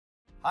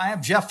Hi,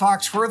 I'm Jeff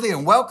Foxworthy,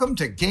 and welcome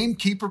to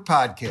Gamekeeper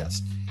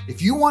Podcast.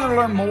 If you want to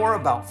learn more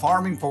about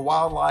farming for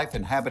wildlife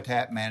and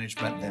habitat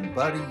management, then,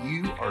 buddy,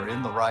 you are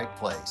in the right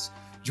place.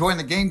 Join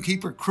the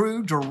Gamekeeper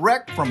crew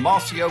direct from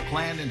Mossy Oak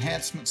Land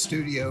Enhancement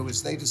Studio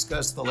as they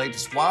discuss the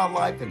latest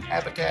wildlife and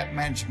habitat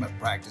management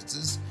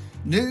practices,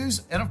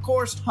 news, and, of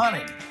course,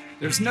 hunting.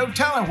 There's no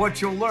telling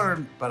what you'll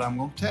learn, but I'm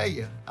going to tell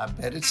you, I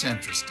bet it's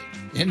interesting.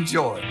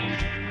 Enjoy.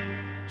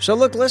 So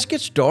look, let's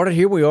get started.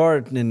 Here we are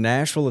in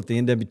Nashville at the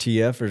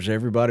NWTF. There's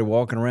everybody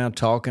walking around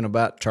talking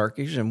about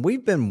turkeys, and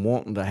we've been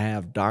wanting to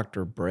have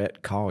Dr.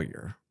 Bret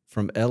Collier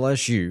from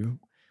LSU.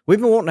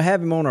 We've been wanting to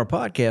have him on our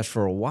podcast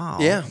for a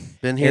while. Yeah,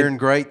 been hearing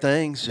great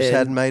things. Just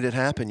hadn't made it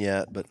happen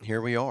yet, but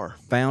here we are.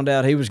 Found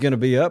out he was going to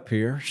be up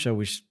here, so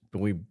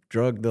we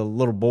drug the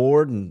little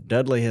board, and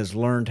Dudley has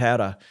learned how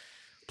to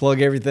plug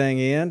everything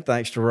in,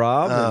 thanks to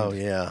Rob. Oh,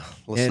 yeah.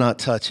 Let's not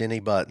touch any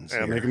buttons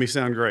here. Making me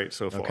sound great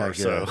so far.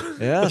 Okay, good.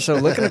 Yeah, so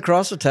looking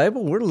across the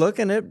table, we're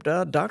looking at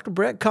Dr.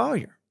 Bret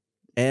Collier.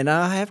 And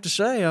I have to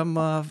say,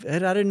 I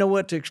didn't know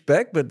what to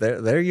expect, but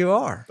there you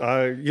are.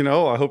 I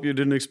hope you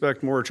didn't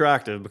expect more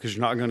attractive, because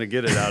you're not going to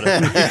get it out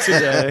of me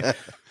today.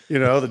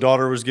 The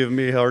daughter was giving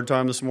me a hard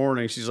time this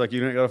morning. She's like, you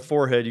don't got a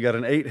 4-head, you got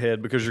an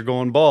 8-head because you're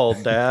going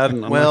bald, Dad.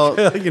 And I'm like,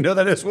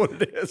 that is what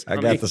it is. I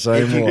got the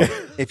same one.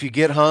 If you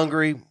get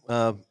hungry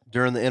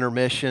during the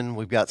intermission,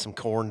 we've got some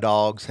corn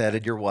dogs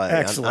headed your way.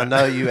 Excellent. I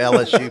know you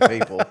LSU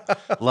people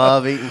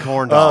love eating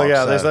corn dogs. Oh,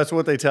 yeah, that's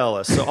what they tell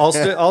us. So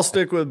I'll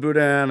stick with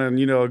boudin and,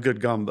 a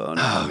good gumbo.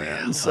 Oh,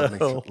 man.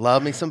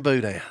 Love me some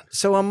boudin.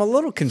 So I'm a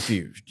little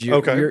confused.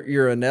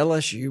 You're an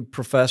LSU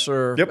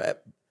professor.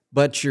 Yep.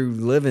 But you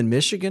live in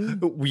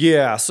Michigan?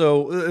 Yeah,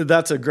 so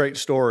that's a great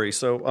story.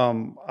 So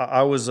I'm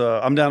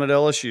down at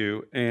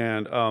LSU,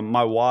 and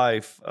my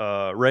wife,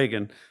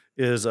 Reagan,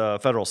 is a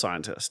federal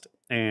scientist.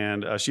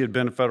 And she had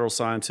been a federal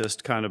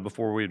scientist kind of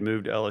before we had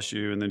moved to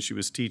LSU, and then she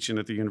was teaching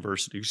at the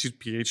university. She's a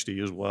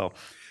PhD as well.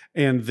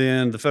 And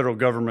then the federal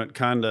government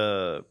kind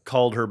of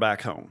called her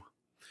back home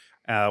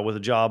with a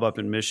job up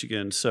in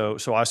Michigan. So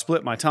I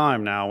split my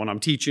time now when I'm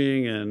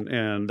teaching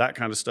and that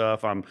kind of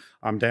stuff.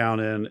 I'm down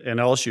in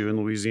LSU in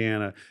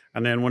Louisiana.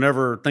 And then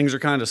whenever things are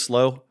kind of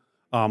slow,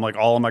 like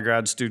all of my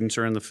grad students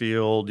are in the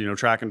field,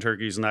 tracking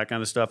turkeys and that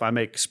kind of stuff, I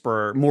make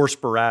more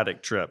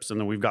sporadic trips. And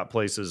then we've got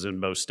places in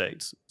both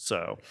states.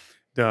 So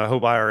I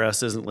hope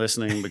IRS isn't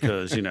listening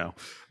because,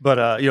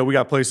 but we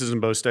got places in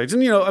both states.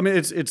 And,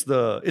 it's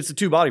the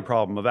two-body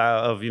problem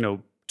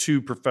of two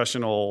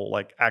professional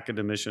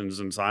academicians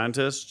and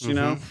scientists,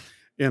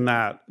 in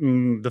that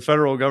the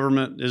federal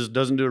government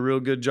doesn't do a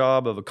real good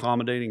job of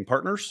accommodating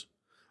partners.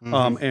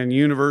 And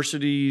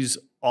universities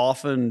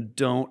often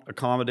don't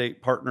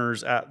accommodate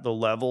partners at the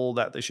level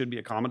that they should be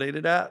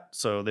accommodated at.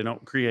 So they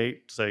don't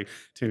create, say,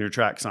 tenure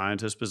track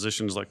scientist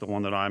positions like the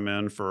one that I'm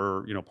in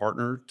for,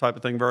 partner type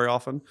of thing very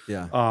often.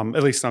 Yeah.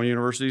 At least some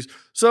universities.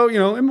 So,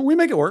 we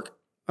make it work.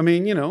 I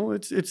mean,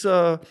 it's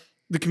the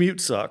commute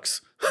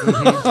sucks.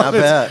 I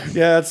bet.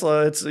 Yeah, it's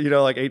like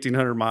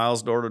 1,800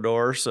 miles door to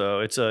door,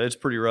 so it's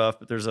pretty rough.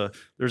 But there's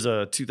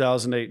a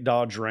 2008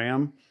 Dodge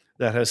Ram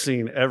that has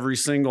seen every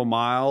single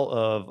mile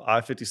of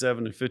I-57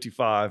 and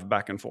 55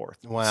 back and forth.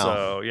 Wow.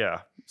 So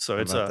yeah,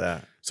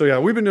 that? So yeah,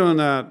 we've been doing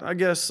that. I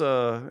guess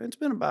it's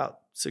been about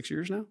 6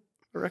 years now,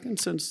 I reckon,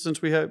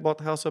 since we bought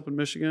the house up in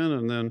Michigan,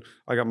 and then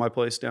I got my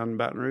place down in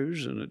Baton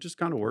Rouge, and it just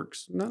kind of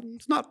works.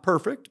 It's not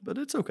perfect, but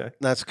it's okay.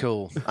 That's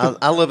cool.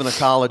 I live in a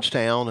college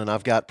town, and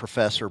I've got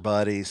professor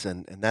buddies,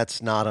 and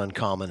that's not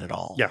uncommon at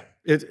all. Yeah,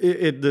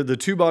 the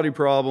two-body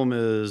problem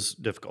is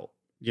difficult,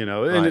 and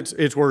Right.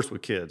 it's worse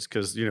with kids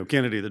because,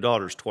 Kennedy, the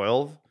daughter's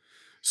 12,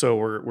 so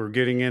we're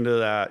getting into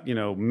that,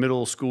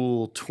 middle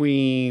school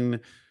tween,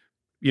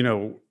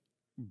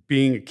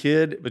 being a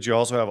kid, but you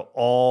also have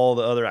all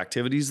the other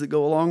activities that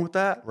go along with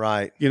that.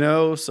 Right.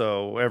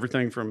 So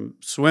everything from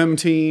swim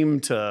team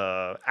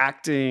to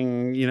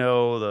acting,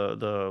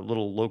 the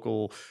little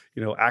local,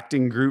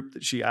 acting group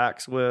that she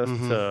acts with,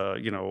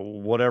 to,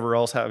 whatever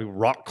else,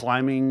 rock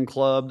climbing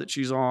club that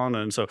she's on.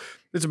 And so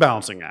it's a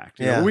balancing act.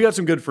 We got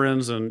some good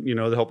friends, and,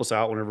 they help us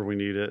out whenever we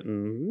need it.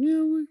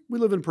 And, we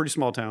live in a pretty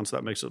small town, so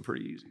that makes it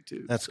pretty easy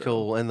too. That's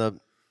cool. And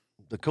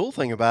the cool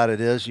thing about it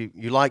is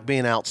you like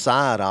being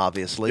outside,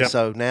 obviously. Yep.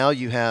 So now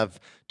you have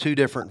two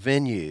different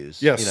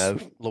venues.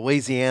 Yes.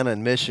 Louisiana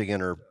and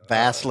Michigan are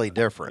vastly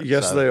different.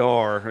 Yes, they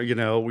are.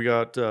 We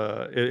got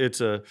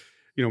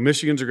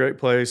Michigan's a great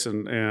place,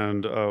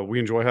 and we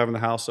enjoy having the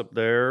house up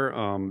there.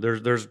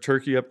 There's a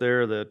turkey up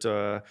there that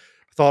I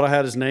thought I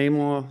had his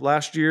name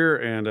last year,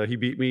 and he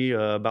beat me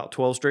about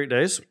 12 straight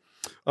days.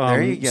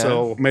 There you go.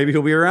 So maybe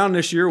he'll be around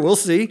this year. We'll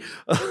see.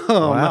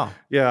 Wow.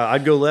 Yeah,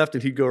 I'd go left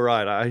and he'd go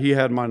right. He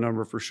had my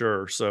number for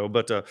sure. So,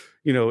 but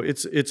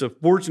it's a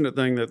fortunate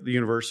thing that the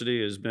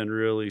university has been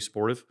really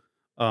supportive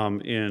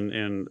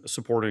in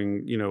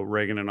supporting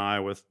Reagan and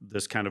I with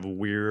this kind of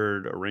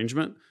weird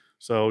arrangement.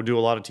 So do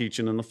a lot of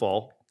teaching in the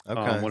fall.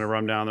 Okay. Whenever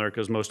I'm down there,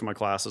 because most of my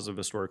classes have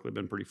historically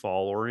been pretty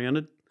fall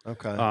oriented.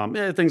 Okay.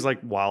 Yeah, things like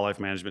wildlife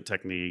management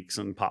techniques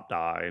and pop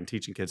dye and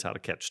teaching kids how to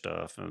catch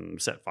stuff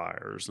and set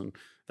fires and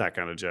that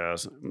kind of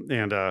jazz. And,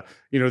 then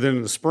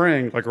in the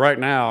spring, like right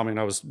now, I mean,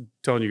 I was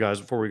telling you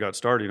guys before we got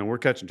started, we're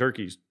catching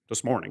turkeys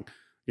this morning.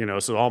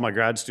 So all my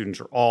grad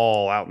students are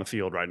all out in the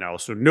field right now.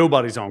 So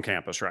nobody's on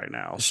campus right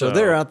now. So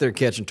they're out there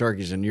catching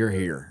turkeys, and you're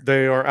here.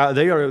 They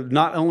are.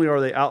 Not only are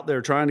they out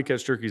there trying to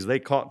catch turkeys, they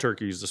caught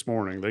turkeys this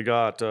morning. They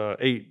got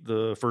 8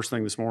 the first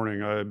thing this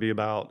morning. It'd be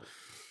about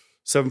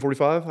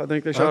 7:45, I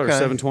think they shot, or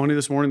 7:20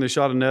 this morning. They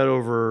shot a net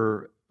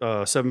over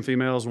 7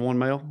 females and 1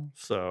 male.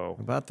 So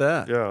how about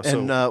that? Yeah.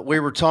 And we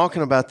were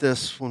talking about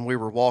this when we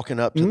were walking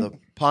up to the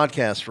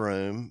podcast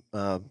room.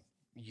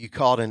 You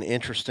caught an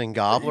interesting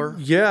gobbler.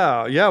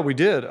 Yeah, we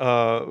did.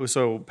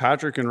 So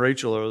Patrick and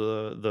Rachel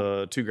are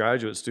the 2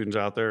 graduate students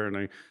out there, and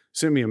they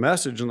sent me a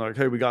message and like,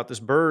 hey, we got this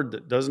bird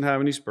that doesn't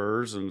have any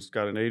spurs and it's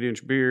got an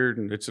 8-inch beard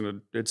and it's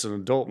an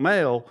adult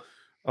male.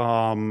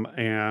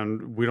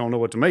 And we don't know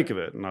what to make of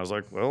it. And I was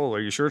like, well, are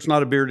you sure it's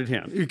not a bearded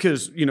hen?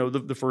 Because,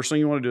 the first thing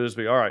you want to do is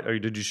be, all right,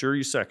 did you sure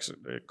you sexed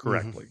it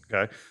correctly?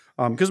 Okay.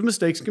 Because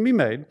mistakes can be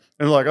made. And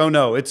they're like, oh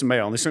no, it's a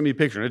male. And they sent me a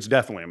picture and it's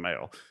definitely a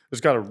male. It's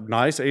got a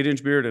nice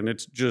 8-inch beard and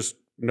it's just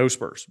no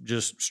spurs,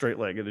 just straight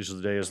legged as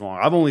the day is long.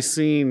 I've only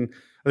seen,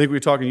 I think we were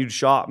talking, you'd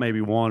shot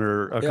maybe 1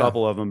 or a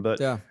couple of them, but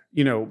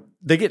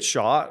they get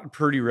shot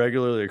pretty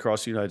regularly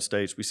across the United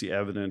States. We see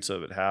evidence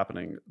of it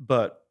happening,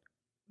 but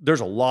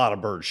there's a lot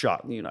of birds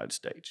shot in the United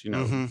States.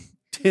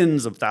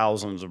 Tens of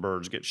thousands of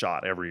birds get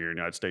shot every year in the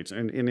United States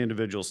and in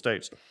individual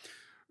states.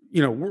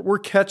 We're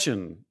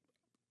catching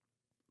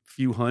a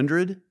few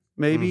hundred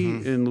maybe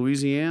in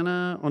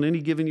Louisiana on any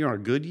given year on a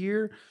good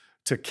year.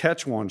 To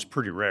catch one's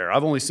pretty rare.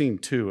 I've only seen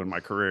 2 in my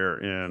career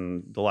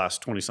in the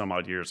last 20 some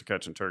odd years of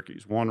catching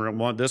turkeys.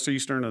 One this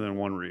Eastern and then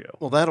 1 Rio.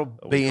 Well, that'll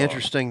be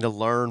interesting to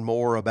learn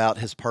more about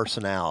his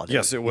personality.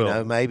 Yes, it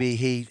will. Maybe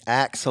he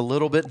acts a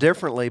little bit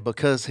differently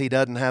because he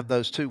doesn't have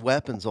those 2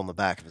 weapons on the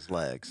back of his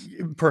legs.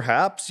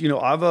 Perhaps,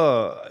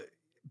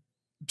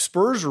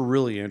 spurs are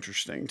really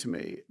interesting to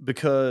me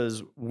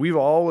because we've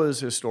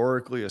always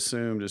historically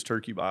assumed as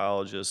turkey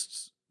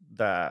biologists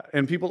that,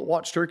 and people that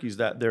watch turkeys,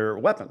 that they're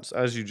weapons,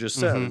 as you just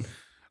said.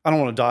 I don't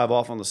want to dive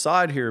off on the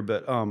side here,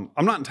 but I'm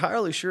not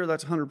entirely sure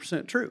that's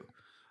 100% true.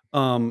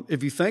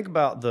 If you think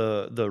about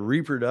the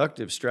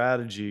reproductive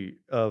strategy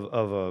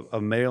of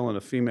a male and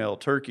a female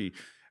turkey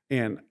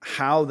and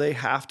how they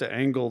have to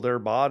angle their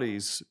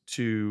bodies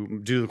to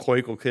do the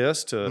coital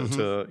kiss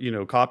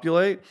to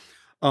copulate,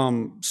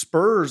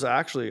 spurs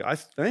actually, I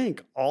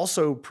think,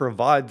 also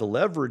provide the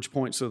leverage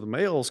point so the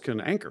males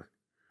can anchor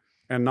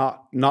and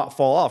not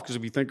fall off. Because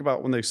if you think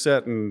about when they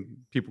set, and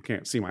people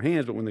can't see my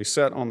hands, but when they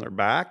set on their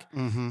back,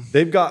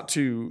 they've got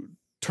to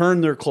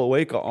turn their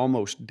cloaca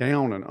almost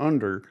down and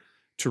under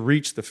to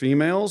reach the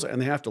females, and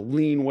they have to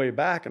lean way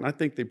back. And I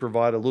think they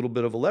provide a little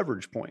bit of a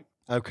leverage point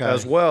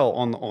as well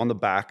on the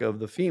back of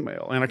the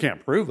female. And I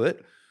can't prove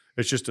it.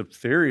 It's just a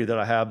theory that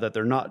I have, that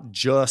they're not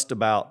just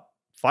about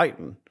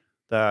fighting,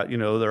 that,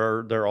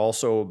 they're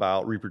also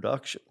about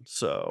reproduction.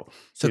 So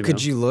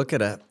could you look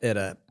at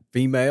a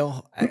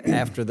female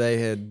after they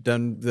had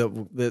done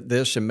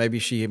this, and maybe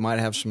she might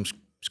have some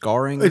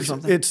scarring or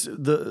something? It's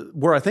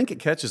where I think it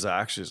catches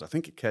actually is I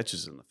think it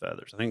catches in the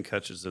feathers. I think it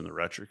catches in the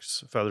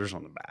retrix feathers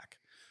on the back.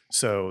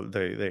 So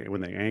they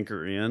when they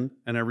anchor in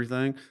and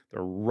everything,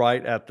 they're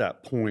right at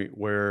that point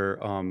where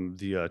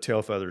the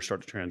tail feathers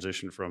start to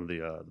transition from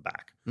the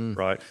back,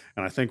 right?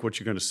 And I think what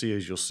you're going to see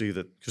is, you'll see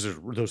that, because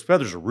those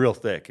feathers are real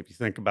thick. If you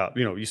think about,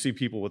 you see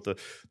people with the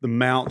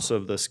mounts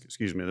of the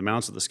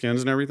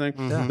skins and everything.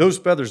 Those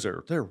feathers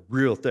they're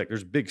real thick.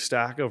 There's a big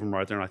stack of them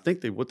right there, and I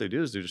think what they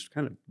do is they just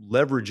kind of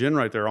leverage in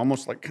right there,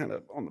 almost like kind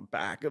of on the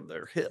back of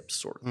their hips,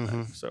 sort of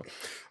thing. So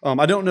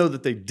I don't know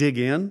that they dig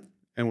in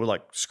and would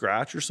like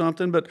scratch or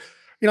something, but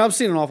I've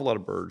seen an awful lot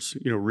of birds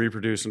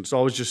reproduce, and it's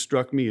always just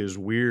struck me as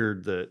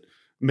weird that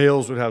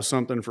males would have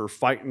something for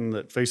fighting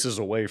that faces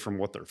away from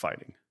what they're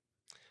fighting,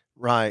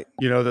 right?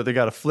 That they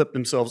got to flip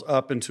themselves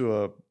up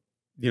into a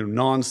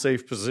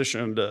non-safe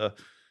position to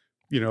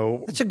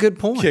that's a good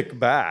point, kick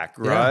back,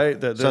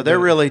 right? Yeah. So they're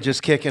really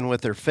just kicking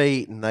with their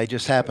feet, and they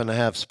just happen to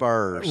have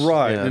spurs,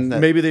 right? And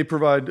maybe they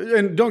provide,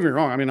 and don't get me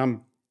wrong, I mean,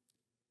 I'm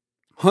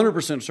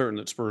 100% certain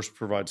that spurs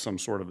provide some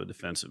sort of a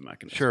defensive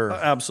mechanism. Sure.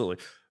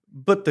 Absolutely.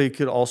 But they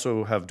could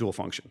also have dual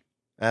function.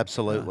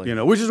 Absolutely.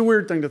 Which is a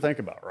weird thing to think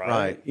about,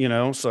 right?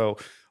 Right. So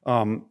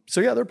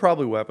yeah, they're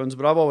probably weapons,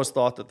 but I've always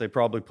thought that they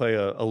probably play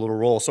a little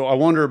role. So I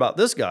wonder about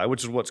this guy,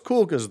 which is what's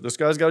cool, because this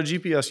guy's got a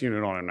GPS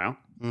unit on him now.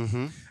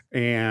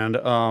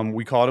 And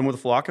we caught him with a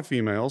flock of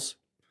females,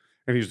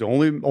 and he's the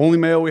only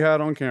male we had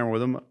on camera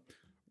with him.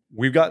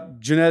 We've got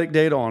genetic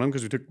data on him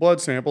because we took blood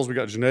samples. We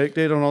got genetic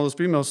data on all those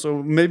females.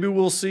 So maybe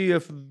we'll see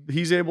if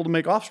he's able to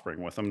make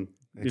offspring with them.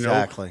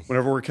 Exactly.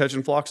 Whenever we're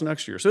catching flocks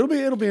next year. So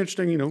it'll be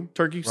interesting.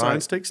 Turkey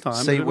science takes time.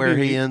 See where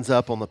he ends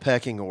up on the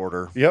pecking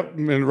order. Yep.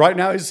 And right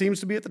now he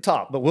seems to be at the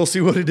top, but we'll see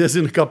what it is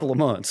in a couple of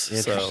months.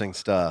 Interesting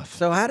stuff.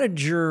 So how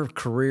did your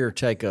career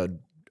take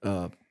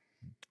the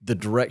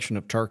direction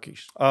of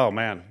turkeys? Oh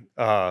man.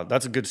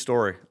 That's a good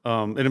story.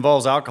 It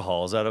involves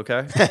alcohol. Is that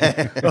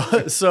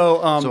okay? So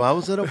I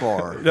was at a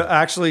bar.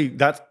 Actually,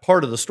 that's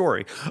part of the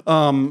story.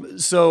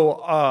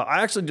 I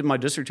actually did my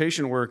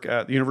dissertation work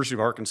at the University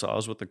of Arkansas. I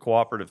was with the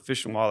Cooperative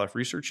Fish and Wildlife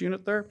Research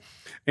Unit there.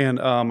 And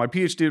my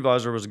PhD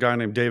advisor was a guy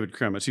named David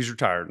Kremitz. He's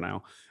retired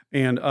now.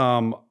 And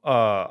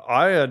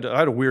I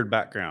had a weird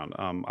background.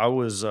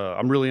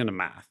 I'm really into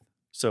math.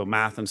 So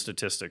math and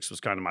statistics was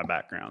kind of my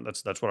background.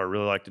 That's what I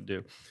really like to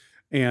do.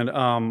 And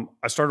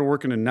I started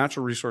working in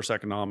natural resource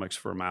economics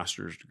for a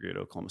master's degree at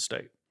Oklahoma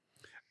State.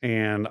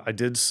 And I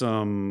did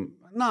some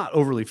not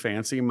overly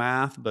fancy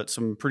math, but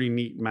some pretty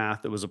neat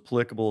math that was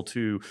applicable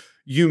to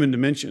human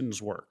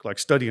dimensions work, like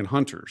studying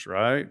hunters,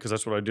 right? Because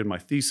that's what I did my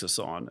thesis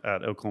on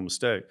at Oklahoma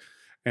State.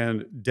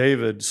 And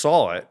David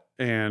saw it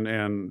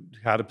and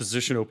had a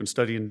position open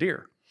studying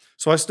deer.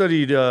 So I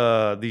studied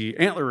the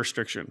antler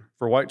restriction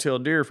for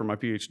white-tailed deer for my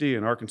PhD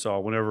in Arkansas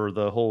whenever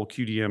the whole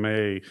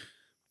QDMA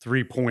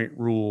 3-point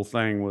rule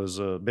thing was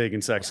a big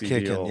and sexy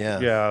deal.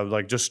 Yeah,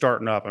 like just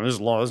starting up. And this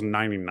was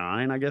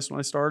 99, I guess, when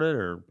I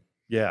started,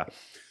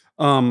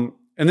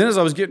 and then as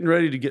I was getting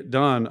ready to get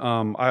done,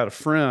 I had a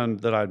friend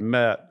that I'd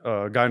met,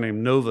 a guy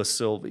named Nova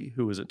Silvey,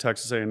 who was at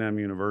Texas A&M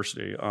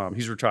University.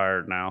 He's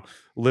retired now,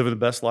 living the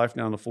best life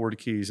down in the Florida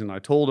Keys. And I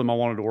told him I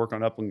wanted to work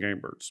on upland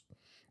game birds.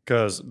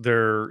 Because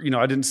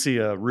I didn't see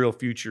a real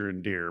future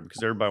in deer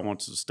because everybody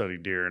wants to study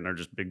deer and they're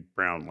just big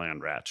brown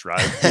land rats,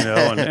 right?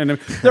 And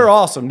they're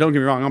awesome. Don't get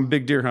me wrong, I'm a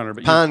big deer hunter,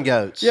 but pine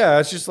goats. Yeah,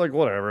 it's just like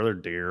whatever. They're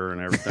deer and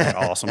everything,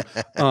 awesome.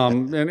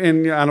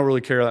 And I don't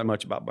really care that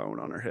much about bone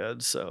on their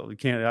heads, so you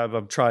can't.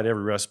 I've tried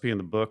every recipe in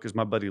the book, as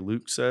my buddy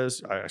Luke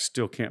says. I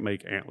still can't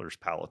make antlers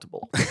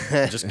palatable.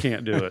 I just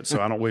can't do it,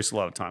 so I don't waste a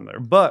lot of time there.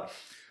 But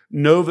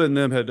Nova and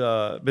them had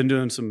been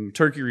doing some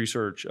turkey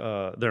research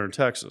there in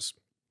Texas.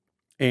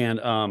 And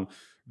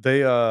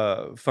they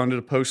funded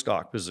a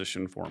postdoc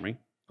position for me,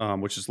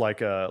 which is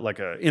like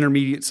a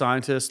intermediate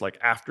scientist, like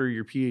after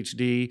your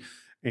PhD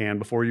and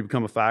before you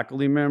become a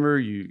faculty member,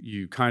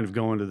 you kind of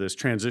go into this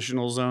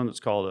transitional zone that's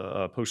called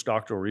a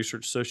postdoctoral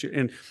research associate,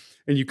 and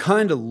you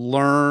kind of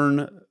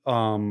learn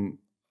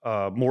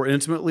more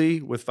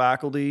intimately with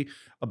faculty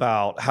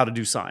about how to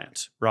do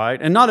science,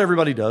 right? And not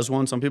everybody does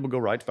one. Some people go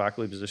right to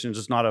faculty positions.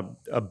 It's not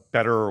a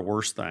better or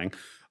worse thing.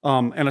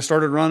 And I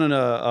started running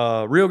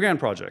a Rio Grande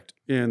project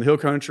in the hill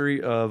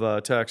country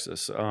of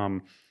Texas.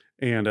 And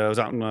I was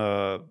out in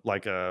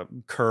like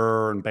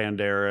Kerr and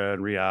Bandera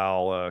and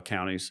Real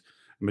counties,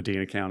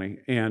 Medina County,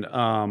 and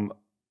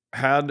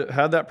had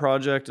that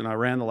project. And I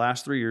ran the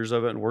last 3 years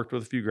of it and worked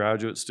with a few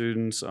graduate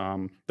students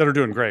that are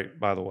doing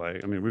great, by the way.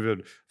 I mean,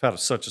 we've had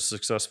such a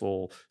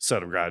successful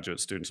set of graduate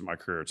students in my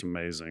career. It's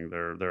amazing.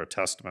 They're a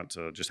testament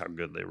to just how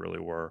good they really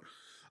were.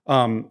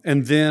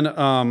 And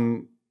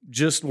then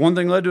just one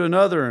thing led to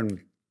another, and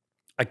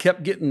I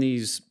kept getting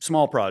these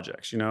small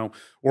projects,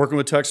 working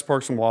with Texas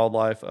Parks and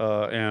Wildlife,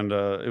 and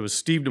it was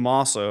Steve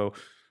DeMasso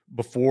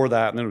before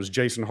that, and then it was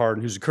Jason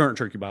Harden, who's a current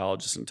turkey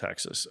biologist in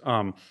Texas.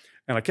 And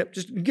I kept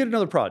just get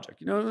another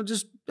project,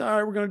 just, all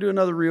right, we're going to do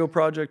another Rio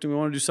project, and we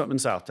want to do something in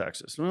South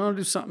Texas. We want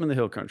to do something in the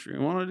hill country.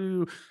 We want to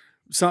do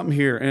something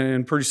here.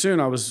 And pretty soon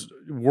I was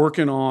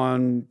working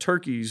on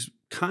turkeys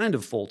kind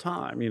of full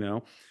time,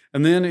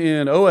 And then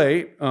in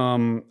 2008,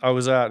 I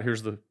was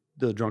here's the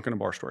drunk in a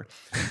bar story.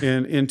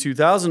 In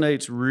 2008,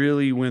 it's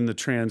really when the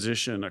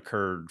transition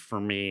occurred for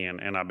me,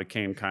 and I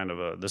became kind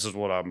of this is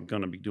what I'm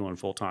going to be doing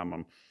full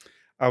time.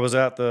 I was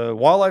at the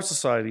Wildlife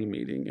Society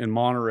meeting in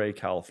Monterey,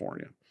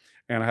 California,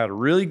 and I had a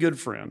really good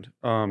friend,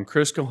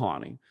 Chris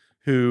Kahani,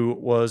 who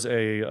was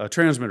a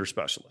transmitter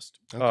specialist.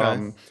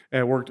 Okay.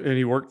 And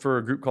he worked for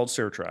a group called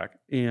SareTrack,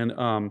 and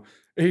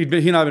he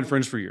and I have been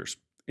friends for years.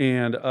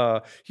 And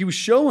he was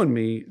showing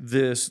me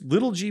this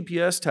little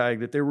GPS tag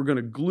that they were going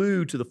to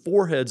glue to the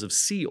foreheads of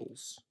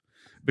seals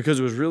because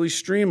it was really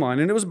streamlined,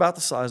 and it was about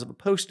the size of a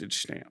postage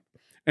stamp.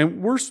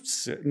 And we're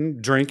sitting,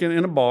 drinking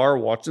in a bar,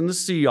 watching the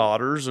sea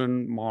otters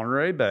in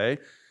Monterey Bay,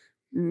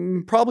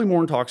 probably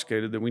more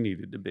intoxicated than we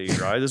needed to be,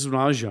 right? This is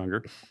when I was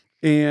younger.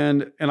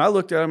 And I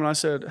looked at him and I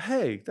said,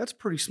 hey, that's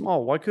pretty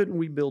small. Why couldn't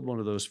we build one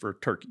of those for a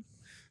turkey?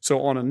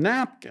 So on a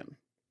napkin,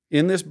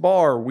 in this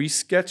bar, we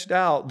sketched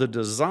out the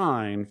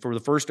design for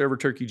the first ever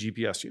turkey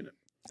GPS unit.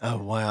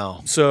 Oh,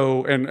 wow.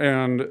 So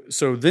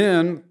so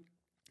then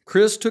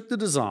Chris took the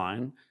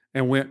design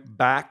and went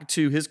back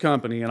to his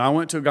company, and I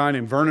went to a guy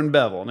named Vernon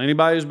Bevel. And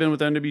anybody who's been with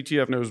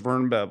NWTF knows who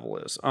Vernon Bevel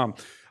is.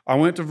 I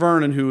went to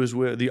Vernon, who is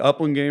with the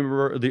upland game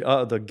bird,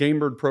 the game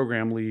bird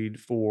program lead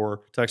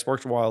for Texas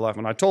Parks and Wildlife,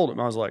 and I told him,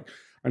 I was like,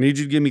 I need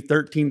you to give me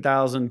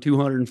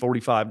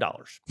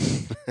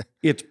 $13,245.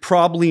 It's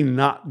probably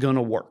not going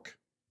to work.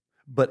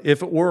 But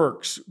if it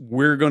works,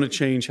 we're going to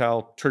change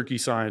how turkey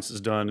science is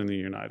done in the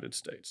United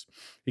States.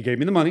 He gave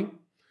me the money.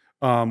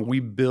 We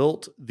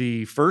built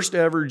the first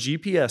ever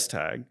GPS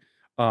tag.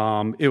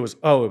 It was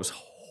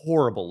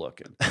horrible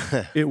looking.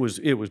 It was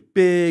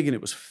big and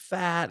it was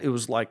fat. It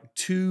was like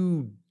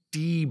 2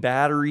 D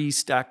batteries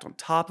stacked on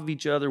top of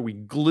each other. We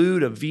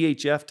glued a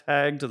VHF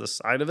tag to the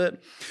side of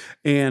it.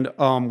 And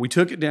we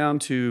took it down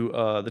to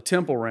the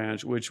Temple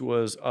Ranch, which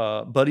was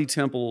Buddy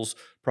Temple's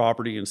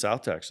property in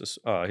South Texas.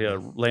 He had a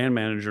ranch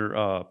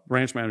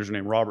manager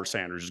named Robert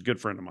Sanders, a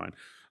good friend of mine,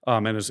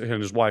 and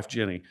his wife,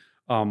 Jenny.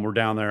 We're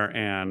down there,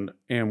 and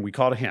we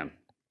caught a hen.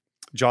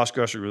 Josh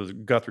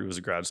Guthrie was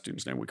a grad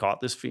student's name. We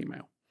caught this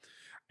female,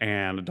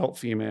 an adult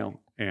female,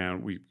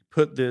 and we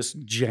put this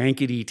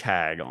jankety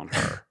tag on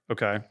her,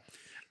 okay?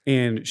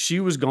 And she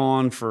was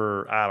gone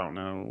for, I don't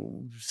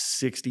know,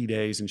 60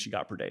 days, and she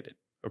got predated,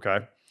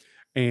 okay?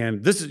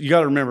 And this is, you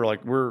got to remember,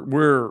 like,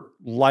 we're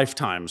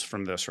lifetimes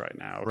from this right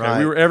now,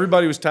 okay? Right.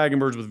 Everybody was tagging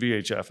birds with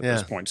VHF at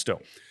this point still.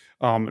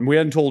 And we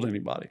hadn't told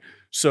anybody.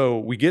 So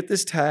we get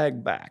this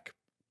tag back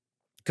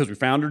because we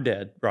found her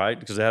dead, right?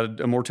 Because it had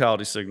a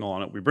mortality signal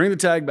on it. We bring the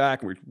tag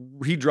back, and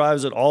he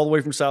drives it all the way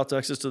from South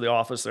Texas to the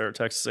office there at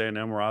Texas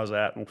A&M where I was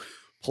at, and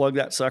plug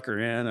that sucker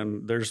in,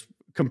 and there's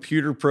a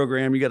computer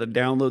program. You got to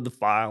download the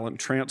file and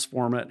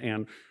transform it.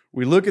 And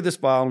we look at this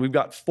file, and we've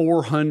got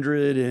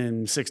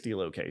 460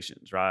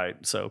 locations, right?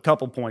 So a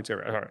couple points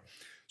there. All right.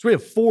 So we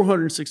have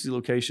 460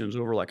 locations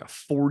over like a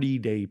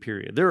 40-day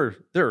period. There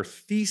are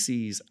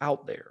theses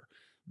out there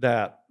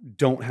that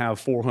don't have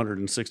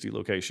 460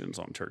 locations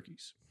on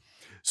turkeys.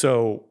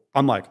 So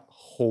I'm like,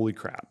 holy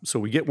crap. So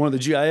we get one of the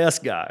GIS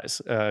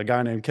guys, a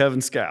guy named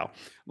Kevin Scow. I'm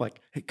like,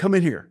 hey, come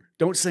in here.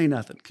 Don't say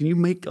nothing. Can you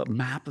make a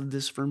map of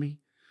this for me?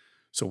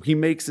 So he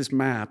makes this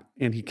map,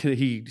 and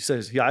he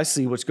says, yeah, I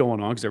see what's going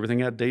on, because everything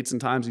had dates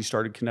and times. He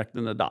started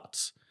connecting the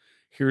dots.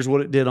 Here's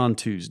what it did on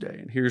Tuesday,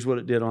 and here's what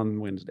it did on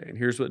Wednesday, and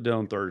here's what it did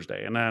on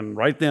Thursday. And then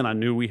right then I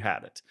knew we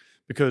had it,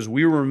 because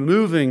we were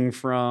moving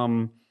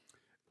from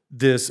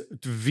this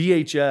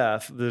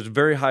VHF, this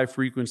very high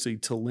frequency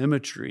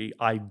telemetry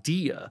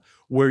idea,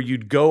 where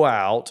you'd go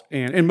out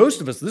and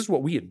most of us, this is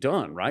what we had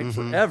done, right?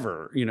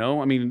 Forever, you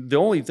know? I mean, the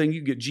only thing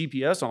you get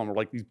GPS on were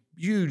like these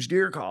huge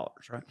deer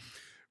collars, right?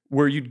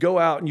 Where you'd go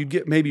out and you'd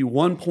get maybe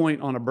 1 point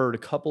on a bird a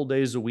couple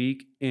days a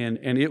week, and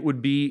it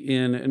would be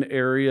in an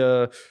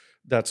area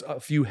that's a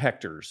few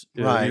hectares,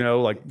 right? You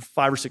know, like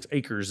 5 or 6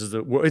 acres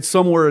it's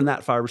somewhere in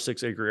that 5 or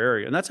 6 acre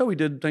area, and that's how we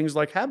did things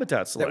like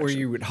habitat selection. That where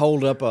you would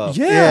hold up an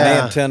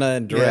Yeah. antenna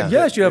and direct.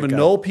 Yes, you have a pick up.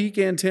 null peak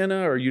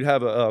antenna, or you'd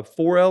have a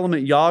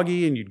 4-element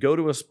Yagi, and you'd go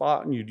to a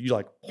spot and you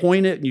like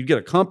point it, and you'd get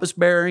a compass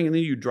bearing, and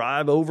then you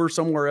drive over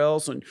somewhere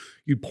else and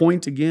you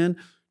point again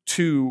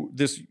to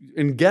this,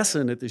 and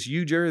guessing at this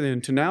huge area,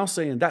 then to now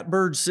saying that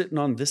bird's sitting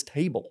on this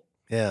table.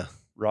 Yeah.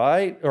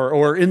 Right?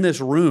 Or in this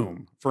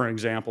room, for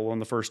example, on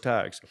the first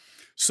tags.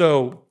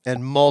 So,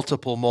 and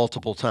multiple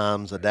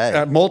times a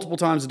day. Multiple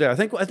times a day. I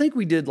think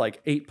we did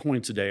like 8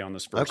 points a day on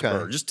this first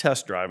bird, just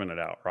test driving it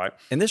out, right?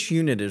 And this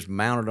unit is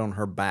mounted on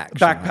her back.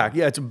 Backpack,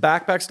 yeah, it's a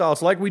backpack style.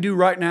 It's like we do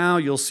right now.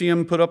 You'll see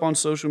them put up on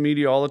social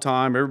media all the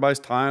time. Everybody's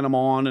tying them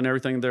on and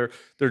everything.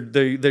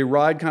 They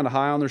ride kind of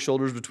high on their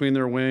shoulders between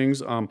their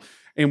wings,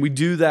 and we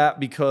do that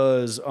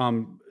because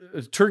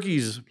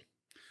turkeys.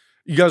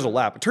 You guys will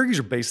laugh, but turkeys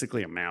are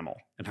basically a mammal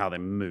in how they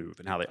move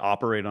and how they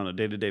operate on a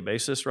day-to-day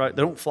basis, right?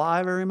 They don't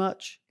fly very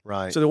much.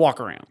 Right. So they walk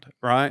around,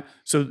 right?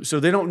 So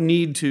they don't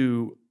need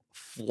to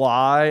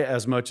fly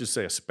as much as,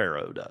 say, a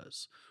sparrow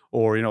does,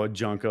 or, you know, a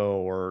junco,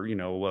 or, you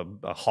know,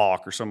 a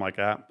hawk or something like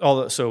that.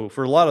 So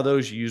for a lot of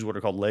those, you use what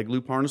are called leg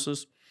loop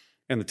harnesses,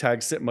 and the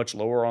tags sit much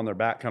lower on their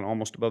back, kind of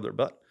almost above their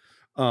butt.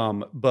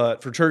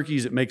 But for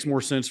turkeys, it makes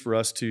more sense for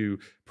us to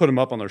put them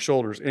up on their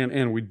shoulders.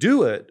 And we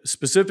do it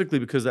specifically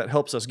because that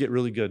helps us get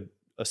really good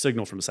a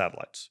signal from the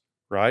satellites,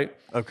 right?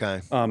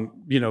 Okay.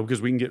 You know,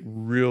 because we can get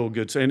real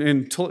good.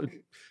 And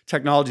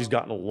technology's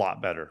gotten a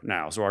lot better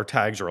now. So our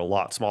tags are a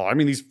lot smaller. I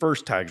mean, these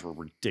first tags were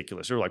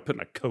ridiculous. They were like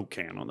putting a Coke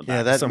can on the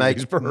back of some of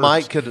these birds.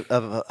 Might could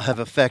have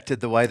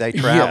affected the way they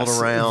traveled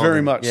around.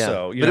 Very much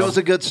so. But it was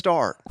a good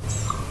start.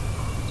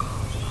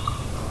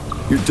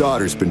 Your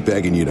daughter's been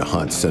begging you to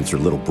hunt since her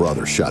little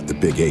brother shot the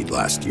big 8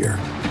 last year.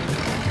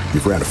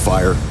 You've ran a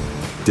fire,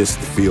 dissed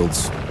the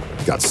fields,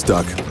 got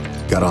stuck,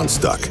 got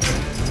unstuck.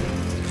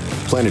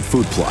 Planted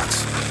food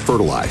plots,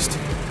 fertilized,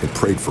 and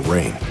prayed for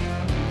rain.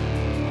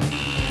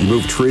 You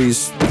moved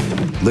trees,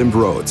 limbed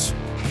roads,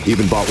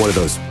 even bought one of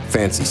those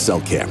fancy cell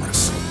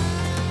cameras.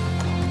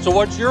 So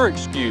what's your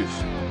excuse?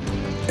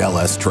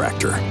 LS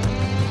Tractor.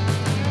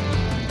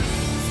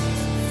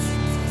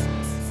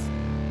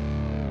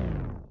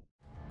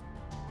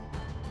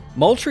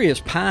 Moultrie has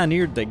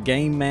pioneered the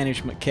game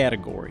management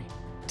category.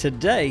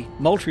 Today,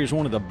 Moultrie is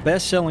one of the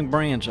best-selling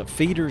brands of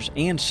feeders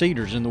and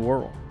seeders in the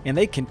world, and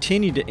they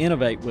continue to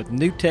innovate with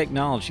new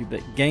technology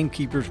that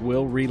gamekeepers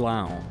will rely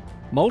on.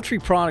 Moultrie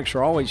products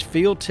are always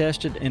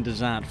field-tested and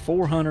designed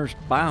for hunters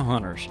by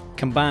hunters,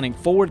 combining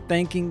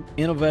forward-thinking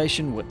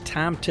innovation with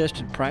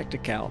time-tested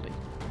practicality.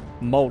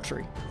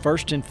 Moultrie,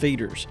 first in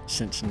feeders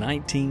since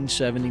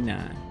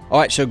 1979. All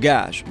right, so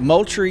guys,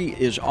 Moultrie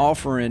is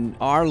offering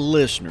our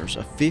listeners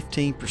a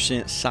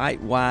 15%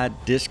 site-wide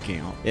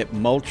discount at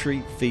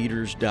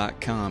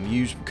MoultrieFeeders.com.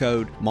 Use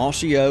code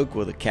Mossy Oak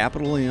with a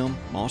capital M,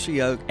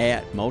 Mossy Oak,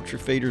 at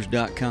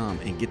MoultrieFeeders.com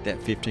and get that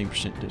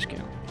 15%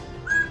 discount.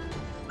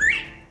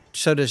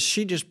 So does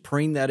she just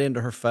preen that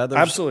into her feathers?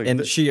 Absolutely.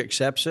 And she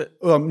accepts it?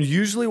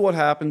 Usually what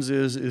happens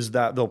is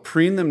that they'll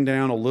preen them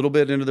down a little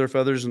bit into their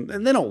feathers,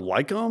 and they don't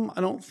like them,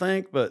 I don't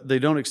think, but they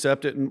don't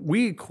accept it. And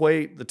we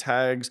equate the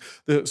tags.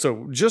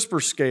 So just for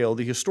scale,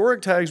 the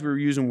historic tags we were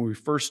using when we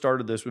first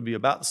started this would be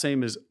about the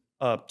same as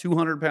a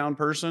 200-pound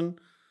person,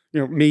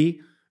 me,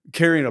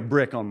 carrying a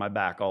brick on my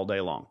back all day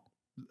long.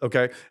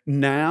 Okay.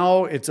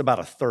 Now it's about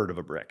a third of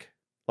a brick,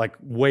 like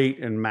weight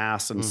and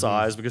mass and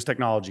size, because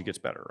technology gets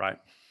better, right?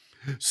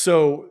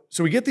 So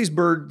we get this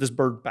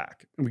bird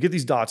back, and we get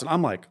these dots, and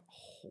I'm like,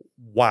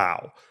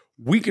 wow,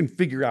 we can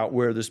figure out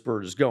where this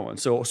bird is going.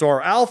 So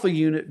our alpha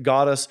unit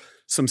got us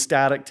some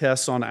static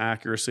tests on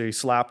accuracy,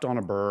 slapped on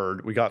a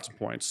bird, we got some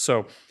points.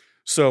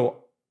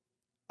 So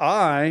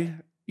I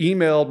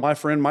emailed my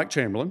friend Mike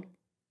Chamberlain,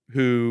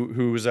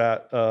 who was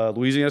at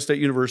Louisiana State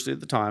University at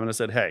the time, and I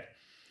said, hey,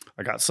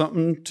 I got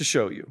something to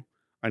show you.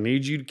 I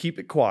need you to keep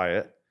it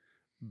quiet,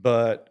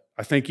 but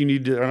I think you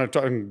need to,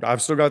 and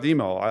I've still got the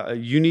email.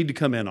 You need to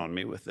come in on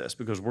me with this,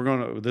 because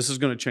this is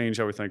going to change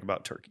how we think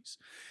about turkeys.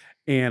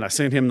 And I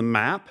sent him the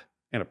map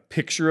and a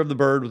picture of the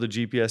bird with a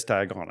GPS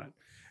tag on it.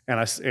 And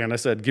I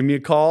said, give me a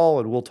call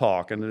and we'll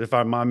talk. And if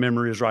my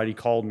memory is right, he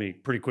called me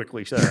pretty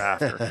quickly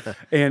thereafter.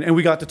 and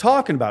we got to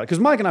talking about it, because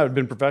Mike and I had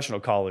been professional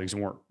colleagues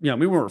and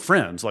we weren't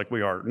friends like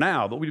we are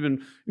now, but we'd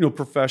been,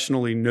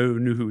 professionally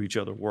knew who each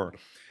other were.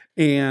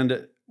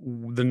 And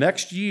the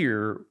next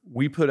year,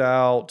 we put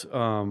out,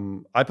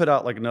 I put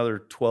out like another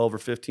 12 or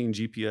 15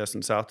 GPS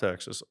in South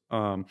Texas.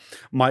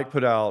 Mike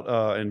put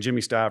out, and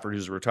Jimmy Stafford,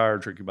 who's a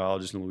retired turkey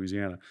biologist in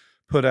Louisiana,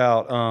 put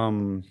out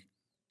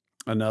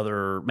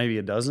another maybe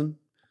a dozen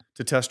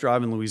to test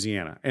drive in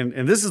Louisiana.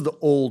 And this is the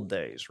old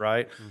days,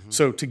 right? Mm-hmm.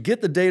 So to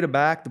get the data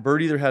back, the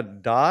bird either had to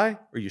die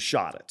or you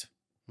shot it.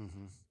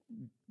 Mm-hmm.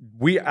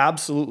 We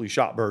absolutely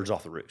shot birds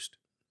off the roost.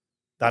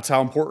 That's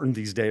how important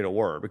these data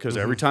were, because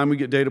every time we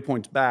get data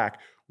points back,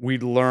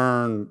 we'd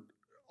learn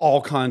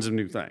all kinds of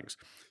new things.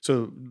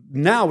 So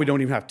now we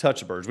don't even have to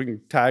touch the birds. We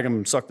can tag them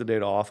and suck the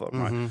data off of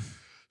them, right?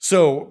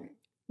 So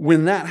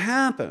when that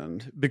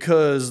happened,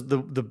 because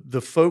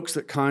the folks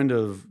that kind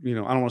of, I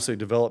don't want to say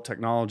develop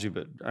technology,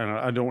 but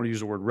I don't want to use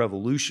the word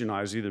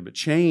revolutionize either, but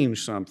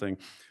change something,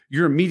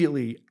 you're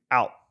immediately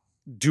out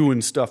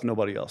doing stuff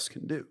nobody else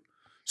can do.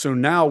 So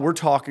now we're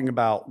talking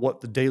about what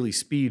the daily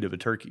speed of a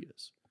turkey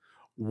is,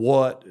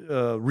 what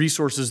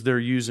resources they're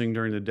using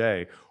during the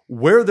day,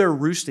 where they're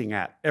roosting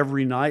at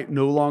every night.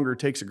 No longer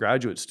takes a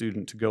graduate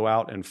student to go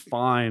out and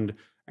find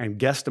and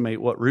guesstimate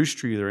what roost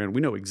tree they're in.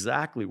 We know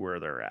exactly where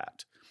they're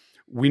at.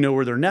 We know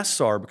where their nests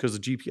are because the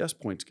GPS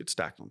points get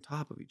stacked on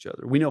top of each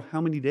other. We know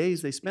how many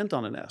days they spent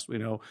on a nest. We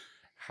know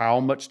how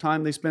much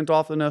time they spent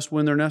off the nest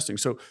when they're nesting.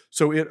 So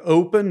it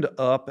opened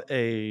up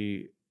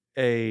a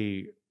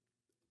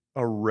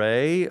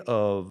array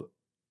of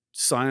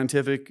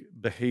scientific,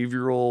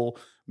 behavioral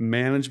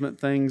management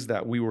things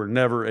that we were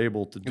never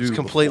able to do. It's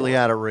completely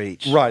out of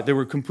reach. Right. They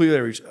were completely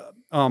out of reach.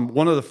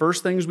 One of the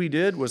first things we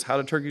did was, how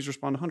do turkeys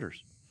respond to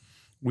hunters?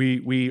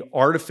 We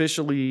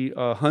artificially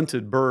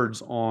hunted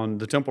birds on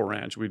the Temple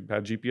Ranch. We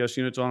had GPS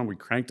units on them. We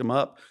cranked them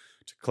up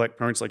to collect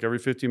points like every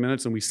 15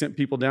 minutes, and we sent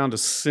people down to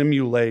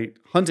simulate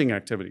hunting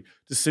activity,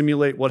 to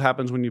simulate what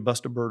happens when you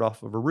bust a bird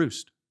off of a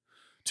roost,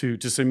 to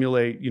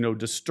simulate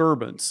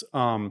disturbance,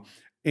 to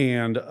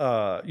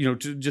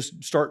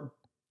just start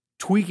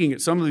tweaking at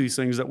some of these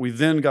things that we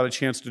then got a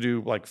chance to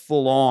do like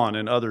full on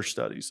in other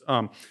studies.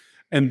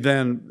 And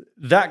then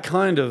that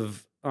kind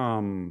of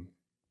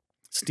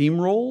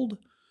steamrolled,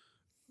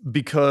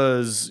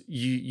 because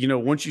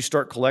once you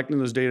start collecting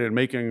those data and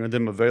making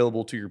them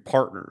available to your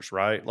partners,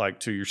 right? Like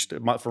to your,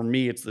 for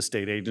me, it's the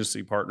state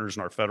agency partners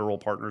and our federal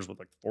partners with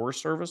like the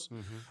Forest Service.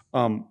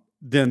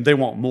 Then they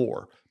want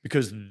more,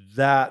 because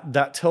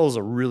that tells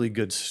a really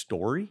good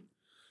story.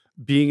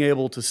 Being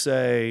able to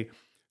say,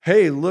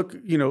 hey, look,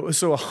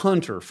 so a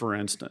hunter, for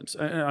instance,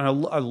 and I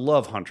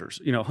love hunters.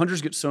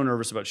 Hunters get so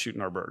nervous about shooting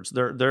our birds.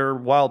 They're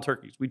wild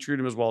turkeys. We treat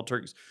them as wild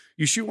turkeys.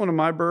 You shoot one of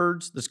my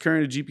birds that's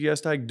carrying a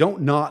GPS tag,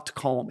 don't not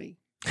call me.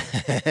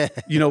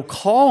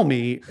 Call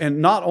me,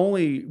 and not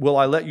only will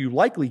I let you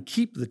likely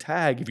keep the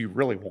tag if you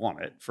really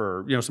want it,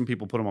 for, some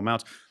people put them on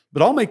mounts,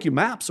 but I'll make you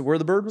maps of where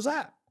the bird was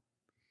at.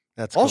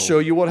 I'll show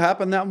you what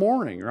happened that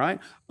morning, right?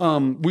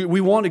 We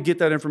want to get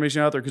that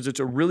information out there, because it's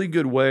a really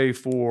good way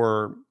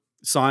for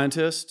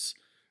scientists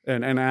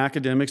and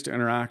academics to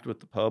interact with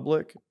the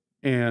public.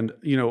 And,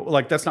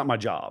 that's not my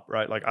job,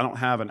 right? Like, I don't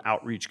have an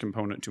outreach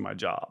component to my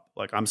job.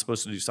 Like, I'm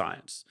supposed to do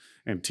science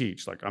and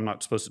teach. Like, I'm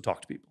not supposed to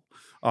talk to people.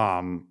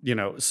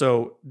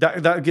 So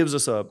that gives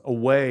us a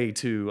way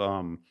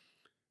to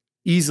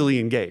easily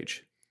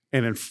engage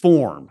and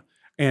inform.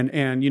 And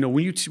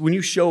when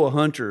you show a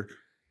hunter,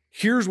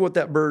 here's what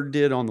that bird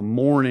did on the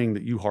morning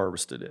that you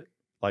harvested it.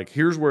 Like,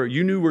 here's where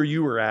you knew where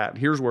you were at.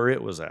 Here's where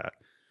it was at.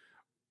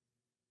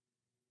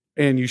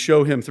 And you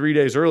show him 3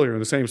 days earlier in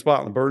the same spot,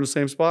 and the bird in the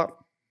same spot,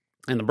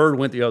 and the bird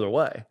went the other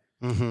way,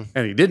 and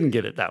he didn't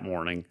get it that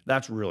morning.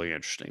 That's really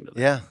interesting to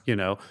them.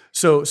 Yeah.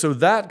 So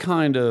that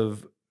kind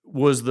of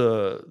was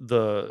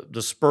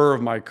the spur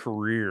of my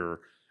career.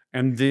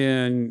 And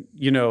then,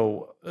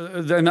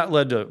 then that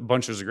led to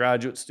bunches of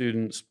graduate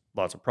students,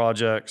 lots of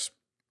projects,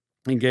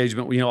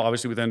 engagement,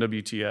 obviously with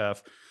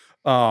NWTF,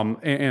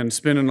 and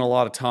spending a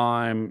lot of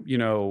time, I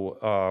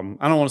don't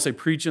want to say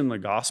preaching the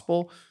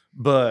gospel,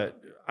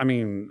 but I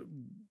mean,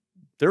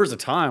 there was a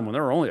time when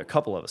there were only a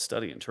couple of us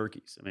studying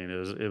turkeys. I mean,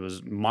 it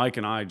was Mike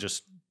and I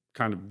just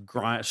kind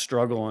of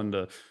struggling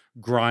to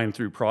grind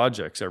through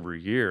projects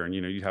every year. And,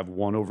 you have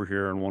one over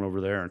here and one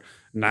over there. And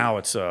now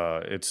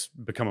it's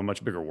become a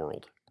much bigger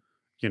world,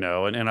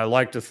 and I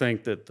like to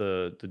think that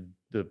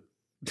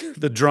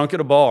the drunk at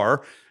a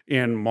bar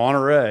in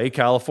Monterey,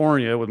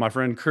 California with my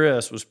friend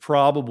Chris was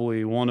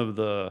probably one of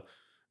the,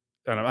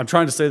 and I'm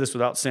trying to say this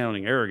without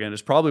sounding arrogant,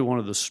 it's probably one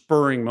of the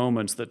spurring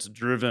moments that's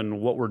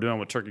driven what we're doing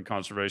with turkey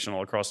conservation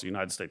all across the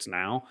United States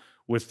now,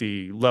 with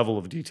the level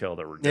of detail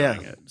that we're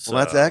doing it. So,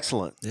 well, that's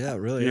excellent. Yeah,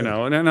 really. And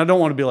I don't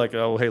want to be like,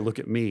 oh, hey, look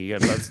at me.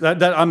 And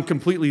that I'm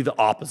completely the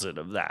opposite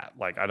of that.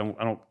 Like I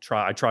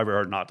try very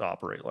hard not to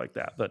operate like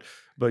that.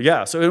 But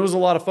yeah, so it was a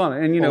lot of fun.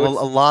 And a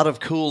lot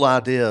of cool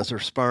ideas are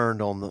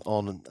spurned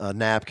on a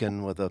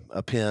napkin with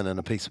a pen and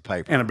a piece of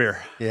paper and a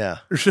beer. Yeah,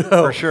 so,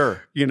 for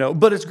sure.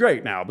 But it's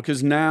great now,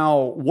 because now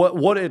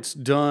what it's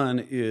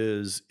done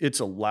is it's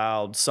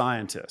allowed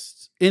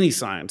scientists, any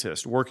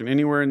scientist working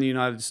anywhere in the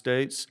United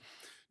States,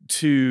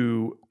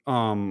 to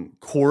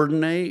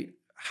coordinate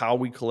how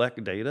we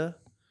collect data,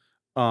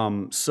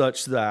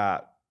 such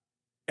that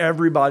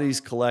everybody's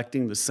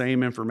collecting the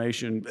same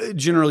information,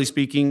 generally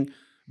speaking,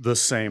 the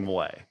same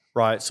way,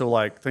 right? So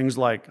like things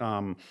like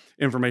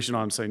information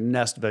on, say,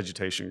 nest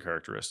vegetation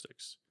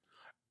characteristics.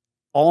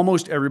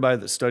 Almost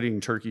everybody that's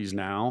studying turkeys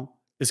now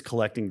is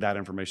collecting that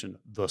information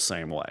the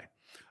same way.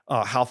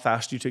 How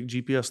fast you take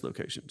GPS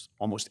locations.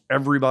 Almost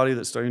everybody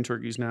that's studying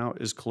turkeys now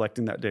is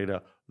collecting that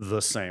data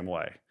the same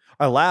way.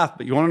 I laugh,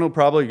 but you want to know,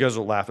 probably, you guys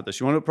will laugh at this.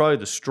 You want to know probably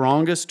the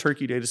strongest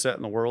turkey data set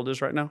in the world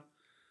is right now?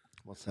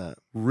 What's that?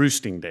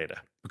 Roosting data,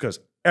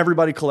 because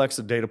everybody collects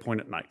a data point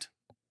at night.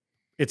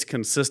 It's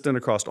consistent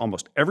across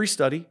almost every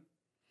study.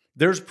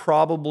 There's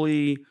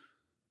probably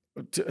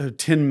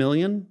 10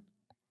 million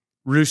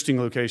roosting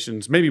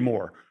locations, maybe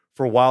more,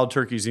 for wild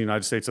turkeys in the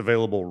United States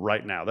available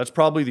right now. That's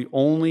probably the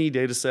only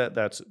data set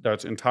that's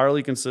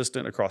entirely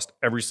consistent across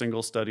every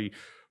single study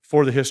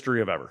for the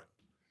history of ever.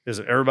 Is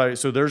it everybody?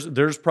 So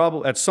there's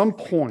probably at some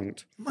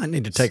point. Might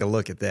need to take a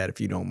look at that if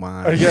you don't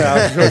mind.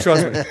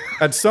 Trust me.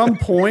 At some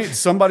point,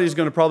 somebody's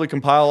going to probably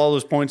compile all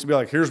those points and be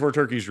like, "Here's where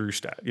turkeys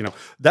roost at."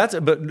 That's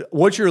it. But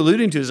what you're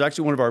alluding to is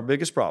actually one of our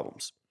biggest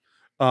problems.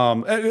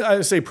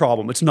 I say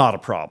problem. It's not a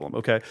problem,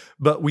 okay?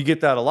 But we get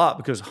that a lot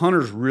because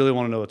hunters really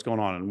want to know what's going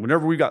on. And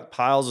whenever we got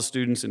piles of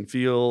students in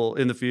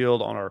the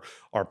field on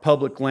our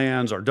public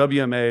lands, our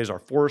WMAs, our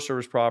Forest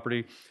Service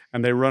property,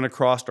 and they run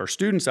across our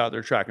students out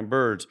there tracking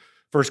birds.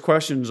 First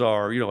questions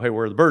are, hey,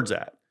 where are the birds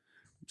at?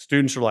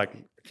 Students are like,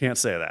 can't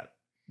say that.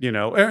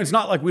 And it's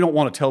not like we don't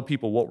want to tell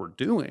people what we're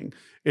doing.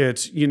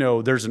 It's,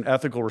 there's an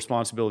ethical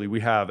responsibility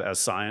we have as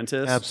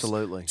scientists.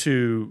 Absolutely.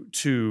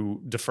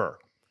 To defer,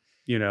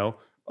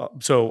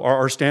 So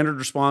our standard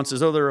response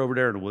is, oh, they're over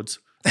there in the woods.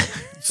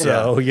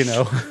 So,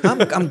 I'm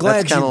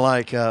glad that's kind of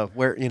like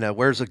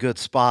where's a good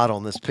spot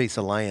on this piece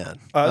of land?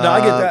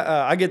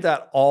 I get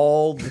that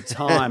all the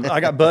time. I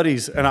got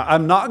buddies, and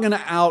I'm not going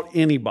to out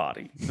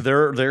anybody.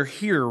 They're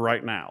here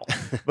right now,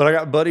 but I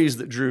got buddies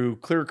that drew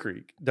Clear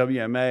Creek,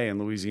 WMA in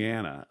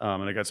Louisiana,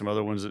 and I got some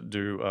other ones that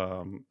do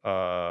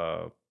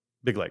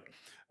Big Lake,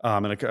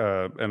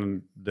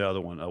 and the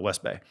other one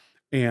West Bay,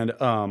 and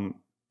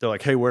they're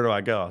like, "Hey, where do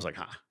I go?" I was like,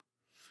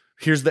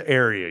 here's the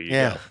area you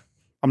go.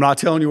 I'm not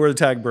telling you where the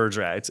tag birds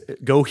are at.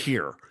 Go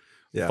here.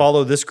 Yeah.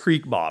 Follow this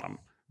creek bottom.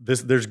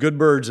 There's good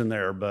birds in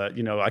there, but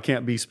I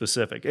can't be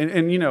specific.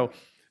 And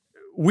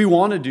we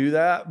want to do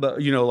that, but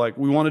we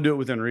want to do it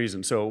within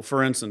reason. So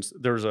for instance,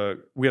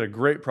 we had a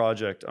great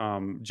project,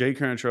 Jay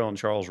Cantrell and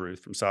Charles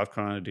Ruth from South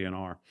Carolina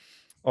DNR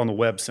on the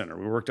Web Center.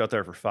 We worked out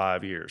there for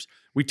 5 years.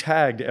 We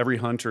tagged every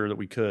hunter that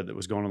we could that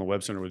was going on the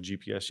Web Center with a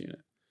GPS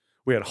unit.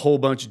 We had a whole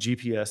bunch of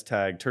GPS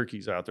tagged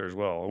turkeys out there as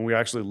well. And we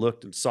actually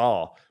looked and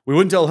saw, we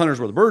wouldn't tell hunters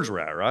where the birds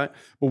were at, right?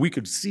 But we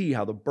could see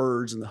how the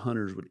birds and the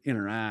hunters would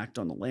interact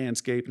on the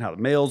landscape and how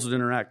the males would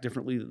interact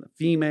differently than the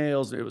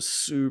females. It was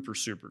super,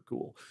 super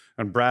cool.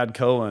 And Brad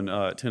Cohen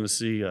at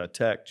Tennessee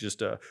Tech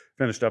just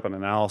finished up an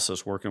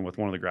analysis working with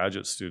one of the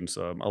graduate students,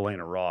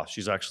 Elena Ross.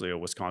 She's actually a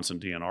Wisconsin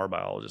DNR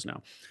biologist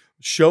now,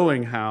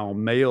 showing how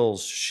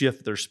males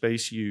shift their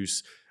space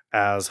use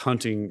as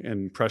hunting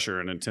and pressure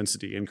and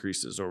intensity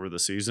increases over the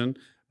season,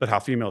 but how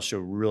females show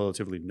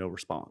relatively no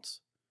response,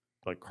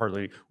 like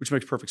hardly, which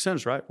makes perfect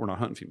sense, right? We're not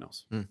hunting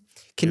females.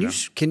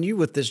 Can you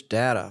with this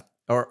data,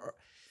 or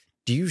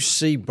do you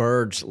see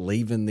birds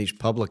leaving these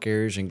public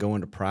areas and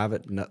going to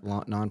private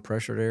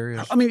non-pressured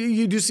areas? I mean,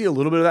 you do see a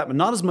little bit of that, but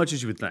not as much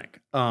as you would think.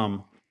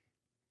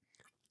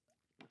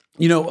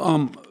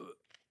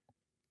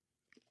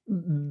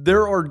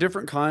 There are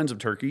different kinds of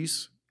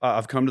turkeys.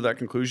 I've come to that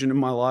conclusion in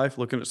my life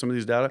looking at some of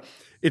these data.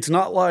 It's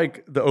not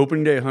like the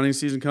opening day hunting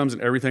season comes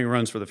and everything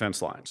runs for the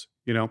fence lines.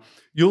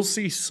 You'll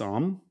see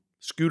some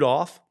scoot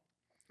off,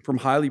 from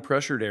highly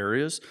pressured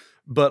areas.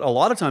 But a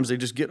lot of times they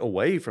just get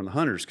away from the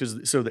hunters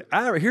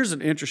here's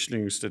an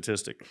interesting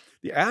statistic.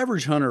 The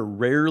average hunter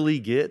rarely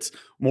gets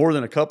more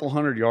than a couple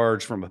hundred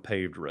yards from a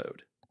paved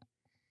road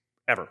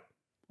ever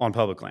on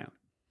public land.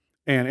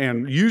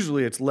 And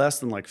usually it's less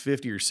than like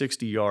 50 or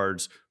 60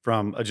 yards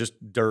from a just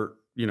dirt,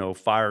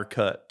 fire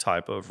cut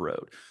type of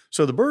road.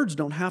 So the birds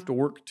don't have to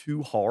work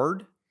too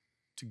hard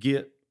to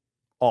get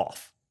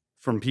off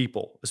from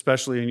people,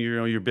 especially in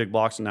your big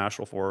blocks in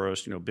national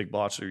forest, big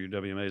blocks or your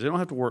WMAs. They don't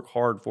have to work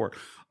hard for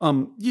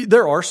it.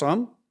 There are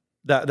some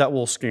that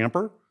will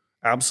scamper,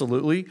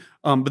 absolutely.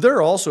 But there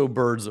are also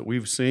birds that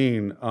we've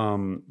seen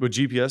with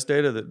GPS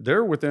data that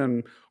they're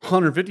within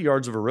 150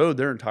 yards of a road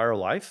their entire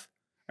life.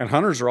 And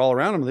hunters are all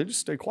around them. They just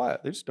stay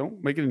quiet. They just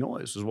don't make any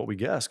noise, is what we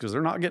guess, because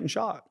they're not getting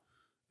shot.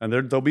 And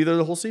they'll be there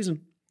the whole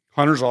season.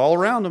 Hunters all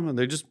around them, and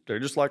they're just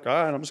like, all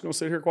right, I'm just going to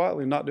sit here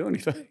quietly and not do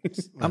anything.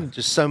 I'm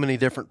just so many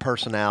different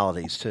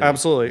personalities too.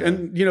 Absolutely,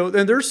 yeah.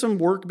 And there's some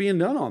work being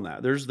done on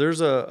that.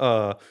 There's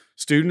a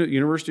student at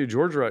University of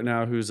Georgia right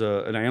now who's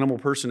an animal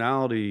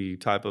personality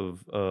type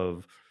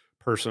of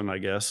person, I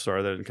guess.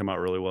 Sorry, that didn't come out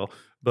really well.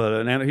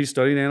 But he's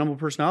studying animal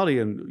personality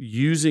and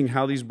using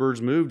how these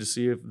birds move to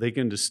see if they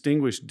can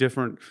distinguish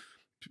different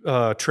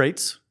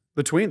traits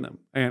between them.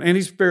 And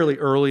he's fairly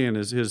early in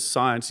his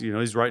science.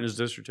 He's writing his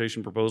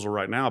dissertation proposal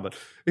right now, but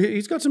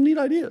he's got some neat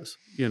ideas,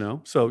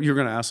 So you're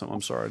going to ask him.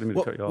 I'm sorry. I didn't mean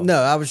to cut you off.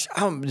 No,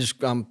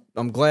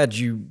 I'm glad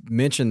you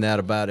mentioned that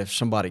about if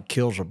somebody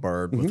kills a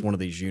bird with one of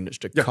these units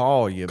to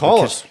call you.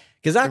 Call us.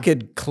 Because I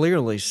could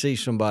clearly see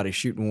somebody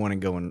shooting one and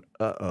going,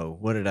 "Uh-oh,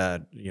 what did I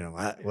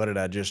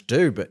just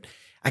do?" But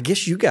I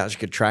guess you guys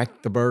could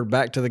track the bird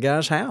back to the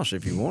guy's house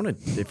if you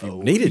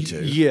needed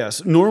to.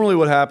 Yes. Normally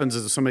what happens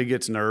is if somebody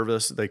gets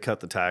nervous, they cut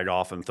the tag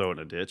off and throw it in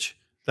a ditch.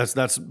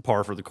 That's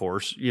par for the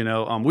course. We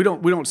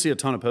don't see a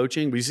ton of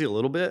poaching. We see a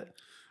little bit.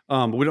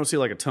 But we don't see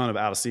like a ton of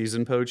out of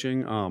season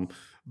poaching.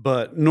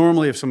 But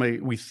normally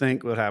we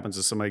think what happens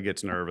is somebody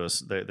gets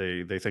nervous,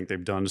 they think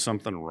they've done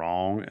something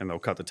wrong and they'll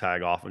cut the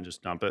tag off and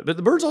just dump it. But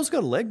the bird's also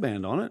got a leg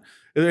band on it.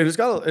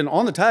 And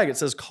on the tag it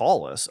says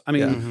call us. I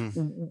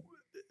mean,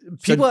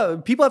 People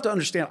have to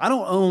understand, I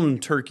don't own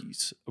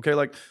turkeys, okay?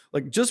 Like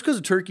just because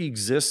a turkey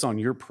exists on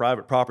your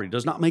private property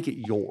does not make it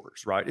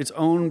yours, right? It's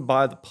owned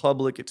by the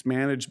public. It's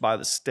managed by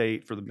the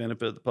state for the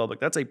benefit of the public.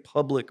 That's a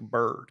public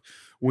bird.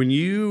 When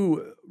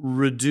you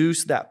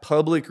reduce that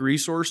public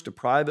resource to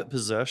private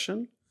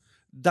possession,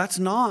 that's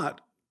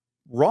not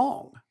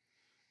wrong.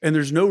 And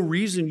there's no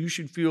reason you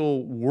should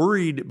feel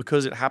worried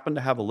because it happened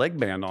to have a leg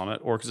band on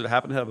it or because it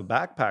happened to have a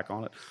backpack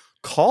on it.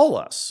 Call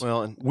us.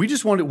 Well, and we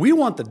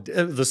want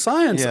the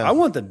science. Yeah. I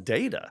want the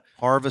data.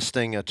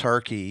 Harvesting a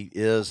turkey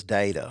is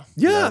data.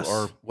 Yes.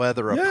 Or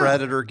whether a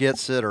predator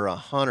gets it or a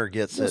hunter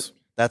gets it,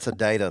 that's a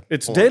data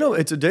point. Data.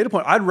 It's a data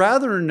point. I'd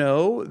rather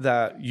know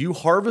that you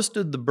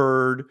harvested the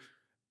bird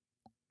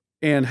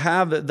and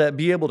have that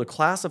be able to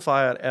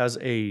classify it as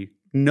a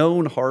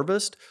known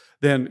harvest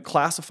than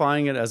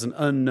classifying it as an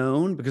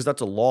unknown, because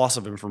that's a loss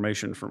of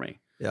information for me.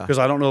 Yeah. Because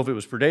I don't know if it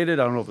was predated,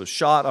 I don't know if it was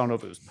shot, I don't know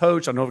if it was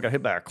poached, I don't know if it got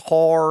hit by a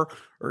car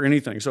or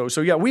anything. So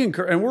yeah, we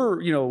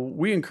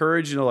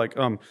encourage, like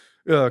Cody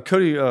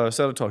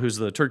Sedetall, who's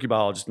the turkey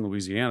biologist in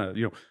Louisiana.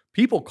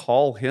 People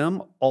call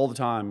him all the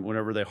time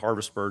whenever they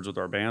harvest birds with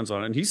our bands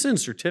on it, and he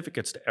sends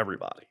certificates to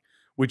everybody,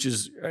 which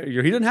is he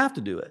didn't have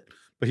to do it.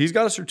 But he's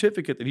got a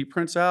certificate that he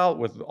prints out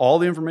with all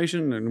the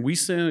information, and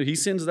he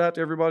sends that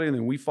to everybody, and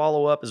then we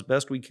follow up as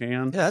best we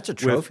can. Yeah, that's a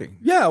trophy.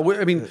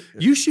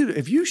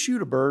 If you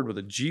shoot a bird with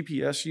a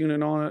GPS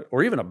unit on it,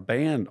 or even a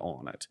band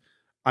on it,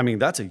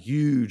 that's a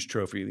huge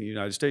trophy in the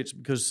United States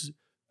because,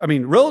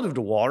 relative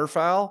to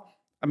waterfowl,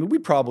 we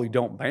probably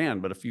don't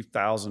band but a few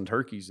thousand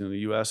turkeys in the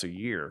U.S. a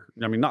year.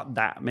 Not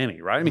that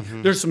many, right?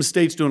 There's some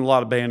states doing a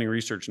lot of banding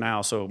research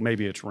now, so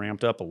maybe it's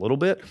ramped up a little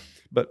bit,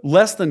 but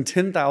less than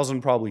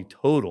 10,000 probably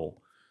total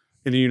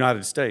in the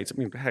United States.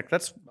 Heck,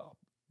 that's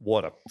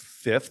what, a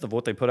fifth of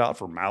what they put out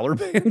for mallard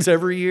bands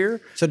every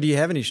year. So do you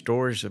have any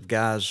stories of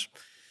guys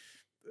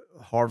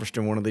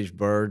harvesting one of these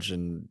birds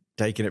and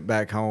taking it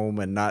back home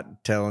and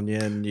not telling you?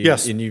 And you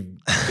yes. And you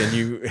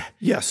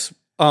yes.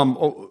 My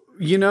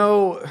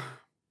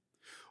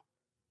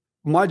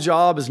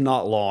job is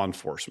not law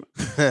enforcement.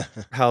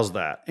 How's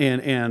that?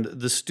 And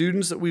the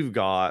students that we've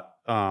got,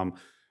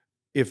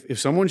 if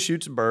someone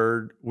shoots a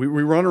bird, we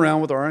run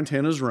around with our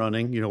antennas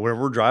running,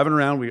 wherever we're driving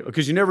around,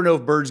 because you never know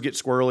if birds get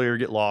squirrely or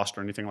get lost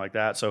or anything like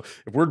that. So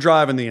if we're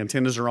driving, the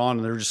antennas are on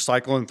and they're just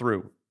cycling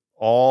through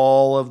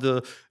all of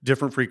the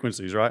different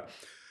frequencies, right?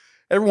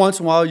 Every once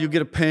in a while, you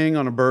get a ping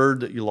on a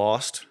bird that you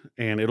lost,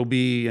 and it'll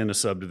be in a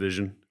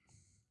subdivision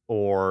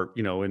or,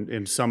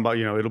 in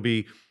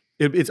somebody,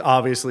 it's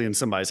obviously in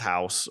somebody's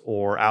house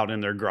or out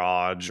in their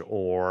garage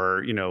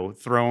or,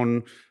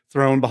 thrown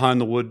behind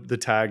the wood, the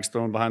tags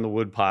thrown behind the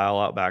wood pile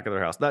out back of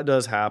their house. That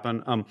does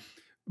happen.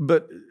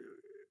 But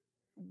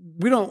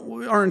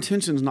our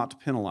intention is not to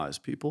penalize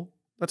people.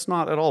 That's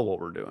not at all what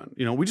we're doing.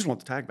 We just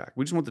want the tag back.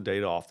 We just want the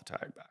data off the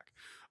tag back.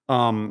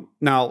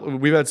 Now,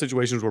 we've had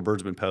situations where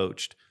birds have been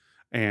poached.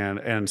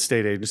 and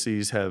state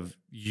agencies have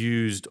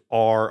used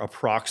our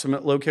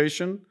approximate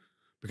location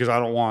because I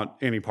don't want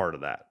any part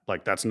of that.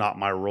 Like, that's not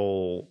my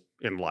role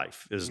in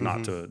life, is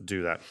not to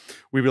do that.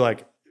 We'd be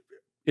like,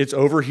 it's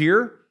over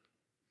here.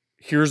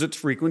 Here's its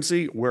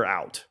frequency. We're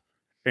out.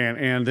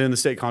 And then the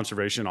state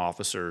conservation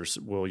officers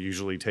will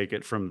usually take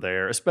it from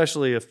there,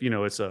 especially if,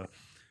 it's a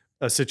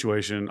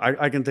situation.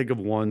 I can think of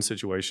one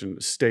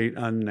situation, state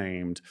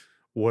unnamed,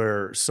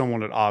 where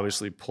someone had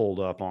obviously pulled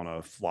up on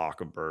a flock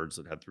of birds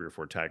that had 3 or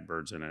 4 tag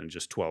birds in it and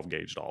just 12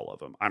 gauged all of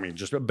them. I mean,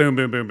 just boom,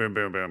 boom, boom, boom,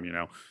 boom,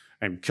 boom,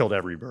 and killed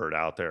every bird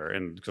out there.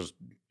 And because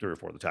 3 or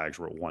 4 of the tags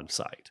were at one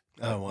site.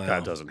 Oh, wow.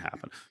 That doesn't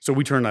happen. So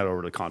we turn that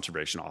over to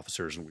conservation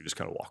officers and we just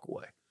kind of walk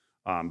away.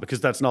 Because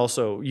that's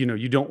also,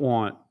 you don't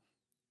want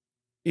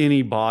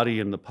anybody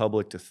in the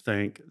public to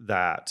think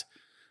that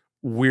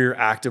we're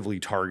actively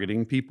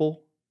targeting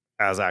people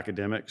as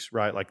academics,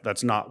 right? Like,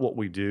 that's not what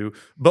we do.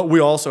 But we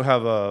also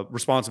have a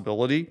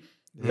responsibility,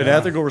 an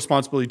ethical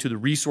responsibility to the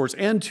resource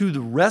and to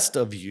the rest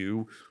of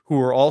you who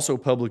are also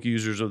public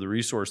users of the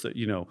resource that,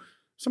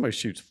 somebody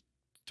shoots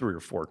 3 or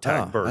 4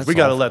 tagged birds. We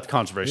got to let the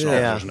conservation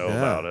officers know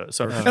about it.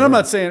 So, and I'm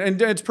not saying,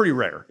 and it's pretty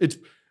rare.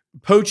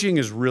 Poaching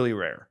is really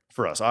rare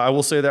for us. I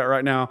will say that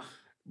right now.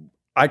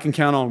 I can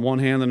count on one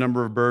hand the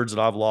number of birds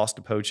that I've lost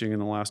to poaching in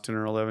the last 10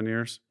 or 11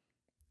 years,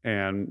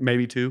 and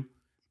maybe 2,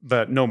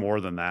 but no more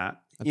than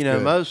that.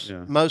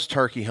 Most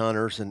turkey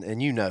hunters,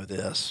 and you know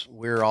this,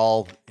 we're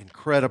all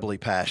incredibly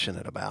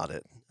passionate about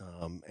it,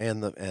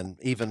 and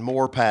even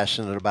more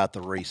passionate about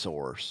the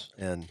resource.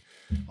 And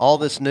all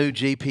this new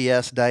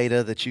GPS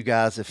data that you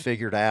guys have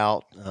figured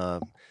out,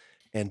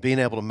 and being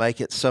able to make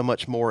it so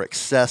much more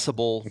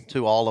accessible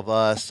to all of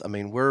us. I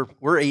mean,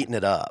 we're eating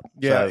it up.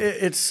 Yeah, so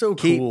it's so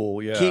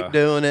cool. Yeah, keep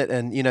doing it.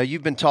 And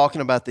you've been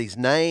talking about these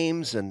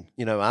names, and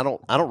I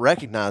don't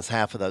recognize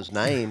half of those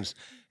names,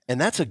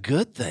 and that's a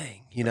good thing.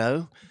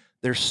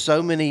 There's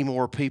so many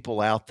more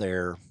people out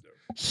there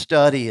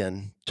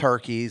studying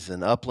turkeys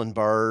and upland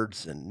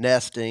birds and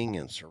nesting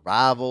and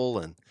survival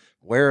and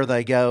where are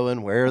they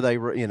going, where are they,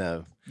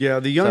 Yeah,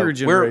 the younger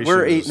generation.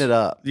 We're eating it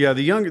up. Yeah,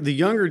 the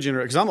younger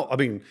generation.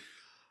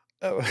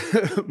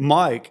 Because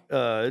Mike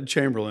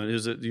Chamberlain,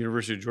 who's at the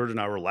University of Georgia, and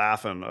I were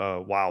laughing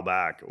a while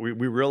back. We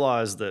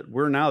realized that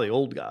we're now the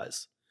old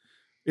guys.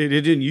 It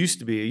didn't used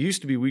to be. It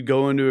used to be we'd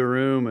go into a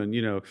room and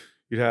you'd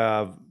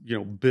have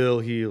Bill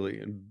Healy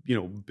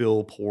and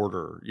Bill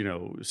Porter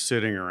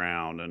sitting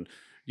around, and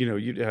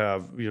you'd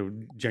have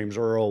James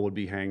Earl would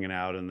be hanging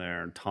out in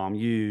there, and Tom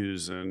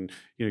Hughes, and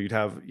you'd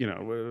have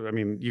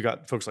you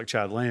got folks like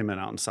Chad Lehman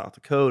out in South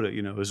Dakota.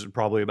 Who's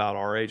probably about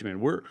our age.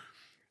 We're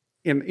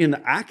in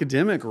the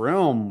academic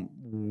realm,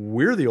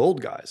 we're the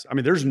old guys.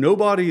 There's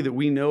nobody that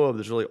we know of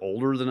that's really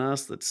older than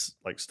us that's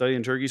like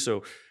studying turkey.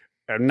 So.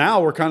 And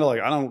now we're kind of like,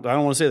 I don't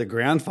want to say the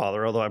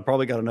grandfather, although I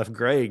probably got enough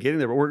gray getting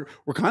there, but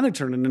we're kind of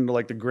turning into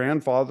like the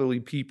grandfatherly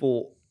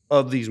people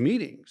of these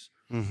meetings.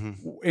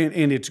 Mm-hmm.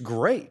 And it's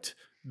great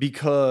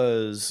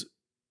because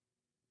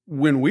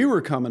when we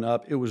were coming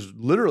up, it was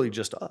literally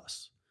just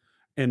us.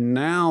 And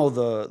now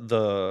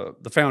the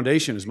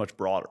foundation is much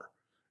broader.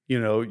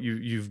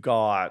 You've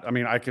got, I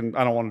don't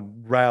want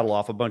to rattle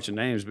off a bunch of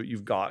names, but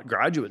you've got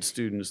graduate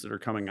students that are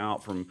coming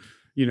out from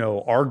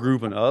our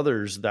group and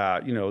others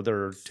that,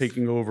 they're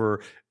taking over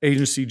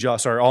agency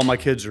jobs. Sorry, all my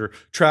kids are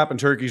trapping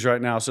turkeys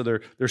right now. So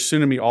they're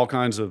sending me all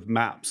kinds of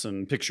maps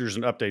and pictures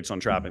and updates on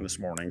trapping this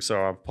morning.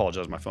 So I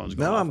apologize, my phone's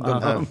going off. No,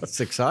 I'm it's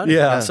exciting.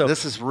 Yeah. So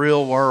this is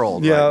real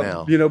world right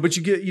now. But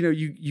you get,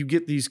 you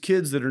get these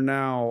kids that are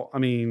now,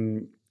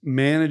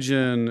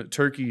 managing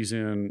turkeys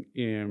in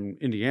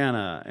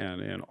Indiana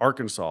and in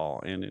Arkansas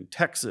and in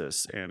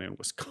Texas and in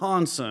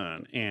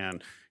Wisconsin.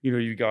 And,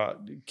 you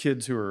got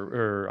kids who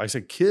are I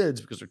say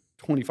kids because they're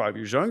 25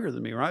 years younger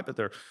than me, right? But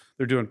they're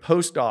doing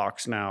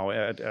postdocs now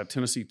at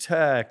Tennessee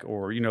Tech,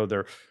 or,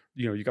 they're,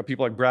 you got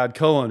people like Bret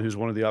Collier, who's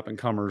one of the up and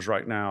comers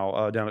right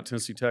now down at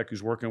Tennessee Tech,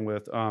 who's working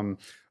with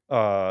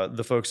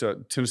the folks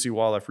at Tennessee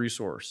Wildlife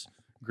Resource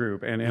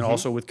Group, and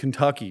also with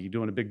Kentucky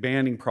doing a big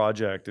banding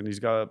project, and he's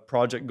got a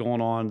project going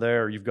on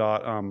there. You've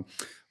got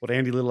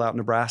Andy Little out in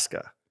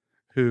Nebraska,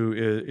 who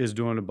is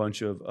doing a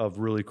bunch of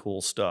really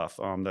cool stuff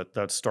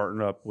that's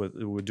starting up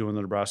with doing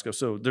the Nebraska.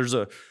 So there's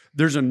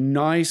a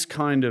nice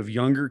kind of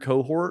younger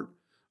cohort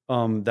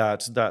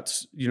that's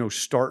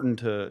starting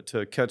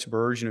to catch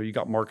birds. You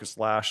got Marcus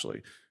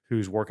Lashley,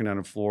 who's working down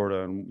in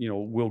Florida, and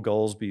Will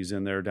Goolsby's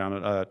in there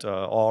down at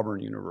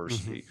Auburn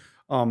University.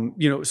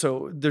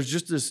 So there's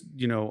just this,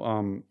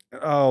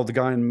 the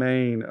guy in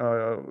Maine,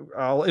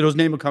 his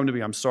name will come to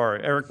me. I'm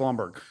sorry. Eric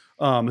Blomberg,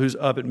 who's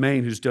up at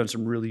Maine, who's done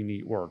some really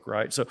neat work.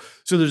 Right. So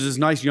there's this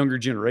nice younger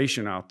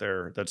generation out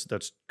there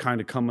that's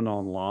kind of coming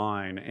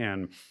online,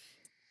 and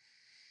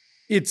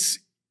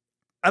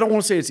I don't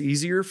want to say it's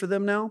easier for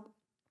them now.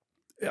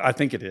 I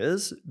think it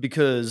is,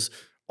 because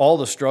all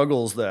the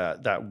struggles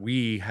that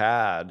we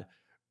had,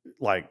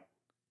 like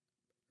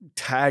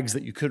tags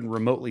that you couldn't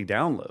remotely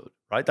download,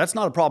 right? That's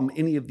not a problem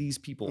any of these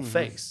people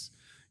face.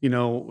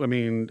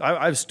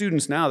 I have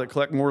students now that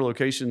collect more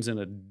locations in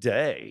a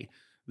day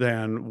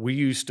than we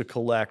used to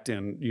collect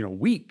in,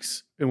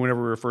 weeks. And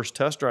whenever we were first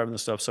test driving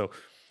this stuff. So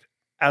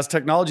as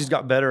technology's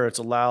got better, it's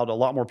allowed a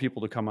lot more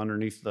people to come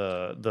underneath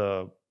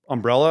the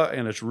umbrella,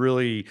 and it's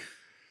really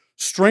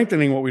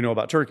strengthening what we know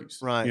about turkeys.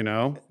 Right.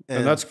 And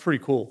that's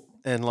pretty cool.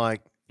 And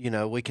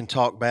we can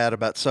talk bad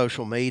about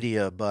social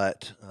media,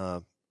 but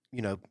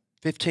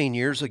 15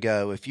 years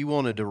ago, if you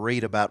wanted to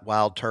read about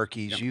wild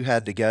turkeys, you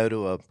had to go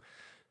to a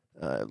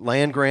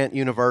land grant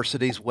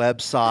university's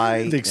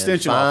website, the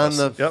extension and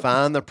office.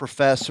 find the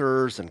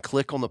professors and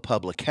click on the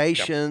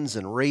publications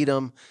and read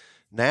them.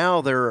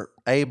 Now they're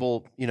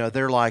able,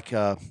 they're like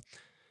the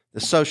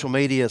social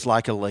media is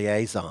like a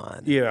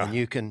liaison. Yeah, and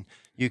you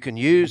can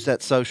use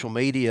that social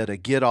media to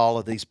get all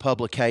of these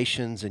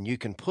publications, and you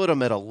can put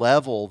them at a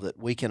level that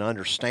we can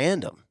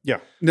understand them. Yeah,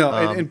 no,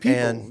 and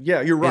people,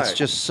 you're right. It's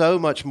just so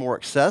much more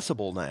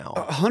accessible now.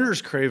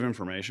 Hunters crave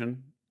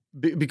information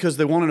because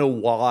they want to know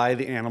why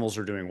the animals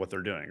are doing what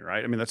they're doing,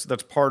 right? I mean,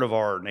 that's part of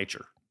our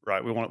nature,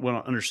 right? We want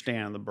to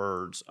understand the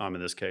birds in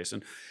this case,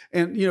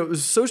 and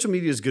social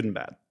media is good and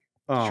bad.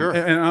 Sure,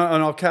 and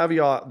I'll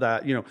caveat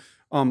that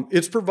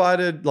it's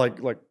provided like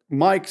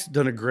Mike's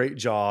done a great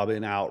job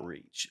in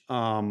outreach.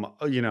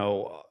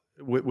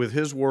 With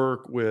his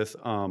work with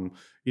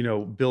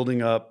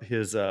building up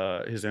his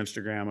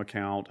Instagram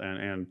account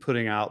and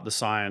putting out the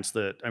science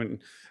and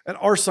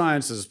our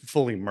science is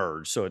fully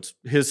merged. So it's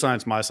his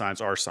science, my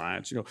science, our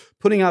science.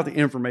 Putting out the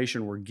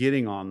information we're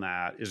getting on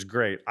that is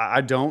great.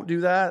 I don't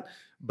do that,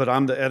 but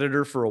I'm the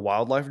editor for a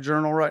wildlife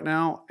journal right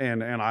now,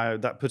 and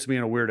that puts me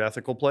in a weird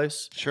ethical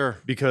place. Sure.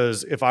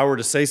 Because if I were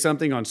to say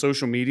something on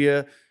social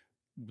media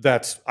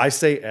I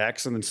say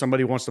X, and then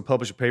somebody wants to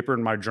publish a paper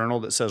in my journal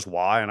that says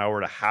Y, and I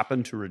were to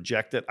happen to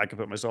reject it, I could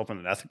put myself in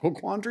an ethical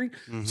quandary.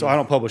 Mm-hmm. So I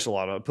don't put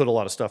a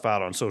lot of stuff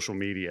out on social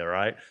media,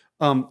 right?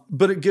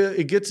 But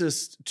it gets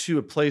us to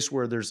a place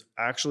where there's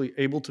actually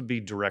able to be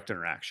direct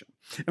interaction,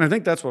 and I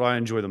think that's what I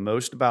enjoy the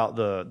most about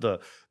the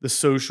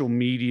social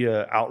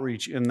media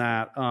outreach. In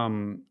that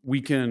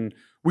we can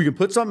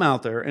put something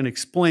out there and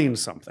explain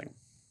something,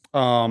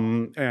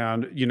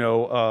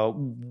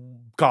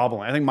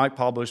 Gobbling. I think Mike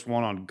published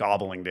one on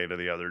gobbling data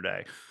the other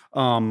day,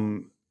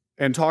 and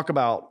talk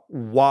about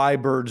why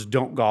birds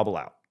don't gobble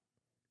out.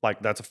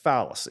 Like, that's a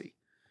fallacy.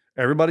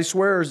 Everybody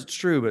swears it's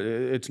true, but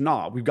it's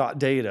not. We've got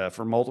data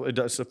for multiple.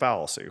 It's a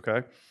fallacy,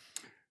 okay?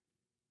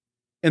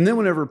 And then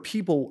whenever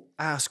people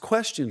ask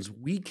questions,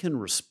 we can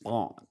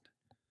respond.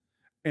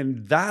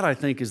 And that, I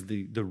think, is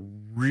the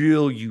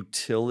real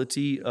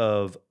utility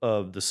of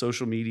the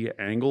social media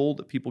angle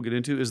that people get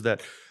into, is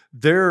that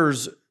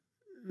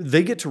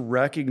they get to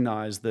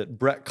recognize that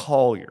Bret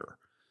Collier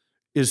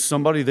is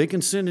somebody they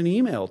can send an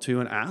email to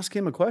and ask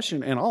him a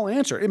question, and I'll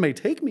answer. It may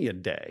take me a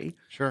day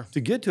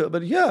to get to it,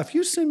 but if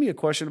you send me a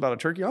question about a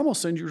turkey, I'm gonna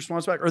send you a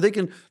response back. Or they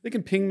can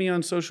ping me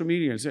on social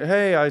media and say,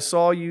 hey, I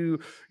saw you,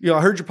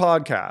 I heard your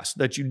podcast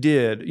that you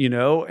did,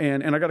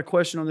 and I got a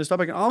question on this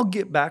topic, and I'll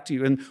get back to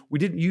you. And we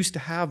didn't used to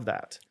have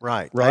that.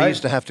 Right. I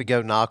used to have to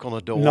go knock on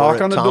a door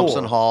at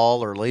Thompson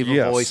Hall or leave a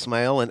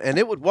voicemail, and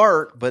it would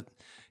work, but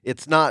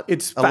it's not.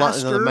 It's faster. A lot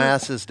of the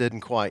masses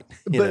didn't quite.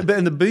 But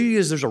and the beauty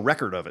is there's a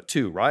record of it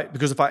too, right?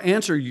 Because if I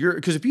answer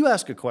because if you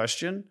ask a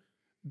question,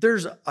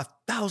 there's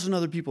 1,000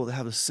 other people that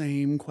have the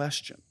same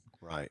question,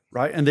 right?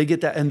 And they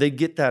get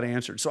that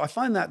answered. So I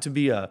find that to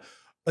be a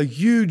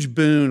huge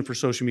boon for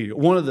social media.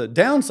 One of the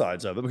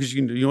downsides of it, because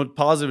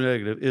positive and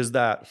negative, is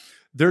that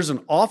there's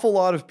an awful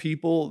lot of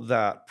people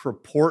that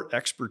purport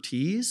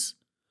expertise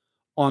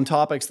on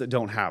topics that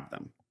don't have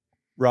them,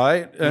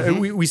 right?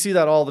 Mm-hmm. And we see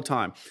that all the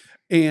time.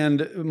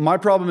 And my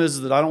problem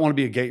is that I don't want to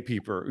be a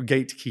gatekeeper,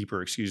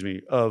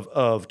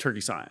 of turkey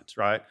science,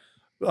 right?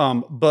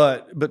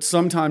 But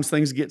sometimes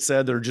things get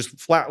said that are just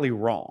flatly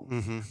wrong,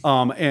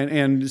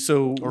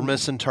 mm-hmm. Or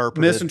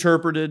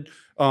misinterpreted.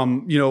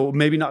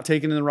 Maybe not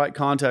taken in the right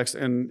context.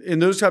 And in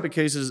those type of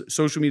cases,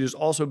 social media is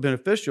also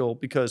beneficial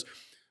because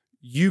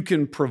you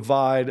can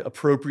provide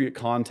appropriate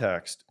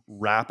context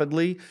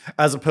rapidly,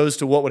 as opposed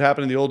to what would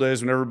happen in the old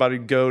days when everybody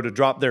would go to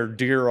drop their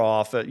deer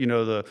off at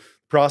the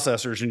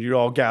processors, and you'd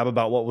all gab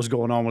about what was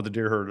going on with the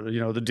deer herd,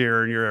 the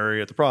deer in your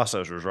area at the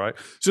processors, right?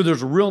 So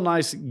there's a real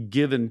nice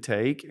give and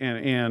take,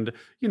 and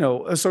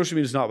social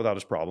media is not without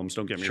its problems.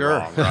 Don't get me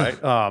wrong, right?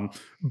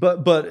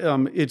 But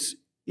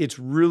it's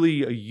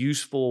really a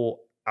useful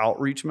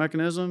outreach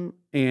mechanism,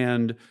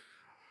 and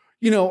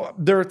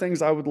there are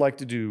things I would like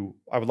to do.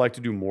 I would like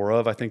to do more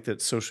of. I think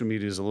that social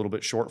media is a little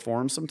bit short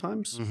form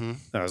sometimes, mm-hmm.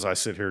 as I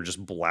sit here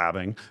just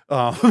blabbing.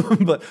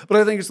 But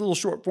I think it's a little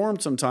short form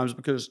sometimes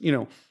because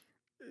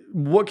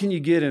what can you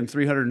get in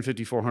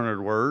 350,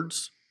 400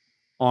 words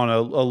on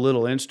a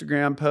little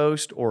Instagram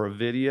post or a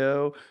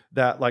video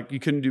that you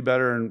couldn't do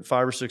better in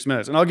 5 or 6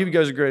 minutes? And I'll give you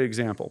guys a great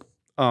example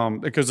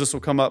because this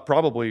will come up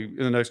probably in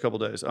the next couple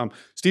of days.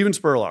 Steven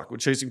Spurlock with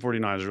Chasing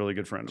 49 is a really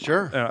good friend of mine.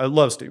 Sure. I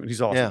love Steven.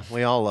 He's awesome. Yeah,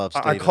 we all love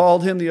Steven. I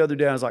called him the other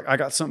day. I was like, I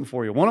got something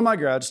for you. One of my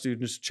grad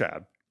students,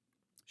 Chad,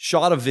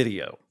 shot a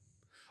video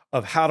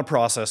of how to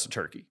process a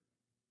turkey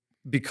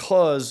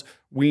because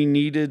we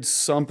needed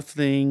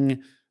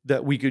something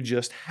that we could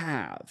just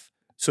have.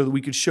 so that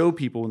we could show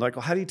people, like,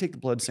 well, how do you take the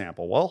blood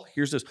sample? Well,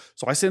 here's this.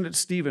 So I sent it to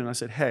Steven and I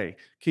said, hey,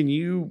 can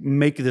you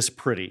make this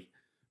pretty?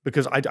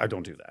 Because I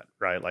don't do that,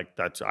 right? Like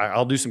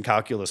I'll do some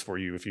calculus for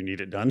you if you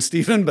need it done,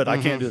 Stephen, but I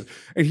can't do it.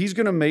 And he's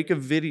going to make a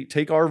video,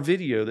 take our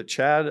video that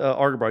Chad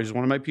Argerbright, who's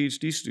one of my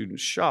PhD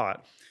students,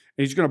 shot,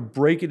 and he's going to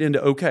break it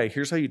into, okay,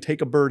 here's how you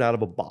take a bird out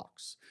of a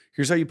box.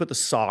 Here's how you put the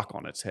sock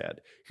on its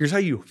head. Here's how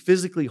you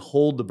physically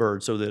hold the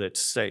bird so that it's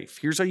safe.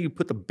 Here's how you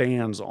put the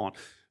bands on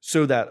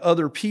so that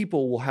other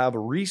people will have a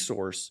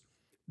resource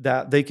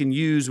that they can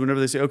use whenever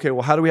they say, okay,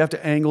 well, how do we have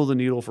to angle the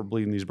needle for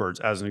bleeding these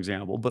birds, as an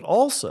example? But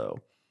also,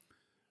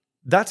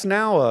 that's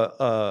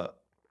now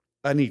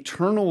an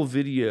eternal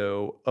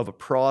video of a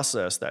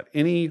process that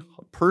any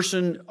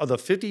person of the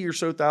 50 or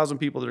so thousand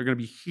people that are going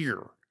to be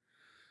here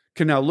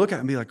can now look at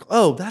and be like,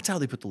 oh, that's how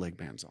they put the leg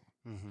bands on.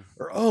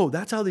 Or, oh,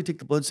 that's how they take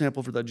the blood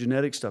sample for that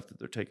genetic stuff that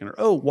they're taking. Or,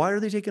 oh, why are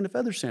they taking a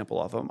feather sample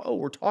off of them? Oh,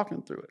 we're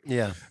talking through it.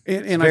 Yeah.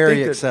 And very I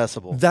think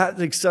accessible. That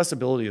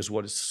accessibility is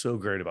what is so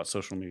great about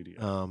social media.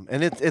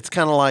 And it's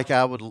kind of like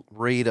I would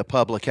read a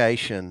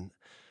publication,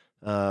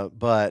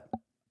 but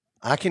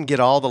I can get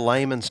all the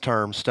layman's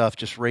term stuff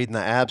just reading the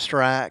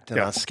abstract,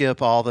 and I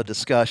skip all the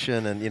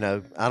discussion.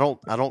 And I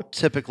don't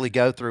typically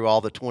go through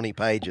all the 20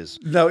 pages.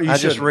 No, you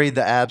just read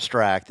the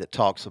abstract that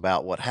talks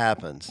about what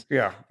happens.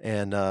 Yeah,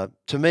 and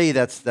to me,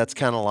 that's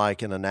kind of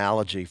like an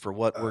analogy for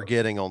what we're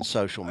getting on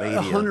social media.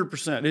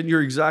 100%, and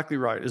you're exactly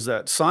right. Is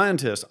that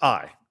scientists?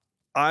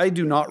 I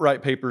do not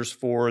write papers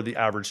for the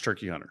average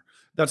turkey hunter.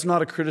 That's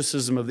not a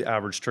criticism of the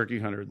average turkey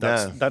hunter.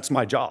 That's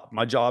my job.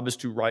 My job is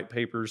to write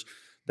papers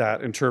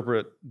that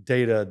interpret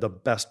data the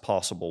best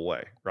possible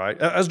way, right?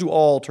 As do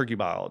all turkey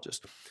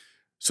biologists.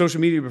 Social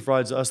media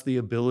provides us the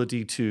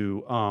ability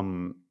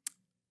to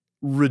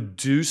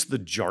reduce the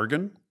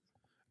jargon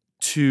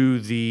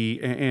to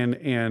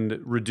and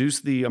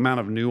reduce the amount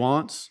of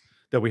nuance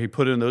that we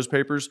put in those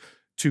papers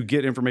to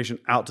get information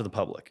out to the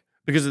public.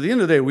 Because at the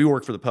end of the day, we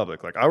work for the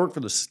public. Like, I work for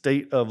the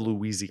state of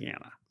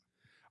Louisiana.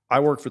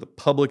 I work for the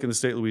public in the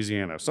state of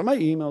Louisiana. If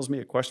somebody emails me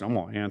a question, I'm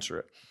going to answer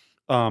it.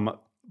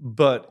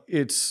 But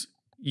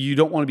you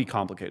don't want to be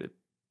complicated.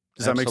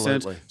 Does that make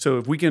sense? So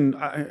if we can,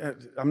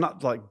 I'm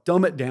not like,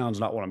 dumb it down is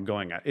not what I'm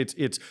going at.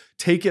 It's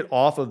take it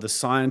off of the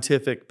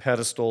scientific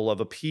pedestal of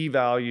a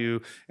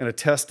p-value and a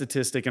test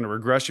statistic and a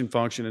regression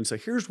function and say,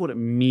 here's what it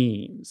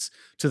means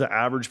to the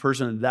average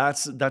person. And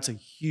that's a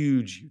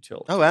huge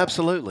utility. Oh,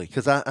 absolutely.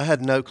 Because I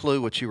had no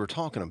clue what you were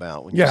talking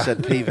about when you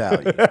said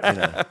p-value.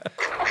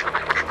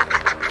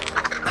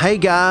 Hey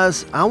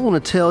guys, I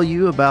want to tell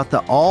you about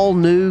the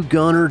all-new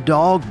Gunner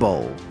Dog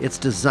Bowl. It's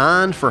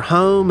designed for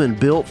home and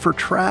built for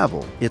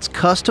travel. It's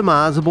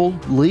customizable,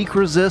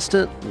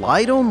 leak-resistant,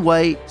 light on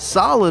weight,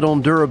 solid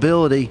on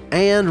durability,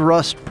 and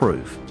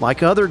rust-proof.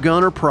 Like other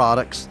Gunner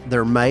products,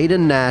 they're made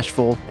in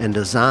Nashville and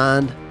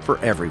designed for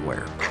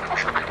everywhere.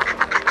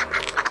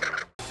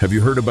 Have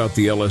you heard about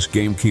the LS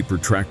Gamekeeper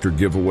tractor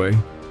giveaway?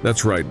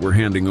 That's right, we're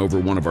handing over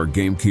one of our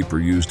Gamekeeper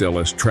used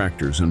LS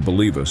tractors, and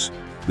believe us,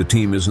 the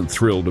team isn't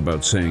thrilled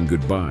about saying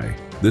goodbye.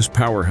 This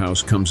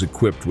powerhouse comes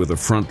equipped with a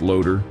front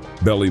loader,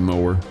 belly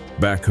mower,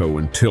 backhoe,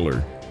 and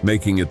tiller,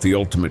 making it the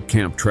ultimate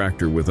camp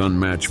tractor with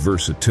unmatched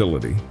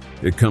versatility.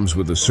 It comes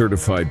with a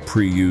certified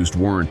pre-used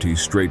warranty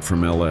straight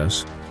from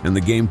LS, and the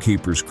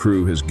Gamekeeper's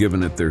crew has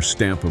given it their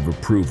stamp of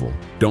approval.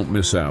 Don't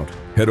miss out.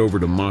 Head over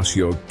to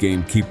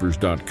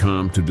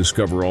MossyokeGamekeepers.com to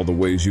discover all the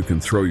ways you can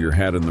throw your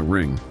hat in the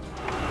ring.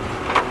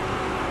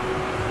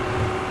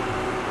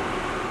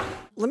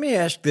 Let me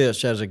ask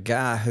this, as a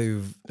guy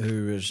who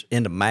is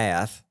into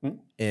math,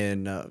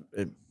 and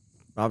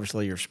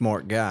obviously you're a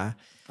smart guy.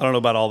 I don't know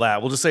about all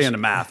that. We'll just say into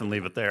math and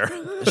leave it there.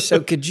 So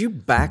could you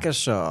back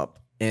us up?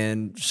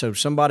 And so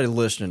somebody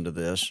listening to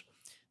this,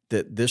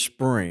 that this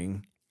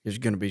spring is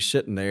going to be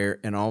sitting there,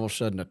 and all of a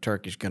sudden a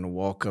turkey's going to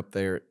walk up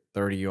there at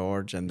 30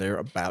 yards and they're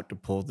about to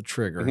pull the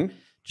trigger.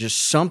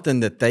 Just something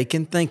that they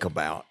can think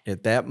about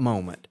at that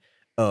moment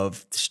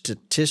of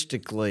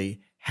statistically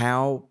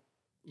how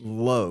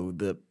low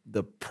the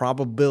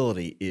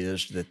probability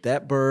is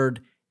that bird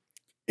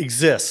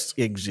exists.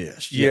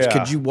 Yes. Yeah.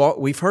 Could you walk?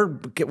 We've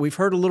heard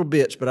a little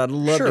bits, but I'd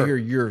love to hear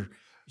your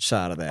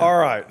side of that. All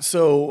right.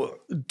 So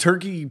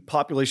turkey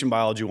population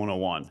biology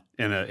 101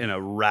 in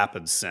a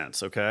rapid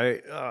sense.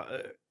 Okay.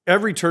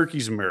 Every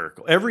turkey's a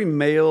miracle. Every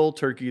male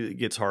turkey that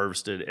gets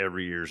harvested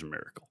every year is a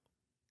miracle.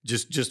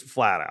 Just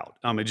flat out.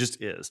 It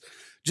just is.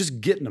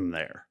 Just getting them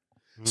there.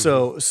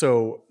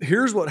 So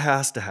here's what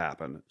has to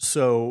happen.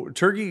 So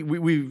turkey,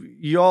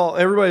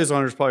 everybody's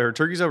on has probably heard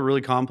turkeys have a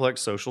really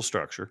complex social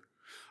structure.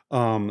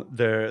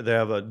 They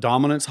have a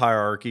dominance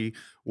hierarchy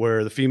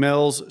where the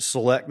females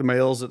select the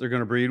males that they're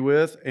going to breed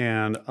with,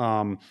 and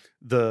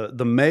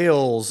the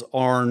males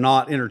are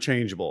not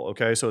interchangeable.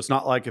 Okay, so it's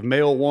not like if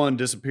male 1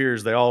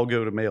 disappears, they all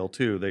go to male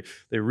 2.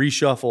 They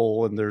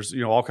reshuffle, and there's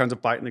all kinds of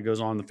fighting that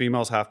goes on. The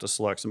females have to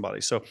select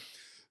somebody. So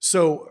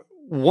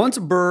once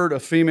a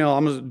female,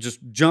 I'm going to just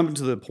jump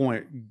into the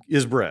point,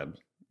 is bred,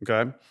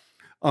 okay?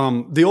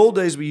 The old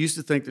days, we used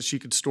to think that she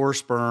could store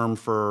sperm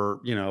for,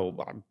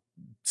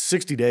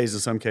 60 days in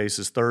some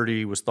cases,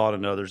 30 was thought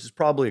in others. It's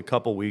probably a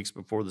couple weeks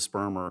before the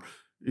sperm are,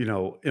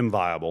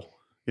 inviable,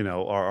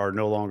 are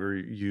no longer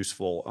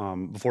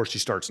useful before she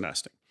starts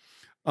nesting.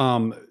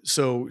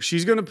 So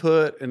she's going to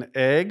put an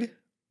egg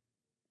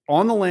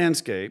on the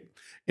landscape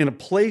in a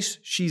place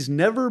she's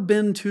never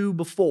been to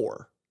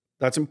before.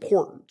 That's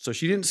important. So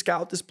she didn't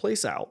scout this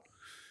place out.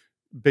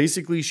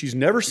 Basically, she's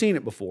never seen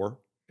it before.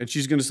 And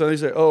she's going to suddenly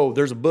say, oh,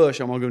 there's a bush.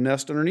 I'm going to go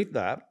nest underneath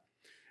that.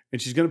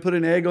 And she's going to put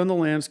an egg on the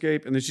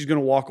landscape, and then she's going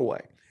to walk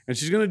away. And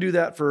she's going to do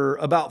that for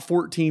about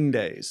 14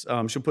 days.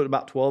 She'll put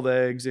about 12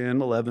 eggs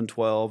in, 11,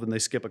 12, and they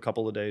skip a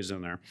couple of days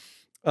in there.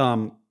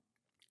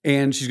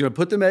 And she's going to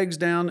put them eggs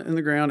down in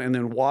the ground. And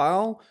then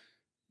while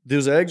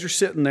those eggs are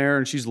sitting there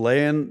and she's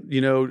laying,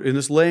 in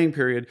this laying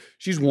period,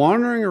 she's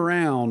wandering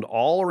around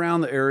all around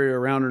the area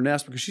around her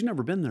nest because she's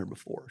never been there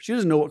before. She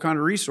doesn't know what kind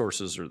of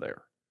resources are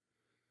there.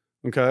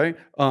 Okay.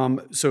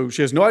 So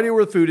she has no idea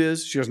where the food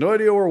is. She has no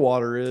idea where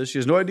water is. She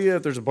has no idea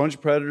if there's a bunch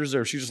of predators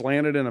there. She just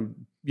landed in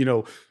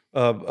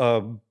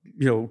a,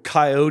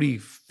 coyote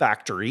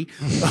factory,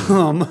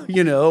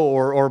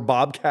 or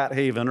bobcat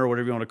haven or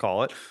whatever you want to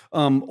call it.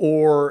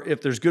 Or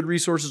if there's good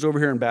resources over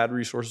here and bad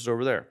resources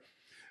over there.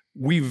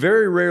 We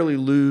very rarely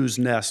lose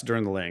nests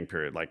during the laying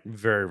period, like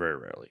very, very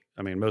rarely.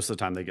 I mean, most of the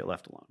time they get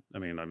left alone. I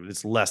mean,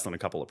 it's less than a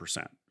couple of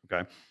 %.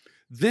 Okay.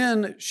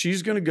 Then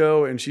she's going to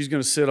go and she's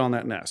going to sit on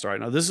that nest. All right.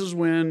 Now, this is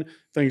when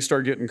things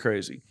start getting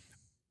crazy.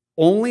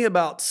 Only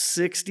about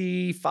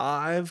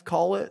 65%,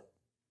 call it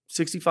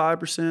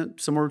 65%,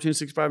 somewhere between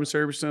 65 and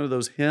 70% of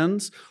those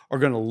hens are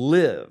going to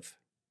live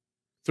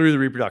through the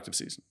reproductive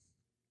season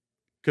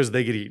because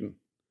they get eaten.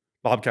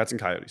 Bobcats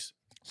and coyotes.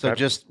 So okay?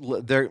 just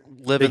they're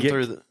living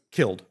through the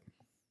killed,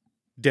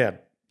 dead.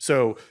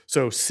 So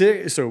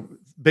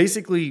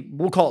basically,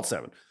 we'll call it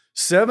 7.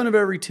 7 of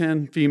every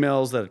 10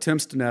 females that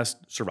attempts to nest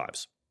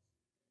survives.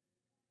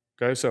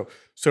 Okay, so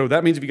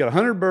that means if you got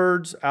 100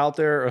 birds out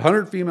there,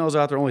 100 females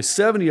out there, only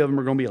 70 of them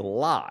are going to be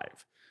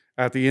alive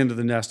at the end of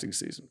the nesting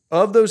season.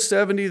 Of those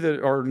 70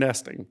 that are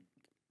nesting,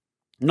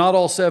 not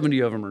all 70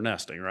 of them are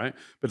nesting, right?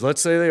 But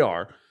let's say they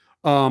are.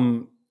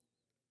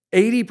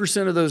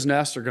 80% of those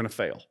nests are going to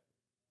fail.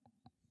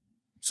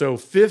 So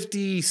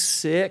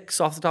 56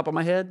 off the top of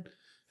my head,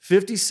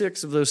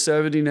 56 of those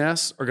 70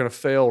 nests are going to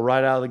fail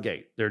right out of the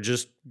gate. They're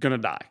just going to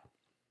die.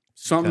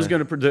 Something's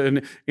going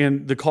to,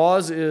 and the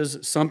cause is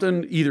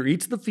something either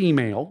eats the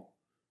female,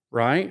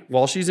 right,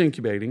 while she's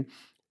incubating,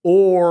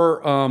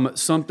 or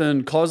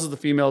something causes the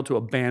female to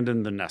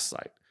abandon the nest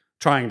site,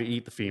 trying to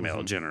eat the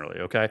female generally,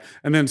 okay?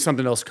 And then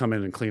something else come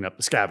in and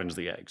scavenge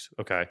the eggs,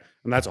 okay?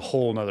 And that's a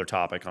whole nother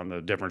topic on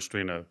the difference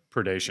between a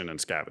predation and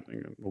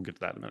scavenging. We'll get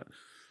to that in a minute.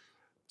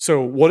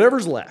 So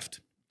whatever's left,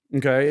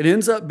 okay, it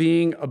ends up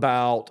being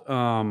about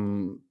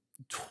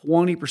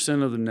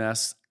 20% of the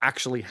nests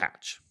actually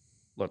hatch,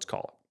 let's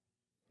call it.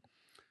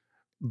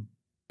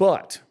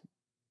 But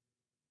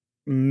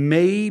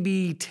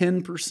maybe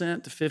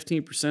 10% to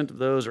 15% of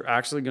those are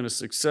actually going to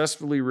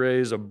successfully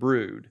raise a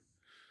brood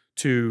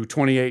to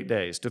 28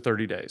 days, to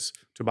 30 days,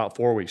 to about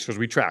 4 weeks, because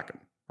we track them,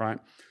 right?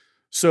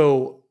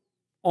 So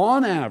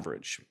on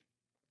average,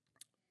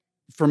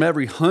 from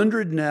every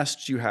 100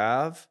 nests you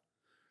have,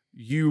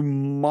 you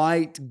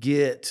might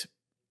get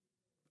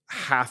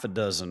half a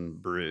dozen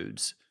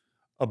broods,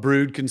 a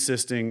brood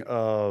consisting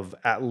of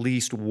at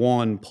least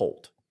 1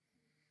 poult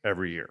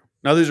every year.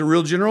 Now, these are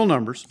real general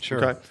numbers,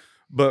 sure. Okay?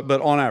 But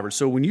on average.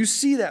 So when you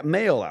see that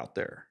male out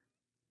there,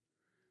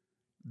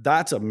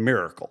 that's a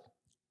miracle.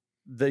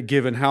 That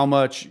given how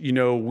much,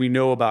 we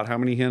know about how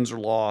many hens are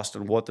lost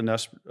and what the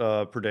nest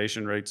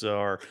predation rates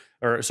are,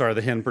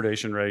 the hen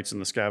predation rates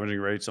and the scavenging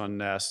rates on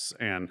nests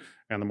and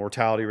the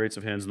mortality rates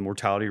of hens and the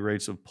mortality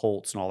rates of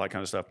poults and all that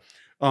kind of stuff.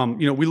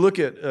 We look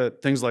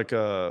at things like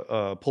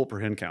poult per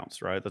hen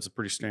counts, right? That's a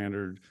pretty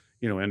standard,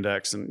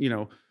 index.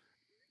 And,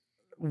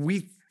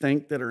 we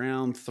think that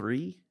around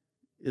 3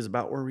 is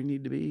about where we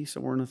need to be,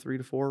 somewhere in the 3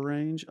 to 4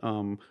 range.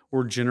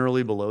 We're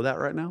generally below that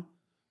right now.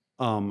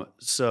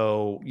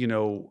 So,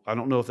 I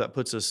don't know if that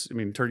puts us,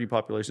 turkey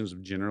populations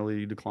have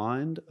generally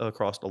declined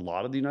across a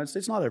lot of the United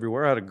States, not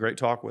everywhere. I had a great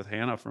talk with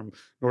Hannah from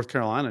North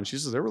Carolina, and she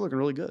says they were looking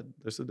really good.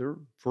 They said they were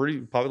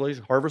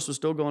population, harvest was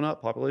still going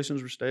up,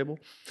 populations were stable.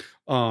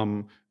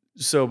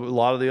 So a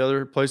lot of the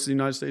other places in the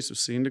United States have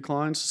seen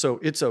declines. So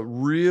it's a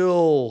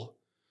real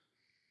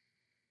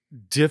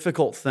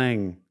difficult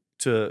thing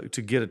to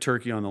get a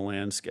turkey on the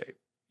landscape,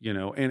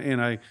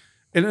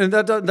 and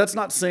that's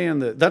not saying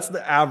that that's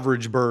the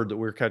average bird that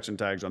we're catching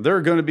tags on. There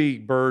are going to be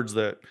birds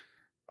that,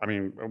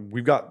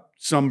 we've got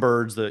some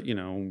birds that,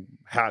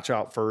 hatch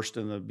out first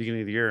in the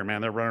beginning of the year, and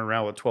man, they're running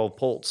around with 12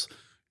 poults,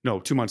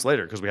 2 months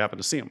later because we happen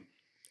to see them.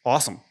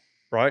 Awesome,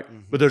 right?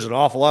 Mm-hmm. But there's an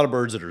awful lot of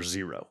birds that are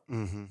 0.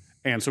 Mm-hmm.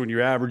 And so when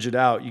you average it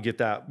out, you get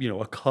that,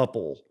 a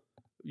couple,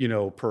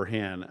 per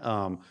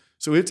hen.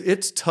 So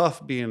it's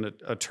tough being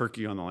a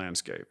turkey on the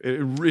landscape.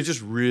 It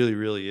just really,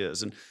 really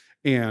is.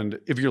 And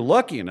if you're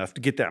lucky enough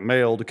to get that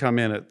male to come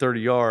in at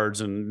 30 yards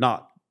and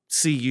not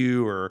see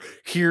you or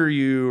hear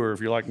you, or if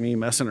you're like me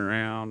messing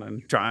around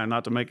and trying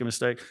not to make a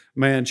mistake,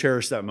 man,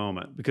 cherish that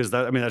moment, because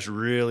that's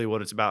really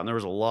what it's about. And there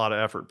was a lot of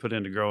effort put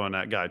into growing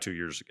that guy 2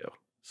 years ago.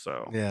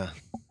 So yeah.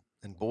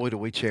 And boy, do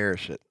we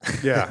cherish it.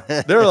 yeah,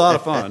 they're a lot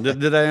of fun.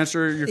 Did I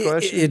answer your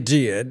question? It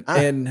did.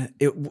 And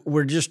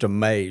we're just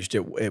amazed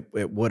at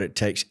what it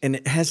takes.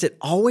 And has it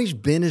always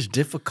been as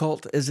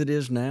difficult as it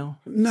is now?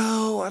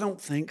 No, I don't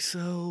think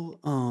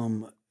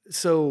so.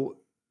 So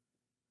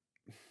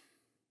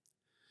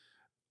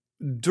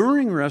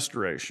during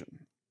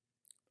restoration,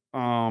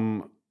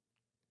 well,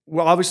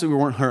 obviously we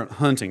weren't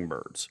hunting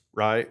birds,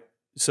 right?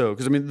 So,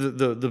 because I mean,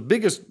 the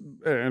biggest,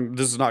 and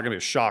this is not going to be a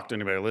shock to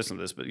anybody listening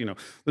to this, but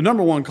the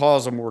number one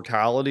cause of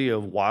mortality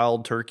of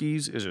wild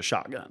turkeys is a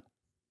shotgun.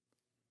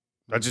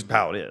 That's just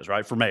how it is,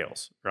 right? For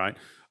males, right?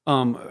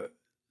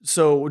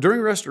 So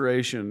during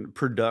restoration,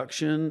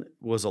 production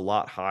was a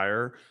lot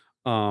higher.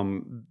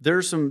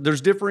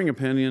 There's differing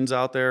opinions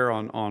out there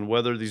on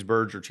whether these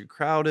birds are too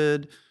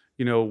crowded,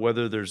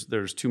 whether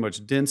there's too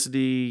much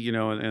density,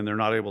 and they're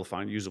not able to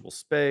find usable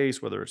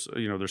space, whether it's,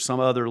 there's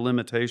some other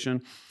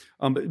limitation.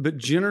 But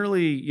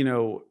generally,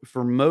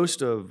 for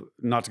most of,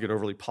 not to get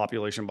overly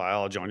population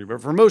biology on you, but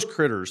for most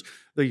critters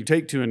that you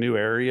take to a new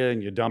area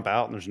and you dump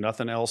out and there's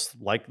nothing else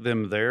like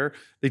them there,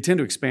 they tend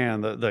to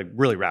expand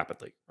really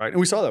rapidly, right? And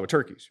we saw that with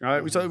turkeys,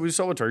 right? We saw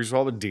with turkeys, we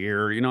saw with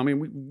deer,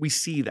 we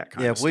see that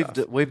kind of stuff.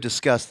 Yeah, we've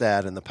discussed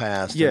that in the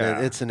past. Yeah.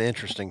 And it's an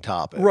interesting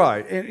topic.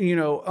 Right.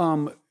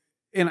 And,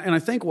 and I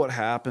think what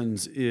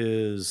happens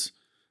is,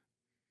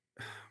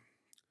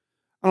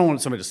 I don't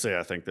want somebody to say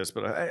I think this,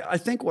 but I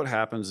think what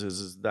happens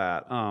is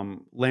that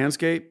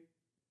landscape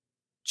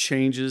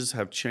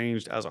have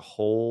changed as a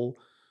whole,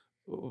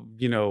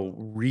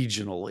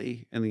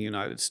 regionally in the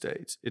United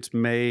States. It's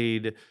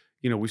made,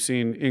 we've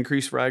seen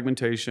increased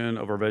fragmentation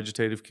of our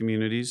vegetative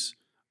communities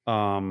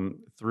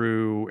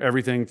through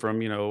everything from,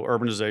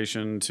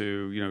 urbanization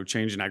to,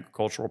 changing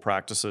agricultural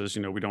practices.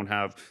 We don't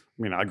have,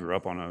 I grew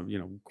up on a,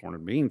 corn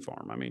and bean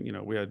farm.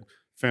 We had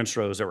fence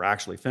rows that were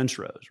actually fence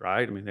rows,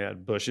 right? They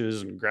had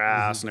bushes and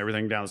grass and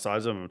everything down the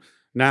sides of them.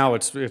 Now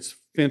it's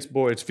fence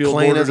board, it's field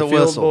clean border as to a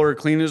field whistle. border,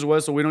 clean as a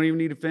whistle. We don't even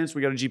need a fence.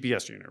 We got a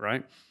GPS unit,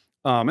 right?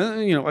 And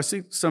I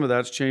see some of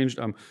that's changed.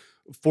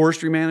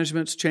 Forestry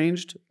management's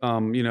changed.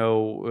 Getting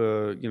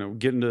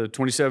to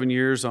 27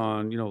 years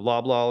on,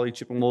 loblolly,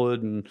 chipping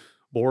wood and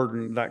board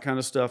and that kind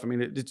of stuff.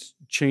 It's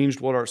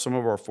changed what some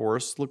of our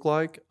forests look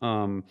like.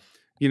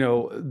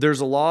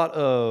 There's a lot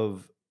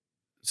of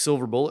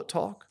silver bullet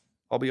talk,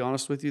 I'll be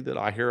honest with you, that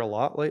I hear a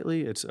lot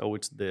lately. It's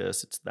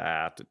this, it's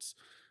that. It's,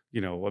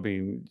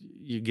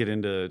 you get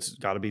into, it's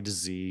got to be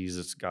disease.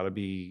 It's got to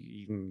be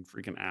eating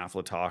freaking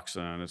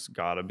aflatoxin. It's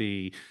got to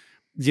be,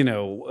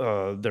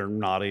 they're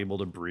not able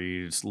to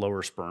breed. It's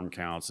lower sperm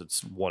counts.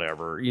 It's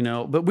whatever,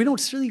 but we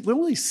don't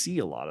really see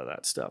a lot of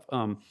that stuff.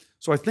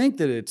 So I think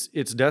that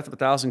it's death of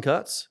 1,000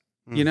 cuts.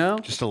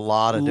 Just a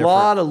lot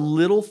of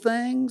little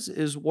things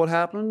is what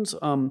happens.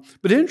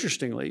 But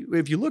interestingly,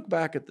 if you look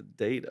back at the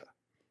data,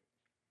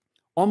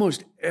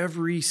 almost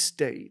every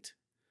state,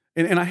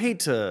 and I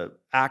hate to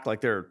act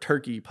like there are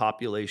turkey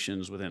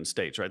populations within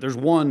states, right? There's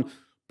one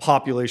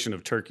population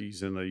of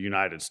turkeys in the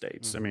United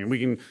States. We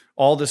can,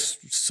 all this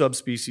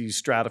subspecies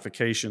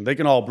stratification, they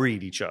can all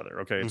breed each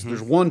other, okay? So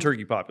there's one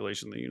turkey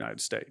population in the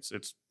United States.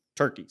 It's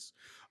turkeys.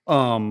 We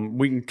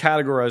can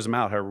categorize them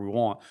out however we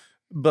want.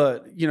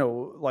 But,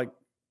 like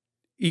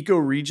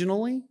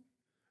eco-regionally,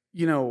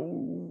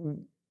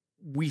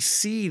 we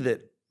see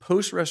that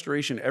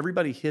post-restoration,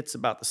 everybody hits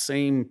about the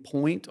same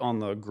point on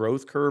the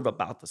growth curve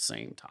about the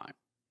same time.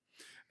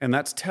 And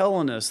that's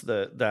telling us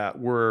that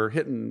we're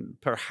hitting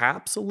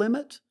perhaps a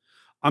limit.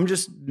 I'm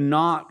just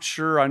not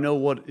sure I know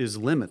what is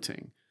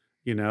limiting,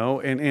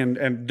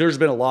 and there's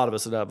been a lot of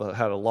us that have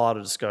had a lot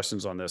of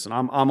discussions on this. And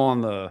I'm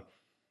on the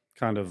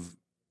kind of,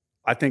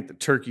 I think the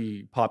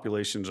turkey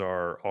populations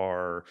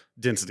are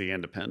density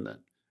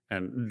independent.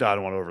 And I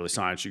don't want to overly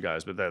science you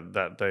guys, but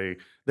that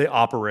they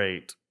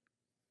operate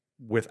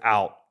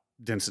without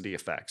density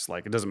effects.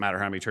 Like, it doesn't matter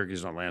how many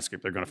turkeys are on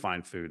landscape, they're going to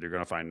find food, they're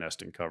going to find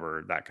nesting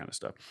cover, that kind of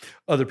stuff.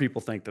 Other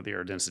people think that they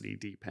are density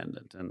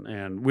dependent,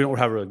 and we don't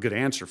have a good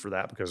answer for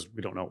that because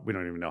we don't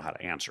even know how to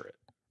answer it,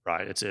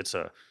 right? It's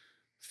a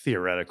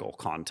theoretical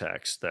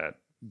context that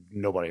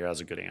nobody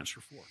has a good answer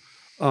for.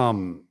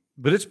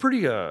 But it's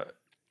pretty,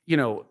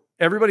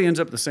 everybody ends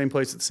up at the same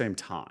place at the same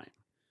time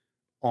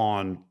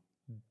on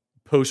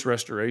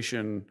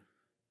post-restoration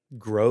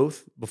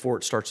growth before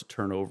it starts to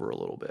turn over a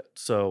little bit.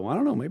 So I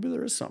don't know, maybe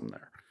there is something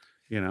there,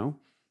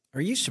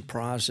 Are you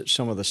surprised that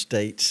some of the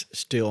states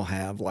still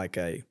have like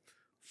a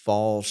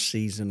fall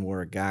season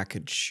where a guy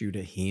could shoot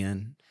a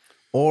hen,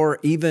 or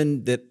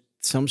even that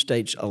some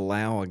states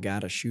allow a guy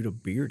to shoot a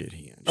bearded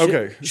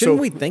hen? Shouldn't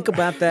we think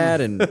about that?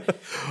 And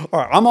all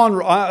right, I'm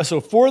on.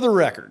 So for the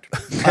record,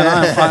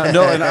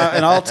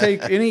 and I'll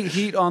take any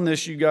heat on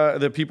this you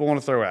guys that people want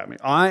to throw at me.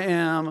 I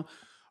am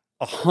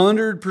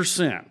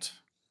 100%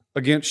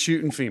 against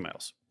shooting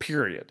females,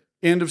 period.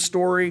 End of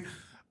story.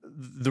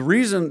 The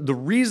reason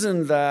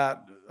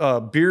that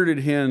bearded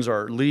hens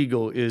are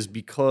legal is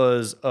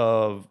because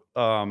of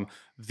the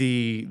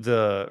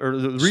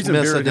reason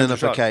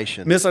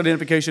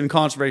misidentification and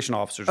conservation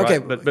officers. Okay,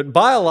 right? But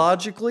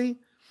biologically,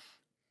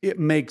 it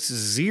makes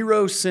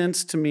zero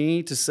sense to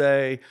me to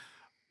say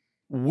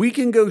we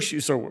can go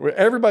shoot. So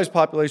everybody's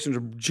populations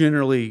are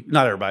generally,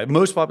 not everybody,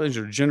 most populations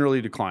are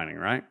generally declining,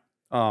 right?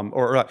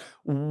 Or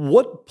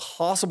what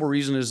possible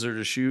reason is there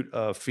to shoot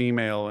a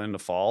female in the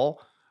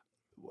fall?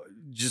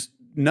 Just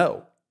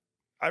no.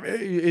 I mean,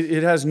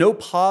 it has no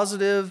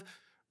positive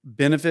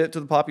benefit to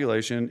the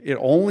population. It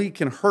only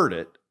can hurt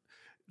it.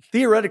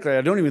 Theoretically,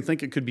 I don't even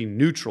think it could be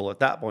neutral at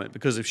that point,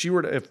 because if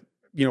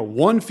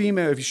one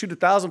female, if you shoot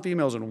 1,000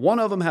 females and one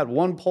of them had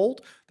one poult,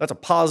 that's a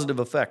positive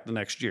effect the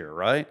next year,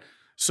 right?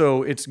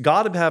 So it's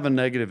got to have a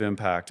negative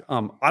impact.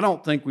 I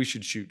don't think we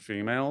should shoot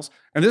females.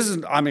 And this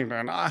is, I mean,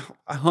 man, I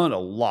hunt a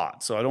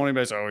lot, so I don't want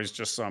anybody to say, oh, he's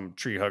just some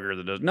tree hugger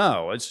that does.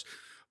 No, it's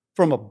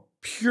from a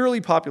purely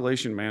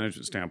population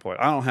management standpoint.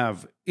 I don't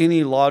have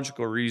any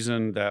logical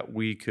reason that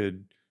we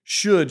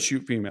should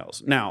shoot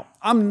females. Now,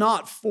 I'm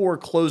not for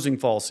closing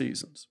fall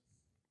seasons,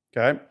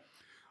 okay?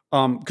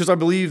 Because I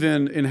believe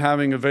in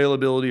having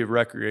availability of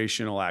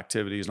recreational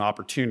activities and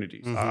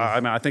opportunities.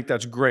 I mean, I think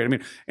that's great. I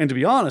mean, and to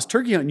be honest,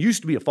 turkey hunting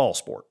used to be a fall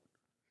sport.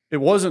 It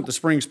wasn't the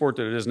spring sport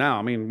that it is now.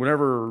 I mean,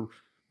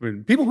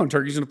 when people hunt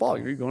turkeys in the fall,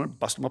 you go and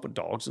bust them up with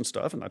dogs and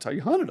stuff, and that's how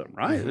you hunted them,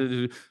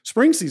 right?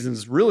 Spring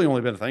season's really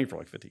only been a thing for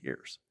like 50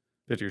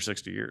 or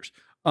 60 years.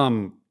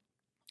 I'm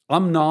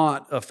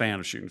not a fan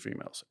of shooting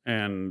females,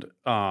 and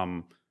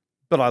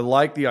but I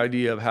like the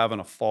idea of having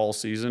a fall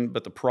season.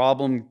 But the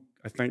problem,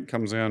 I think,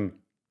 comes in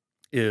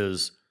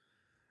is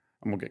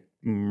I'm gonna get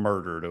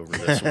murdered over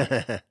this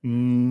one.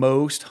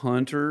 Most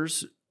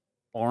hunters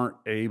aren't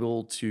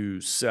able to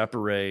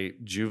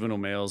separate juvenile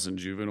males and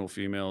juvenile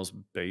females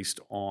based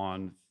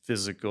on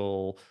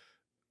physical,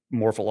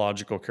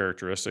 morphological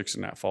characteristics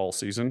in that fall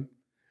season.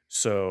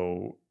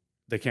 So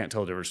they can't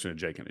tell the difference between a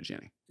Jake and a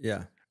Jenny.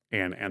 Yeah.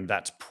 And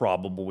that's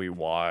probably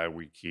why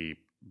we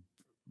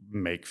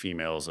make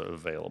females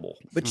available.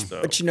 But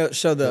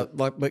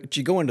but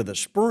you go into the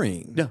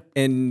spring, yeah,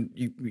 and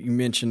you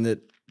mentioned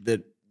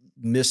that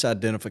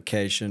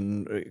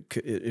misidentification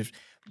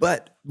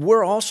but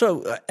we're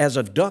also, as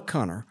a duck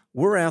hunter,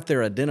 we're out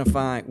there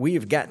identifying. We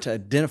have got to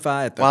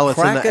identify at the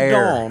crack of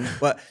dawn,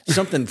 but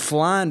something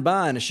flying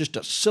by, and it's just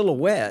a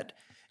silhouette.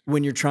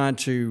 When you're trying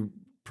to,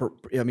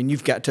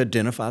 you've got to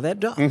identify that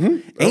duck,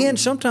 and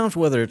sometimes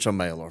whether it's a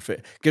male or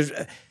female.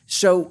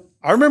 So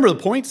I remember the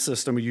point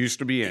system we used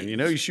to be in.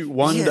 You shoot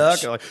one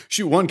duck, like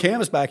shoot one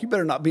canvasback. You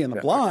better not be in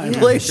the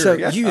blind later. So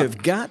you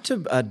have got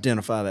to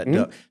identify that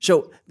duck.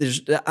 So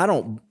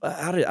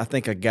I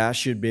think a guy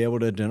should be able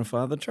to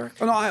identify the turkey.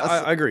 Oh, no,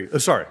 I agree.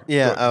 Sorry.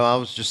 Yeah, I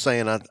was just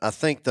saying. I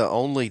think the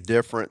only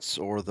difference,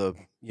 or the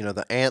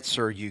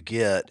answer you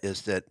get,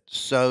 is that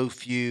so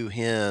few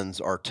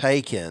hens are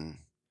taken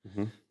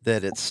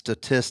that it's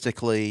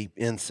statistically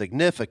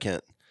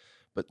insignificant.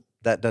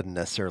 That doesn't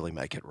necessarily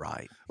make it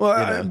right. Well,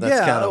 and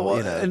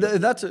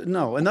that's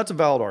a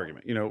valid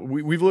argument.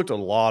 We've looked at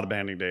a lot of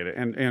banding data,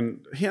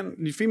 and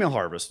female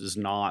harvest is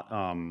not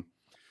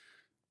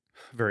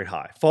very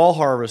high. Fall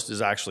harvest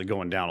is actually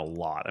going down a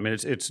lot. I mean,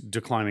 it's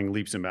declining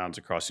leaps and bounds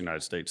across the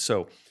United States.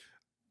 So,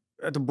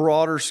 at the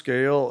broader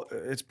scale,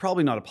 it's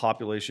probably not a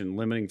population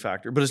limiting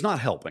factor, but it's not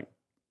helping.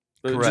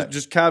 Correct.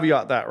 Just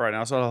caveat that right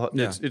now. So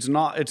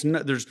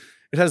it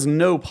has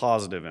no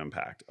positive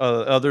impact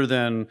other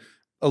than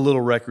a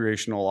little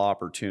recreational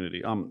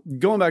opportunity.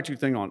 Going back to your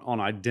thing on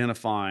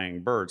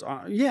identifying birds,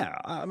 I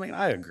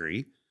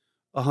agree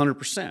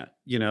 100%,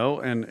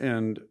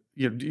 and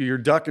your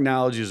duck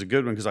analogy is a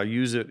good one, because I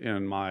use it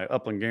in my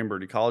upland game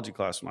bird ecology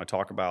class when I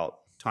talk about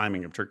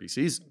timing of turkey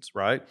seasons,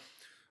 right?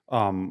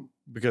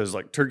 Because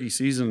like turkey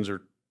seasons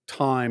are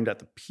timed at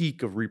the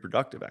peak of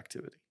reproductive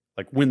activity,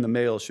 like when the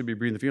males should be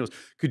breeding the females.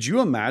 Could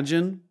you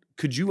imagine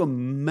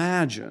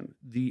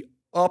the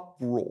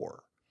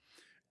uproar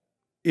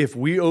if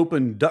we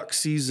open duck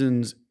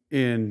seasons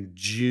in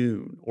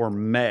June or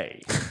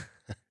May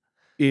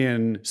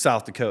in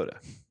South Dakota?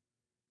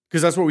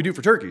 Because that's what we do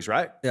for turkeys,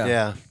 right?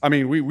 Yeah. I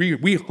mean,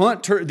 we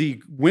hunt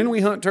when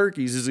we hunt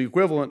turkeys is the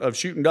equivalent of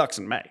shooting ducks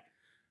in May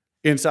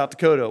in South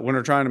Dakota when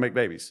they're trying to make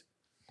babies.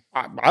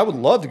 I would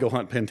love to go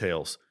hunt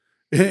pintails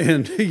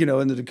in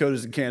the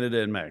Dakotas and Canada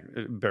in May.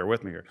 Bear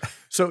with me here.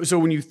 So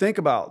when you think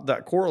about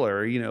that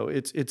corollary,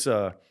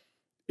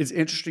 it's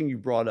interesting you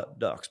brought up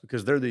ducks,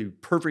 because they're the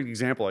perfect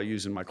example I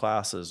use in my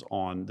classes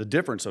on the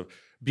difference of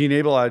being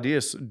able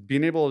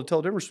to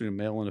tell the difference between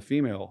a male and a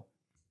female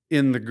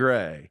in the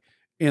gray,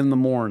 in the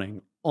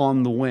morning,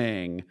 on the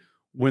wing,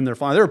 when they're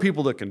flying. There are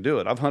people that can do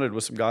it. I've hunted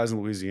with some guys in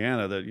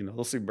Louisiana that,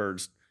 they'll see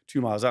birds 2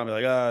 miles out and be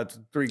like, it's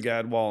a 3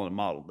 gadwall and a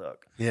mottled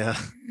duck. Yeah.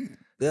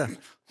 Yeah.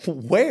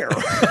 Where?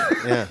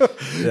 Yeah.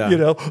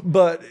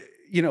 But,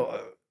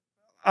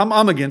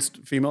 I'm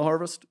against female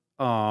harvest.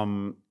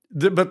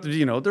 But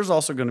there's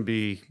also going to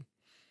be,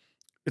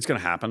 it's going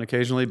to happen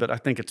occasionally, but I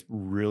think it's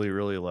really,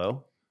 really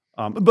low.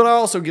 But I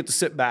also get to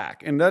sit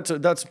back, and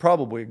that's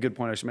probably a good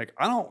point I should make.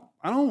 I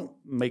don't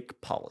make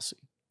policy.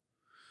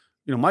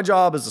 my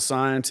job as a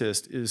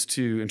scientist is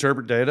to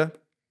interpret data,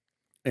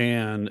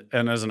 and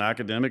as an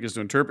academic is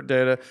to interpret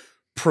data,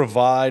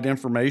 provide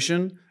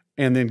information,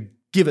 and then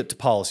give it to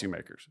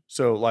policymakers.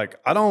 So like,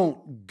 I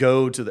don't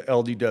go to the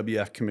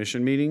LDWF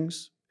commission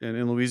meetings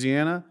in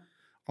Louisiana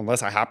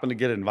unless I happen to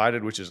get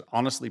invited, which is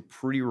honestly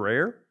pretty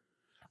rare,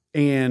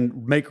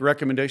 and make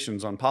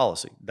recommendations on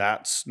policy.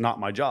 That's not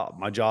my job.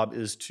 My job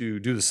is to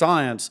do the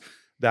science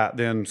that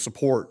then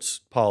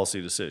supports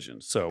policy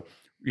decisions. So,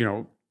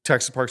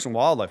 Texas Parks and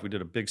Wildlife, we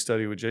did a big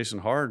study with Jason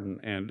Harden,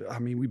 and I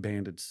mean, we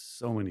banded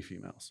so many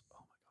females.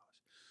 Oh my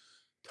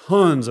gosh.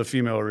 Tons of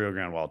female Rio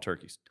Grande wild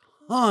turkeys.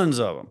 Tons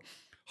of them.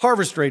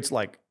 Harvest rate's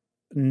like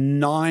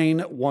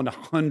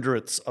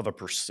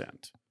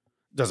 0.09%.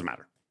 Doesn't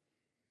matter.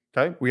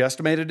 Okay? We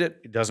estimated it.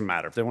 It doesn't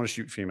matter. If they want to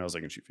shoot females,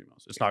 they can shoot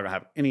females. It's not going to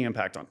have any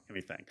impact on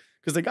anything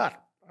because they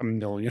got a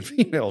million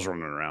females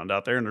running around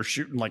out there, and they're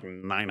shooting like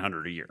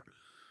 900 a year,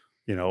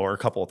 or a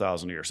couple of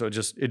thousand a year. So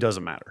it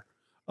doesn't matter.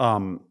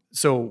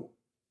 So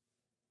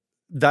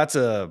that's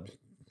a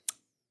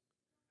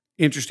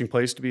interesting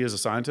place to be as a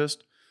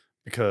scientist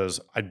because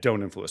I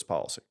don't influence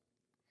policy.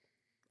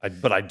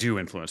 But I do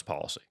influence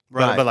policy.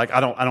 Right. But like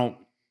I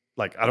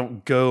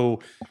don't go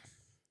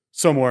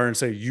somewhere and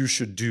say you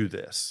should do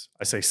this.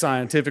 I say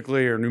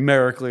scientifically or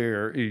numerically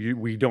or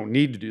we don't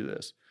need to do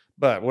this.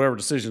 But whatever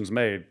decision's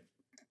made,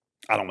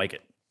 I don't make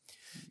it.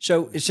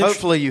 So it's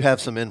hopefully you have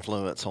some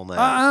influence on that.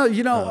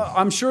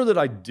 I'm sure that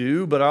I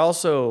do, but I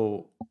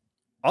also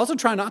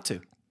try not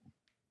to.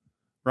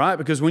 Right?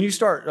 Because when you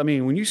start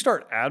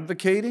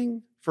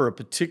advocating for a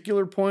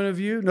particular point of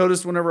view,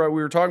 notice whenever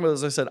we were talking about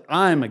this, I said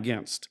I'm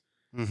against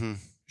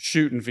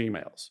shooting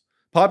females.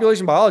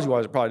 Population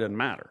biology-wise, it probably doesn't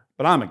matter,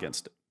 but I'm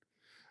against it.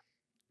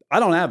 I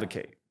don't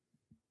advocate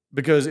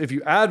because if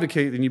you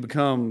advocate, then you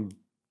become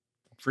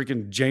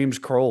freaking James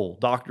Kroll,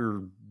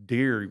 Dr.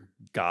 Deer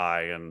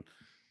guy, and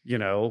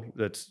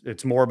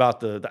it's more about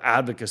the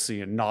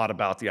advocacy and not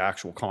about the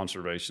actual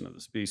conservation of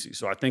the species.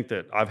 So I think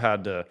that I've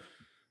had to,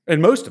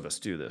 and most of us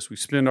do this. We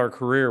spend our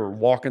career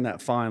walking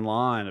that fine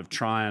line of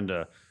trying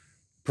to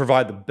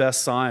provide the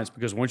best science,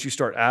 because once you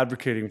start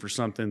advocating for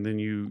something, then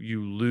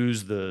you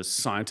lose the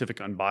scientific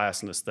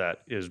unbiasedness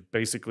that is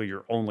basically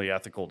your only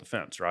ethical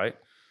defense, right?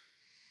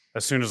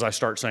 As soon as I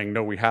start saying,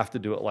 no, we have to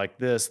do it like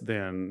this,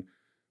 then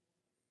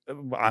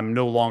I'm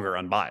no longer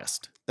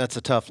unbiased. That's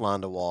a tough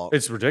line to walk.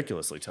 It's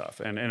ridiculously tough,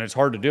 and it's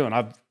hard to do. And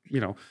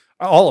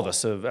all of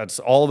us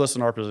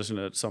in our position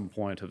at some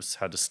point have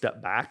had to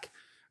step back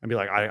and be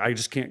like, I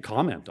just can't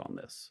comment on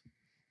this,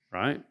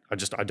 right?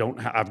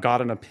 I've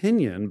got an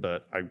opinion,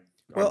 but I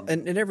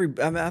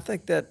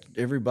think that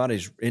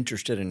everybody's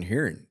interested in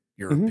hearing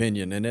your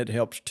opinion, and it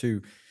helps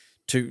to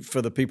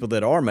for the people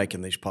that are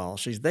making these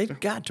policies. They've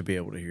got to be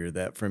able to hear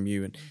that from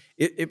you. And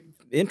it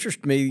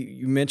interests me.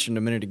 You mentioned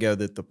a minute ago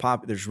that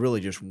there's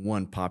really just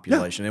one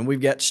population, and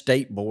we've got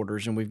state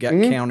borders and we've got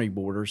county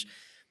borders.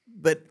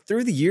 But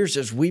through the years,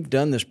 as we've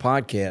done this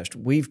podcast,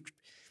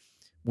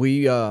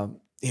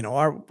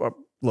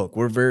 look,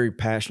 we're very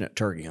passionate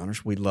turkey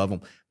hunters. We love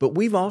them. But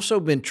we've also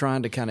been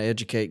trying to kind of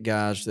educate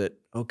guys that,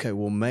 okay,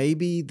 well,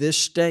 maybe this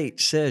state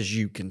says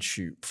you can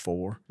shoot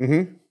 4,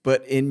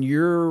 but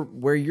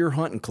where your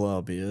hunting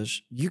club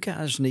is, you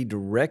guys need to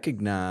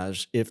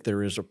recognize if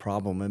there is a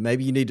problem, and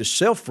maybe you need to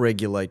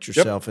self-regulate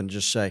yourself and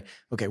just say,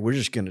 okay, we're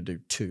just going to do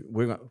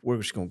 2. We're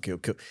just going to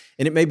kill.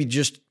 And it may be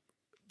just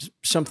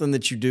something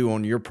that you do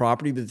on your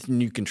property, but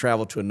then you can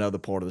travel to another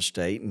part of the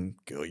state and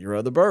kill your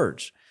other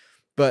birds.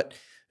 But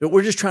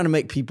we're just trying to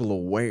make people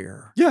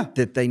aware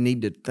that they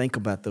need to think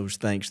about those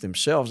things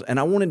themselves. And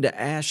I wanted to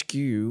ask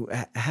you,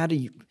 how do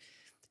you –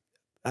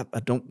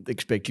 I don't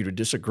expect you to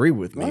disagree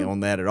with me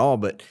on that at all,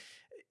 but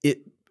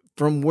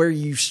from where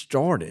you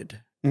started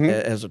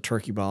as a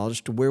turkey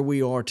biologist to where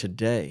we are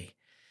today,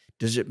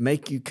 does it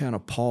make you kind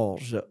of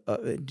pause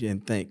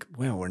and think,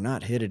 well, we're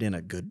not headed in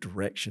a good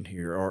direction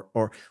here?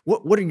 Or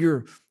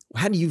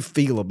how do you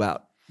feel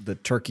about the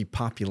turkey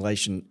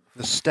population?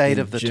 The state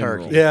of the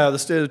general? turkey. Yeah, the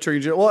state of the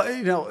turkey. Well,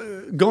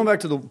 going back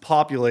to the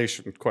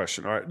population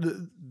question, all right,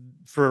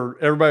 for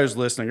everybody who's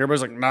listening,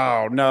 everybody's like,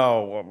 no,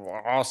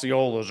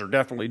 Osceolas are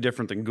definitely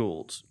different than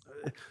Goulds.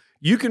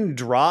 You can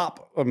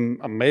drop a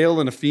male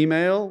and a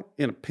female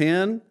in a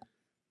pen,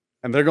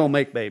 and they're going to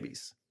make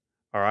babies.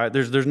 All right,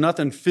 there's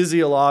nothing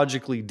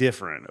physiologically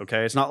different.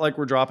 Okay, it's not like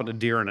we're dropping a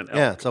deer and an elk.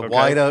 Yeah, it's a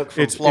white oak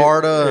from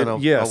Florida and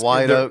a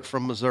white oak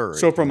from Missouri.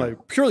 So from a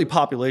purely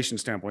population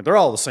standpoint, they're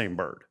all the same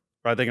bird,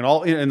 right? They can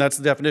all, and that's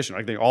the definition.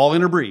 Like they all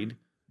interbreed.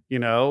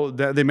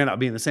 They may not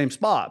be in the same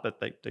spot,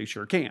 but they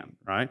sure can,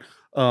 right?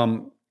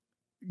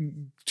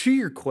 To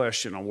your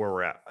question on where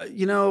we're at,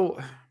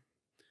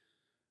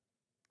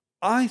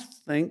 I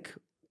think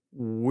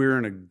we're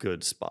in a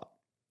good spot,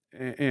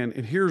 and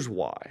here's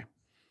why.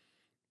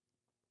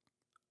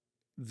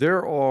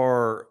 There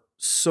are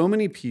so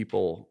many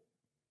people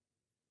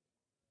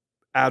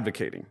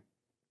advocating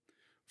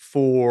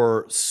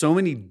for so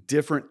many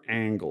different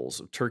angles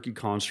of turkey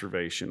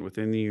conservation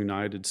within the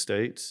United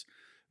States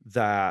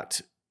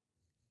that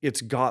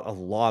it's got a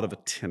lot of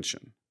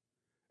attention.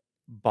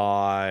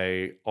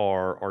 by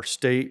our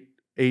state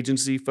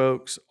agency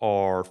folks,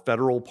 our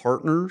federal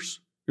partners,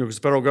 because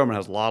the federal government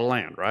has a lot of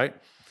land, right?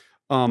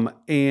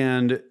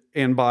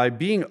 And by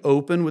being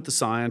open with the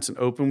science and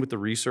open with the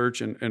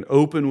research and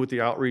open with the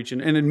outreach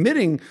and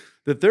admitting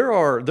that there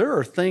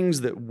are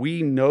things that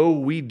we know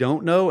we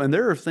don't know, and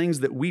there are things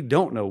that we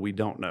don't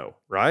know,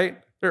 right?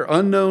 There are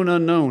unknown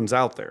unknowns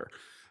out there.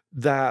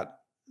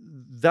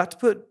 That's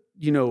put,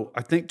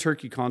 I think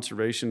turkey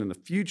conservation and the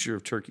future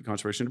of turkey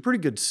conservation in a pretty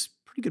good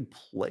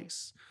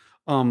place.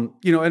 I don't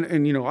want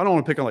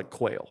to pick on like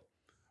quail,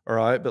 all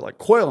right? But like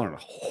quail are in a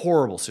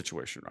horrible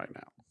situation right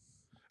now.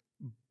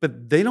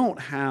 But they don't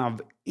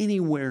have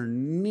anywhere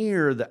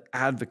near the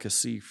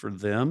advocacy for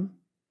them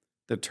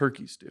that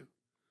turkeys do.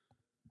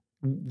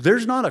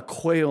 There's not a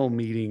quail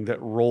meeting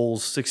that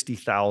rolls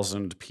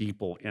 60,000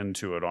 people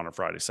into it on a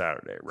Friday,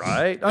 Saturday,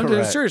 right? I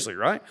mean, seriously,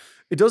 right?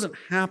 It doesn't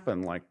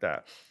happen like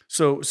that.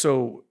 So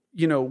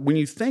when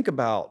you think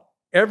about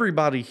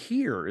everybody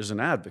here is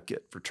an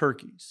advocate for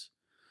turkeys.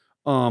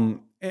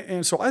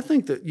 And so I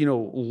think that,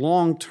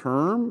 long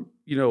term,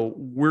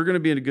 we're going to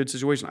be in a good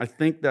situation. I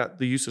think that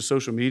the use of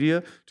social media,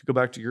 to go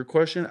back to your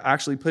question,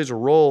 actually plays a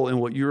role in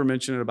what you were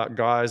mentioning about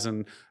guys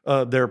and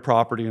their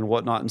property and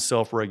whatnot and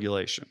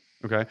self-regulation.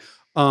 Okay.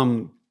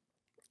 I'm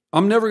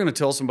never going to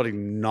tell somebody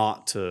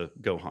not to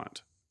go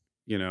hunt,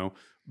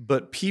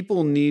 but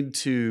people need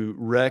to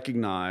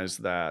recognize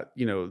that,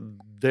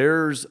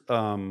 there's,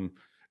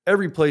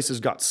 every place has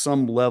got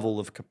some level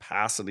of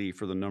capacity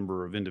for the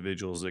number of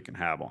individuals it can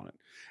have on it.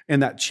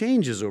 And that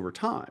changes over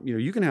time.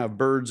 You can have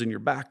birds in your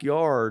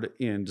backyard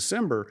in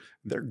December,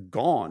 they're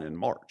gone in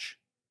March.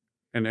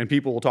 And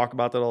people will talk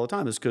about that all the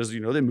time. It's because,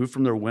 they move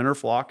from their winter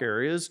flock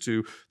areas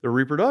to their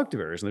reproductive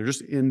areas, and they're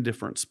just in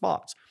different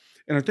spots.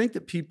 And I think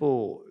that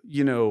people,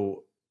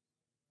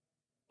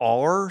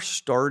 are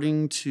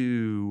starting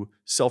to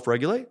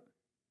self-regulate.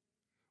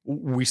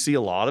 We see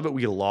a lot of it.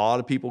 We get a lot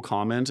of people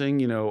commenting,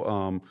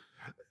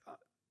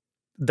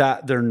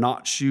 that they're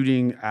not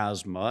shooting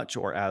as much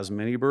or as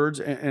many birds.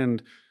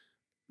 And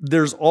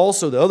there's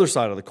also the other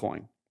side of the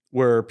coin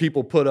where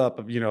people put up,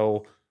 I'm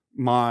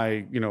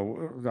not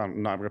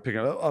going to pick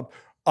it up.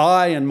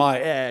 I and my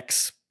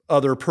ex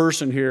other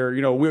person here,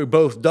 we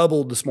both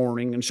doubled this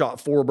morning and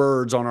shot 4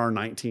 birds on our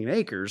 19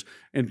 acres.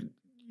 And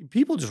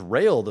people just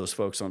rail those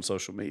folks on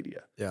social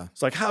media. Yeah.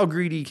 It's like, how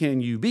greedy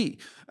can you be?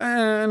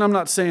 And I'm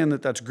not saying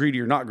that that's greedy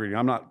or not greedy.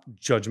 I'm not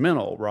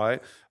judgmental,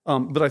 right?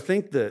 But I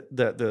think that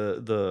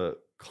the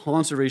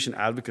conservation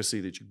advocacy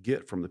that you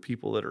get from the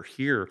people that are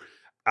here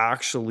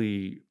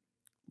actually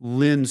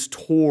lends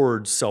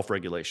towards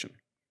self-regulation,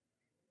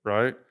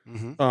 right?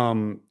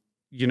 Mm-hmm.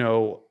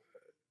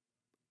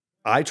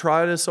 I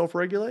try to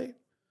self-regulate.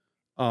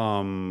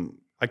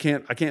 I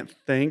can't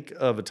think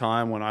of a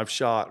time when I've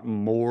shot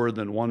more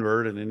than 1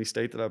 bird in any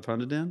state that I've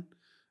hunted in.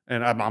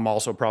 And I'm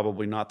also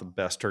probably not the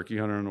best turkey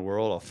hunter in the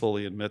world. I'll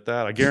fully admit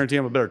that. I guarantee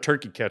I'm a better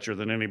turkey catcher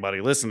than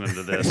anybody listening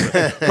to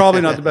this.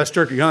 Probably not the best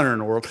turkey hunter in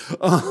the world.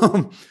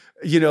 But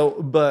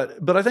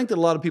I think that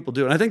a lot of people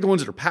do. And I think the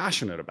ones that are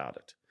passionate about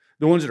it,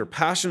 the ones that are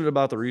passionate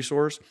about the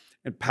resource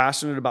and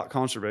passionate about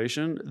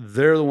conservation,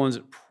 they're the ones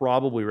that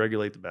probably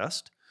regulate the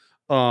best.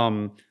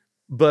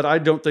 But I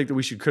don't think that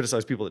we should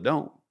criticize people that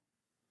don't.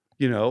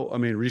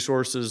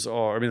 Resources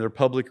they're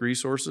public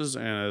resources.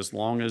 And as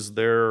long as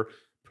they're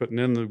putting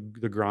in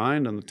the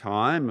grind and the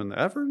time and the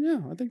effort,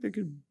 I think they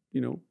could,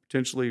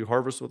 potentially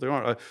harvest what they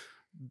want.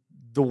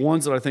 The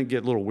ones that I think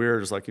get a little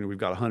weird is like, we've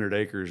got 100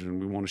 acres and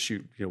we want to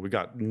shoot, we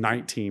got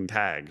 19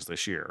 tags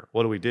this year.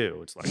 What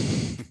do? It's like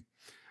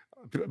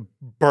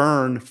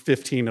burn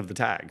 15 of the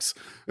tags,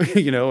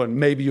 and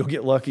maybe you'll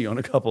get lucky on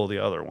a couple of the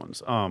other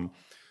ones.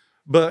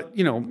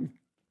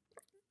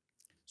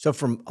 So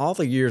from all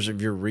the years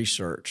of your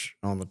research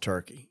on the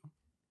turkey,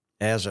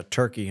 as a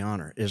turkey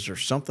hunter, is there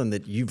something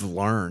that you've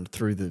learned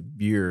through the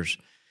years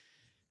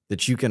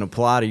that you can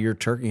apply to your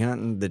turkey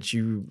hunting that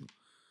you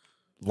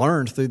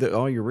learned through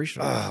all your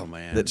research? Oh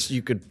man,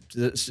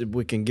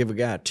 we can give a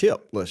guy a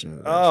tip listening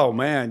to this. Oh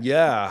man,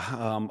 yeah.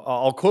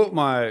 I'll quote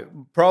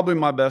probably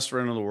my best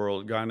friend in the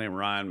world, a guy named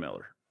Ryan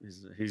Miller.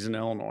 He's in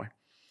Illinois,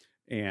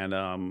 and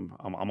I'm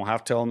gonna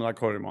have to tell him that I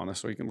quoted him on this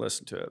so he can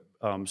listen to it.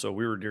 So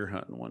we were deer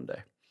hunting one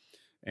day,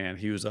 and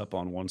he was up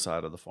on one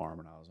side of the farm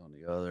and I was on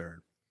the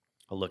other.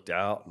 I looked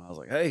out and I was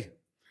like, hey,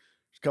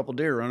 there's a couple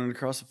deer running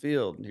across the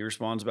field. And he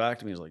responds back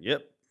to me. He's like,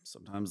 yep,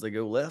 sometimes they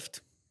go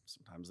left,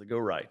 sometimes they go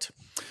right.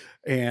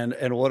 And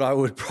what I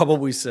would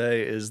probably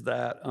say is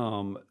that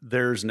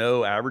there's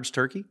no average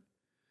turkey.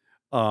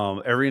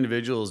 Every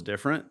individual is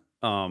different.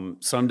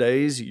 Some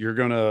days you're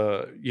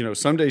gonna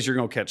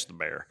catch the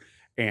bear,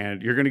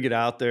 and you're gonna get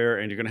out there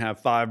and you're gonna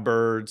have 5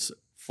 birds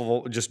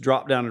just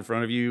drop down in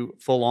front of you,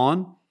 full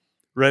on,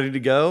 ready to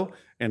go.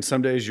 And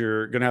some days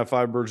you're going to have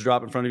 5 birds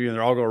drop in front of you and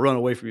they're all going to run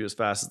away from you as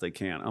fast as they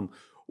can.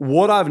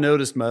 What I've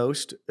noticed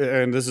most,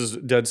 and this is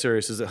dead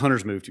serious, is that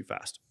hunters move too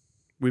fast.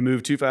 We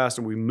move too fast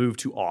and we move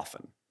too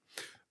often.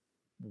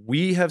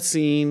 We have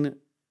seen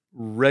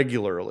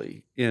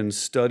regularly in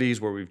studies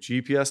where we've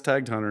GPS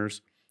tagged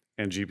hunters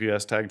and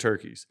GPS tagged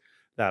turkeys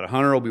that a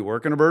hunter will be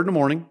working a bird in the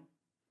morning,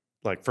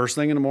 like first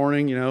thing in the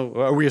morning, you know,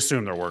 or we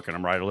assume they're working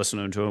them, right? Or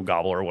listening to a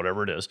gobbler or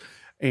whatever it is.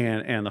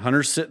 And the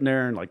hunter's sitting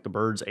there and like the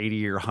bird's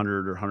 80 or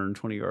 100 or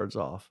 120 yards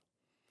off.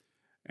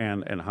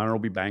 And the hunter will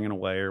be banging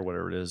away or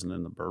whatever it is. And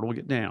then the bird will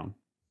get down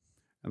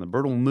and the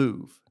bird will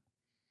move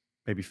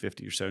maybe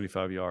 50 or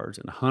 75 yards.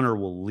 And the hunter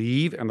will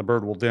leave and the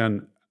bird will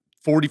then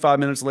 45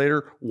 minutes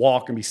later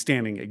walk and be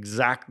standing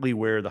exactly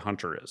where the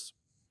hunter is.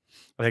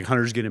 I think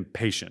hunters get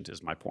impatient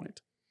is my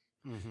point.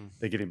 Mm-hmm.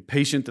 They get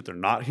impatient that they're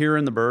not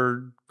hearing the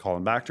bird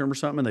calling back to them or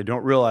something, and they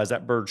don't realize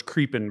that bird's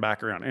creeping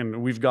back around.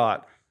 And we've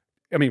got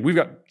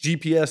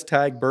GPS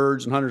tagged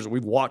birds and hunters that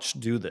we've watched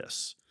do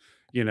this,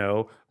 you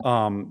know.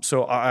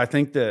 So I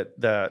think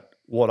that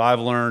what I've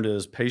learned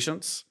is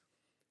patience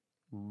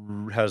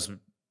has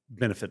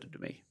benefited to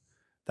me.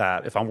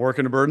 That if I'm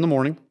working a bird in the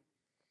morning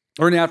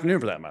or in the afternoon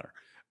for that matter,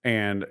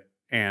 and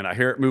I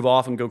hear it move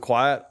off and go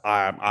quiet,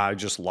 I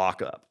just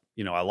lock up.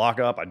 You know, I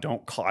lock up. I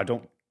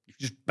don't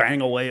just bang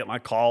away at my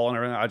call and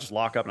everything. I just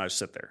lock up and I just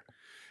sit there.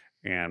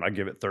 And I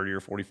give it 30 or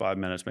 45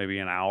 minutes, maybe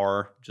an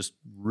hour, just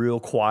real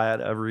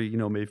quiet every, you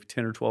know, maybe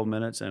 10 or 12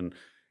 minutes. And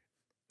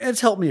it's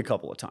helped me a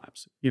couple of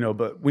times, you know,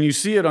 but when you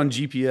see it on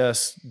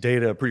GPS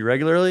data pretty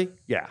regularly,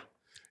 yeah.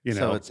 You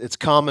know, so it's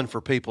common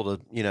for people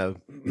to, you know,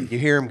 you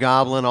hear him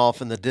gobbling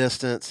off in the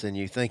distance and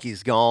you think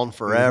he's gone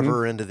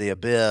forever into the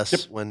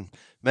abyss when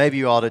maybe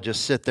you ought to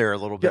just sit there a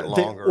little bit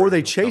longer. Or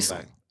they chase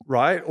them,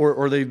 right?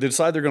 Or they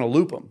decide they're going to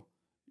loop them.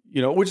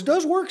 You know, which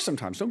does work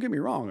sometimes. Don't get me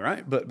wrong,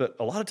 right? But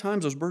a lot of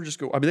times those birds just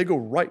go. I mean, they go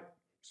right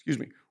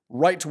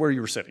to where you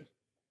were sitting.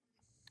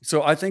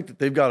 So I think that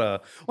they've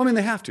got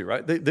they have to,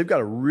 right? They've got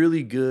a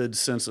really good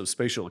sense of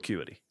spatial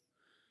acuity.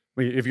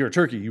 I mean, if you're a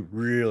turkey, you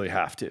really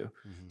have to.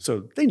 Mm-hmm.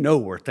 So they know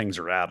where things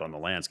are at on the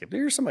landscape. They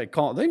hear somebody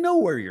calling. They know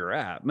where you're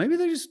at. Maybe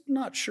they're just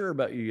not sure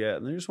about you yet,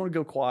 and they just want to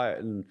go quiet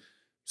and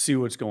see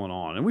what's going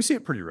on. And we see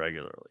it pretty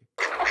regularly.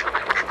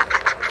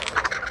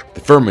 The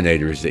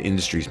Furminator is the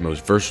industry's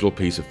most versatile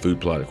piece of food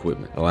plot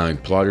equipment, allowing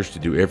plotters to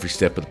do every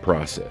step of the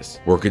process,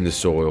 working the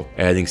soil,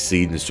 adding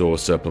seed and soil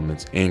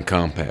supplements, and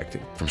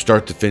compacting, from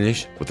start to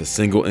finish with a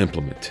single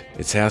implement.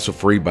 It's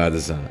hassle-free by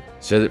design.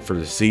 Set it for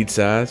the seed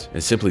size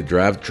and simply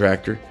drive the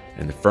tractor,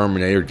 and the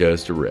Furminator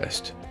does the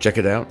rest. Check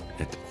it out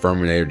at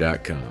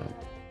thefurminator.com.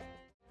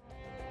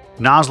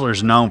 Nosler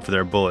is known for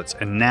their bullets,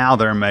 and now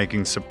they're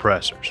making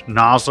suppressors.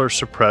 Nosler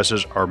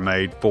suppressors are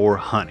made for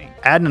hunting.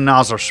 Adding a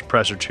Nosler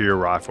suppressor to your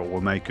rifle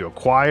will make you a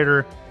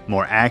quieter,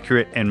 more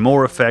accurate, and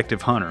more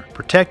effective hunter.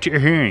 Protect your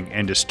hearing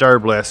and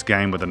disturb less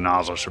game with a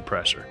Nosler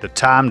suppressor. The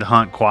time to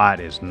hunt quiet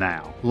is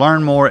now.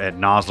 Learn more at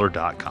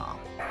nosler.com.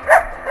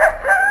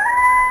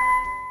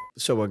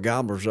 So a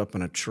gobbler's up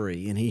in a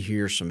tree and he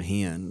hears some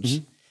hens.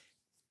 Mm-hmm.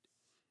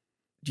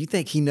 Do you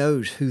think he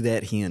knows who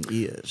that hen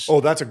is?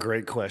 Oh, that's a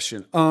great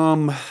question.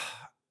 And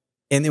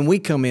then we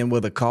come in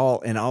with a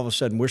call, and all of a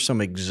sudden we're some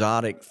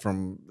exotic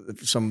from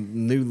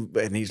some new,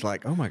 and he's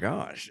like, "Oh my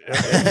gosh!"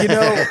 You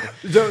know,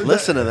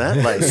 listen to that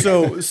lady.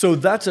 So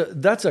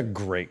that's a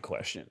great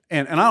question,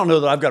 and I don't know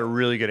that I've got a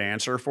really good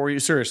answer for you.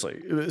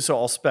 Seriously, so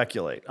I'll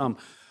speculate.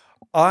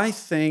 I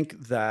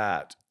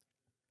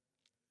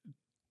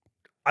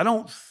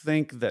don't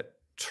think that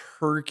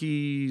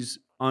turkeys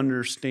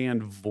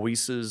understand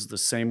voices the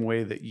same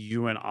way that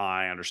you and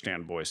I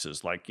understand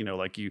voices. Like, you know,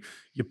 like you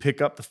pick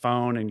up the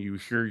phone and you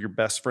hear your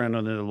best friend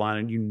on the other line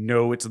and you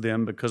know it's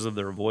them because of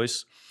their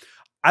voice.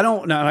 I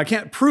don't know, and I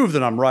can't prove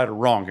that I'm right or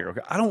wrong here. Okay?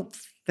 I don't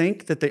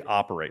think that they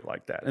operate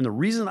like that. And the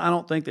reason I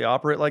don't think they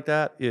operate like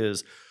that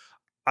is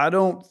I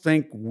don't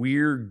think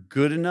we're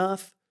good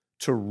enough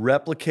to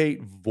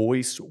replicate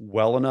voice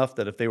well enough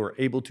that if they were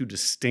able to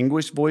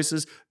distinguish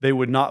voices, they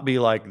would not be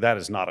like, that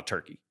is not a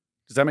turkey.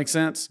 Does that make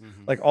sense?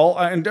 Mm-hmm. Like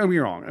and don't be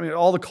wrong. I mean,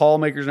 all the call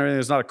makers and everything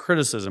is not a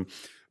criticism,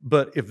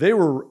 but if they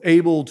were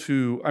able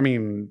to, I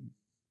mean,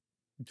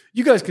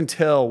 you guys can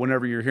tell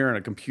whenever you're hearing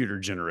a computer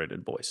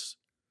generated voice,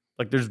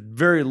 like there's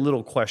very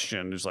little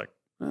question. There's like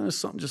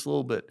something just a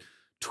little bit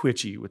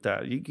twitchy with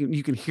that. You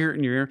can hear it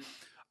in your ear.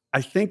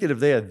 I think that if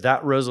they had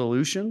that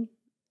resolution,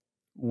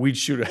 we'd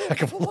shoot a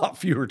heck of a lot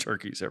fewer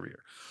turkeys every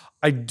year.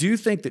 I do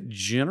think that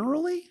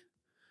generally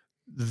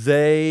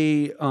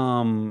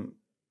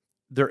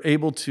they're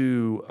able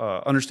to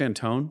understand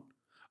tone,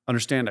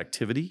 understand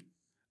activity,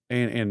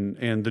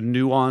 and the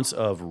nuance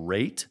of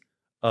rate,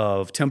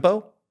 of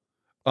tempo.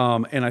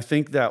 And I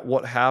think that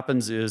what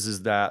happens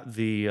is that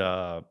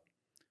the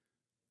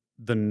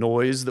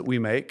noise that we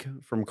make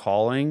from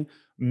calling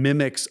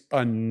mimics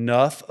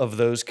enough of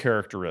those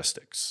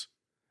characteristics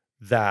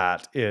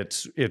that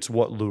it's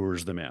what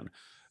lures them in.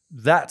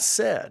 That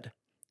said,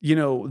 you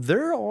know,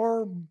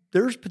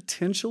 there's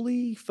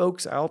potentially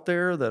folks out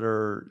there that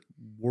are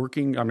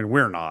working. I mean,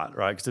 we're not,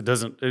 right? Because it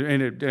doesn't,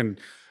 and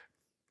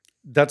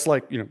that's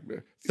like, you know,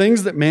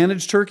 things that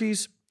manage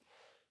turkeys,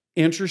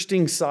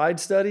 interesting side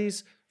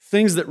studies,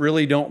 things that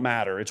really don't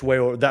matter. It's way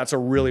over, that's a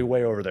really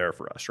way over there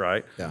for us,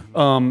 right? Yeah.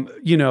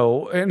 You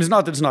know, and it's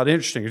not that it's not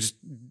interesting. It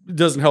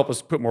doesn't help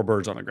us put more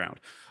birds on the ground.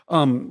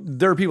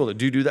 There are people that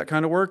do that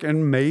kind of work,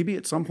 and maybe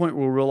at some point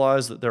we'll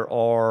realize that there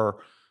are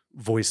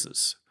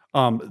voices.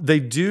 They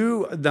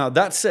do. Now,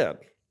 that said,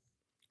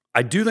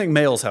 I do think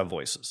males have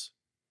voices.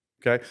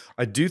 Okay.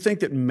 I do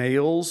think that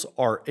males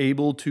are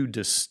able to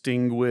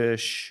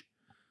distinguish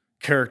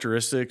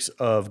characteristics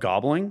of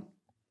gobbling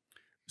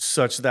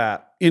such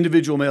that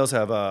individual males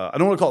have, I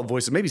don't want to call it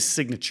voices, maybe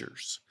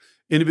signatures.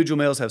 Individual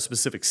males have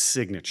specific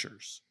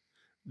signatures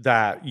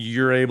that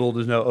you're able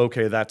to know,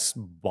 okay, that's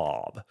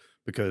Bob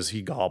because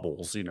he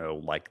gobbles,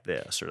 like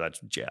this, or that's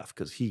Jeff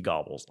because he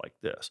gobbles like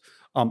this.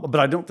 But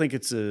I don't think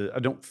I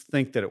don't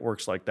think that it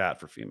works like that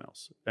for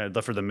females,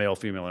 for the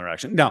male-female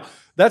interaction. Now,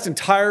 that's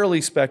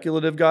entirely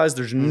speculative, guys.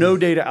 There's no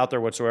data out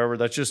there whatsoever.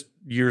 That's just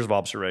years of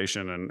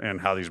observation and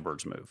how these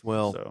birds move.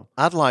 Well,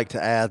 I'd like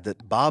to add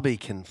that Bobby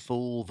can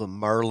fool the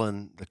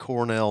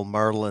Cornell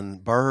Merlin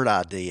bird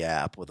ID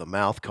app with a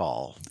mouth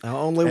call.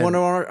 Only one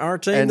of our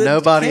team, and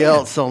nobody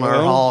else on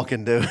our hall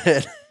can do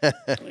it.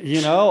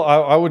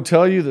 I would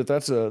tell you that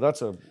that's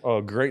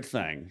a great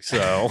thing.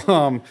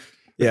 So.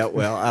 Yeah,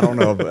 well, I don't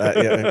know, but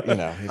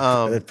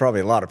probably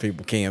a lot of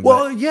people can.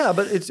 Well, yeah,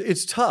 but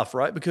it's tough,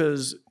 right?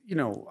 Because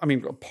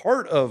a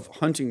part of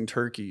hunting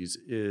turkeys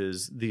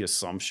is the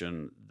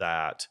assumption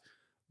that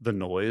the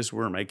noise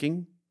we're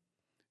making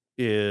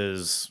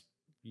is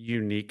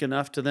unique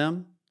enough to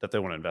them that they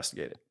want to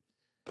investigate it.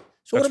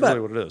 So that's really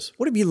what it is.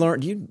 What have you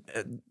learned?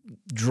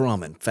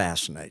 Drumming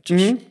fascinates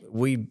us.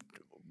 We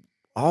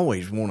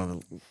always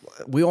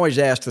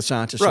ask the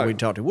scientists that we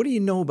talk to, what do you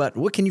know about,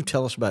 what can you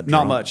tell us about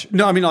drumming? Not much.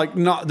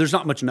 No, there's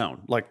not much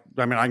known. I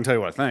can tell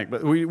you what I think,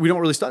 but we don't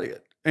really study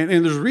it. And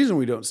there's a reason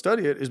we don't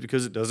study it is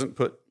because it doesn't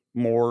put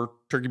more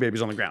turkey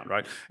babies on the ground,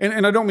 right?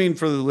 And I don't mean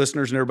for the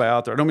listeners and everybody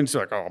out there, I don't mean to say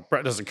like, oh,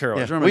 Bret doesn't care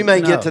about drumming. We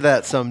may get to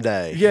that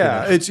someday.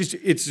 Yeah, it's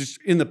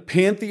just in the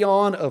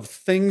pantheon of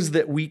things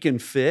that we can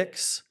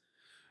fix,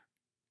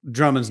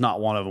 drumming's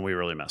not one of them we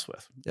really mess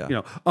with.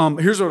 Yeah.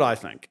 Here's what I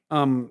think.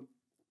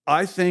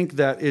 I think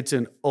that it's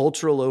an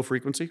ultra low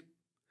frequency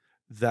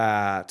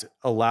that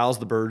allows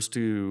the birds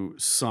to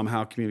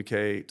somehow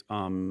communicate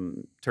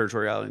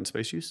territoriality and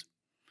space use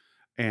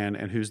and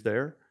who's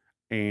there.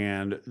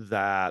 And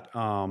that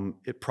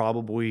it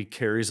probably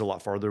carries a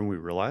lot farther than we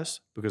realize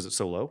because it's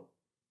so low,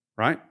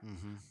 right?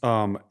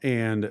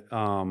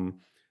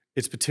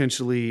 It's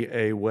potentially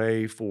a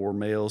way for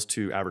males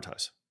to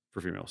advertise for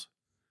females.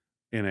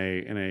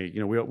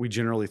 We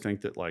generally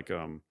think that like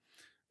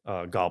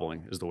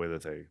gobbling is the way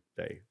that they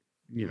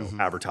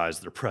advertise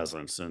their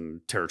presence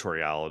and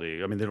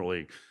territoriality. I mean, they don't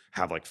really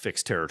have like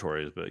fixed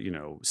territories, but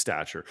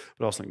stature.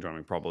 But I also think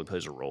drumming probably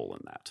plays a role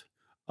in that.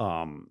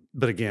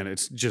 But again,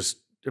 it's just,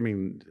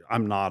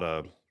 I'm not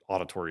a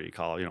auditory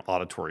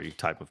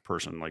type of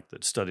person like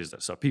that studies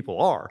that stuff.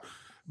 People are,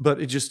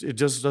 but it just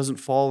doesn't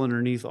fall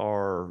underneath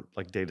our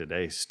like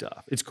day-to-day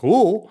stuff. It's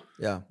cool.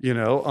 Yeah.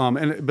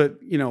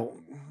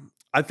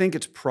 I think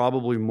it's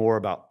probably more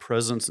about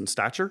presence and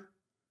stature.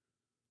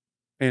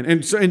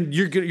 And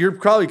you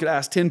probably could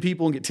ask 10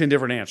 people and get 10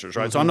 different answers,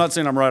 right? So I'm not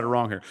saying I'm right or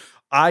wrong here.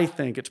 I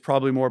think it's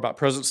probably more about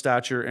presence,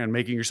 stature, and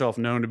making yourself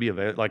known to be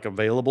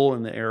available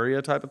in the area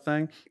type of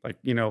thing. Like,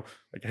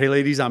 hey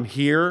ladies, I'm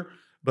here,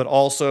 but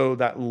also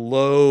that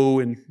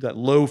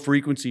low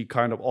frequency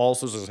kind of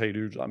also says, hey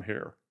dudes, I'm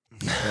here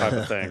type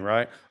of thing,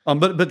 right?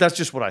 But that's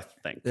just what I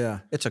think. Yeah,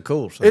 it's a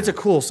cool sound. It's a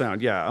cool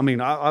sound, yeah.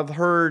 I've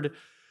heard,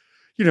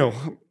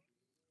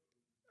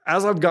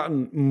 as I've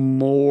gotten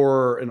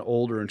more and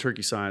older in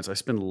turkey science, I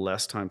spend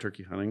less time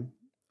turkey hunting.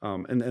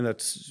 And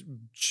that's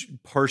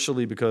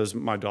partially because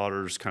my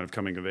daughter's kind of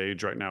coming of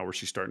age right now where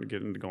she's starting to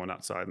get into going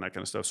outside and that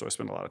kind of stuff. So I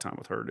spend a lot of time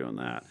with her doing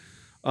that.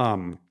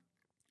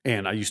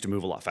 And I used to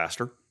move a lot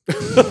faster.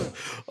 It's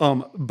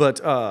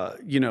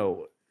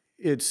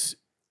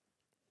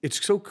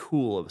so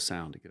cool of a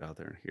sound to get out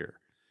there and hear.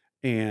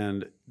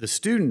 And the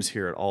students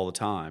hear it all the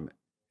time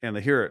and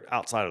they hear it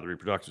outside of the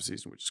reproductive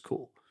season, which is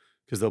cool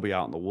because they'll be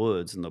out in the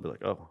woods and they'll be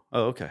like, oh,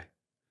 okay.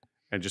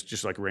 And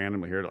just like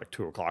randomly hear it at like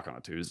 2:00 on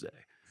a Tuesday.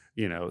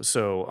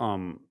 So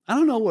I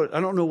don't know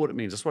what it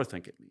means. That's what I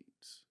think it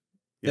means.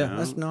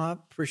 I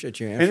appreciate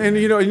you answering.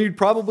 And you'd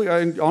probably,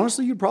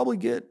 honestly, you'd probably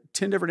get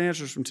 10 different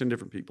answers from 10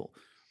 different people,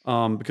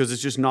 because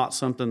it's just not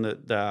something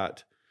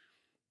that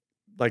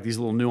like these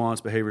little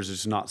nuanced behaviors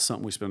is not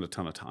something we spend a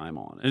ton of time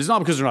on. And it's not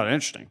because they're not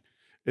interesting.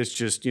 It's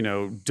just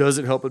does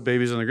it help put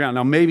babies on the ground?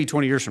 Now maybe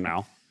 20 years from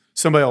now,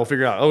 somebody will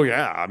figure out, oh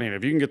yeah,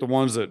 if you can get the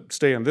ones that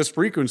stay in this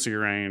frequency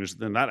range,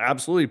 then that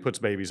absolutely puts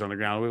babies on the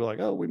ground. We were like,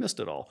 oh, we missed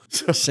it all.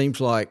 It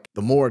seems like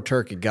the more a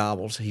turkey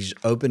gobbles, he's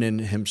opening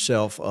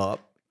himself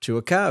up to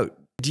a coat.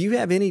 Do you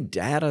have any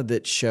data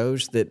that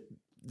shows that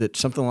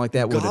something like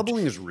that would...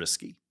 Gobbling is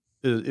risky.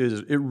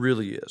 It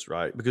really is,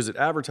 right? Because it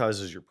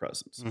advertises your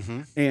presence.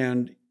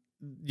 And,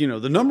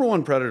 the number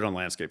one predator on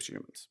landscape is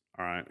humans,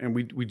 all right? And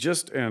we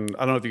just, and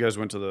I don't know if you guys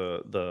went to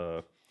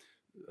the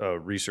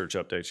research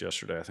updates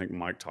yesterday. I think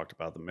Mike talked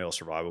about the male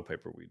survival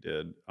paper we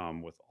did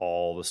with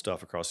all the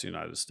stuff across the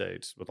United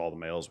States, with all the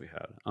males we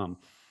had.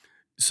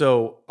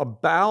 So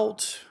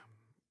about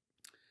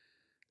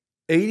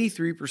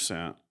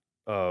 83%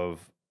 of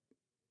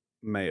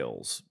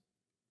males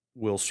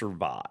will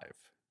survive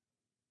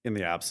in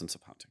the absence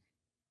of hunting.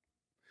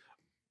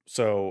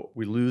 So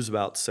we lose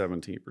about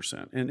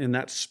 17%. And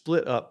that's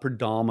split up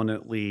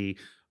predominantly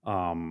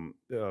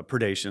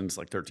predations,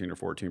 like 13 or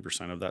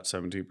 14% of that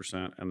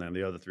 17%. And then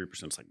the other 3%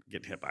 is like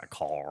getting hit by a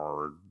car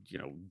or,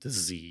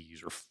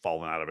 disease or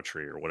falling out of a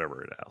tree or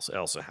whatever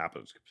else it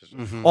happens.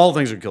 All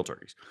things that kill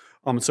turkeys.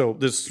 So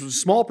this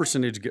small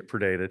percentage get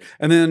predated.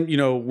 And then,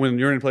 when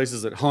you're in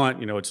places that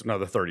hunt, it's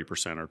another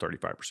 30% or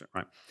 35%,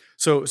 right?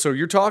 So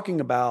you're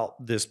talking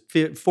about this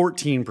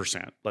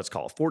 14%, let's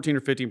call it 14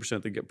 or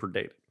 15% that get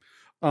predated.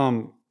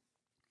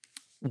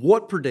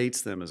 What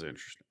predates them is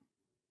interesting.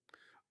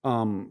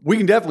 We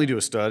can definitely do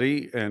a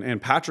study,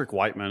 and Patrick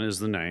Whiteman is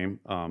the name.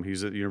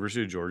 He's at the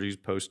University of Georgia. He's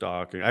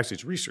postdoc. Actually,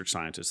 he's a research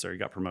scientist there. He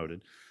got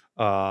promoted.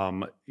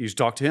 You should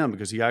talk to him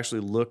because he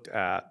actually looked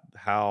at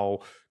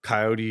how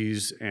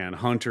coyotes and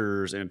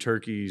hunters and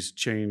turkeys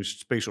changed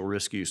spatial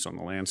risk use on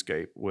the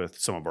landscape with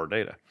some of our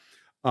data.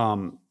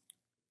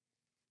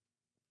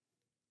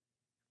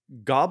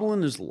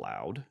 Gobbling is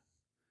loud.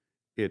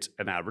 It's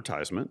an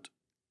advertisement.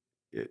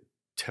 It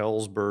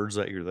tells birds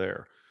that you're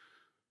there.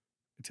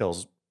 It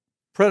tells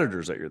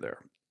predators that you're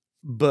there.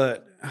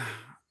 But,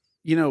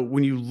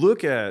 when you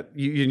look at,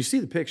 you see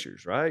the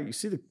pictures, right? You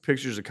see the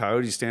pictures of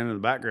coyotes standing in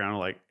the background,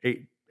 like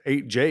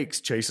eight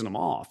jakes chasing them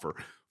off, or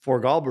 4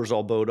 gobblers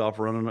all bowed up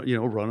running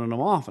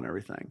them off and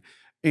everything.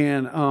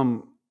 And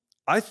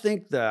I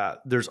think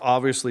that there's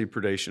obviously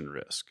predation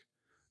risk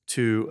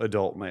to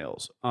adult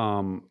males.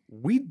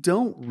 We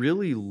don't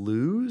really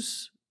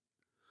lose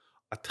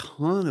a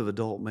ton of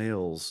adult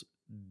males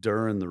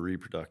during the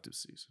reproductive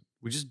season.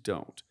 We just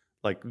don't.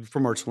 Like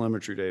from our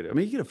telemetry data. I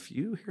mean, you get a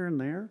few here and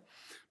there,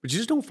 but you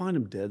just don't find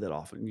them dead that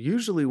often.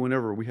 Usually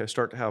whenever we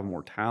start to have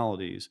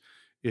mortalities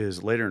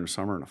is later in the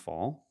summer and the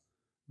fall,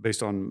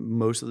 based on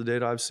most of the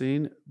data I've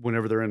seen,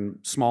 whenever they're in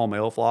small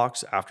male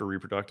flocks after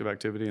reproductive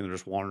activity and they're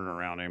just wandering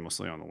around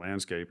aimlessly on the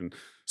landscape and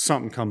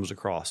something comes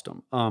across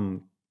them.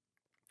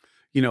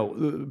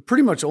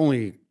 Pretty much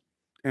only,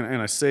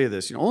 and I say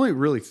this, only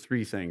really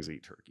 3 things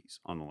eat turkeys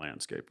on the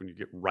landscape when you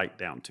get right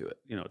down to it.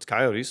 It's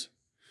coyotes,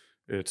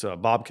 it's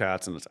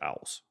bobcats, and it's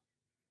owls.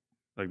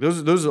 Like those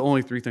are the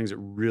only 3 things that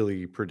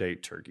really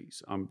predate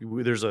turkeys.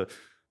 There's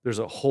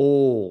a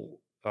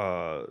whole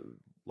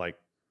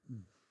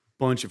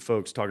bunch of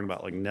folks talking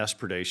about like nest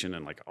predation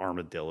and like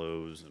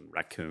armadillos and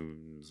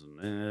raccoons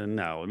and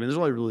no, I mean there's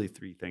only really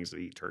 3 things that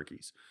eat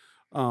turkeys.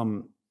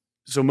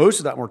 So most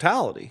of that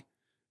mortality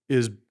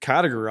is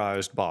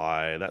categorized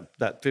by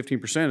that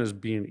 15% is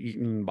being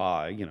eaten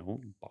by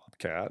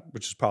bobcat,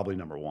 which is probably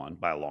number 1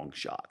 by a long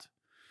shot.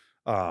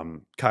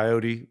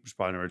 Coyote, which is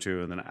probably number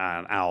 2, and then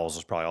owls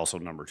is probably also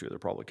number 2. They're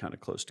probably kind of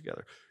close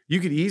together.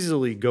 You could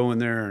easily go in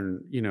there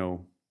and,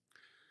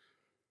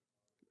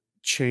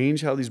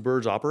 change how these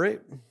birds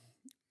operate.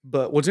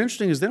 But what's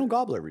interesting is they don't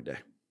gobble every day.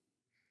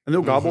 And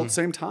they'll gobble at the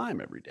same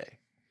time every day.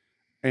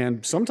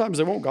 And sometimes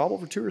they won't gobble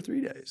for 2 or 3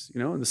 days,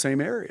 in the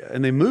same area.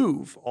 And they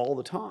move all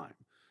the time.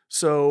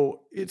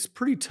 So it's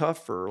pretty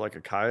tough for like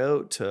a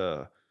coyote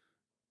to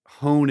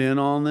hone in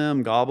on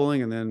them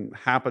gobbling and then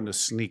happen to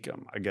sneak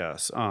them, I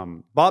guess.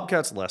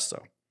 Bobcats less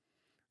so.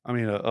 I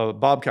mean, a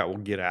bobcat will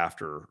get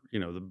after,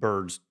 the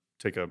birds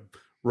take a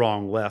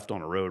wrong left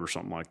on a road or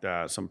something like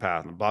that, some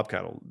path, and the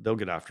bobcat they'll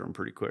get after them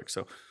pretty quick.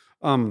 So,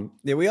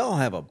 yeah, we all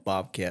have a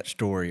bobcat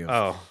story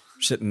of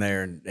sitting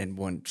there and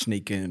one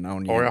sneaking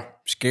on you,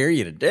 scare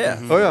you to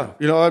death. Oh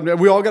yeah,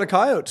 we all got a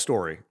coyote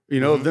story.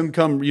 Of them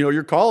come,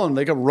 you're calling,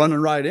 they come running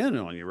right in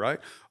on you, right?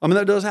 I mean,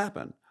 that does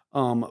happen.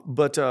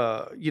 But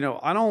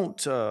I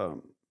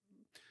don't,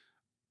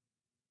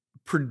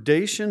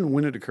 predation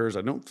when it occurs,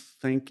 I don't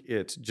think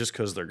it's just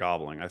because they're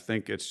gobbling. I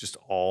think it's just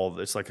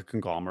it's like a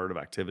conglomerate of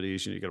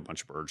activities. You get a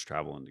bunch of birds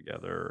traveling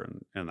together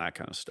and that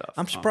kind of stuff.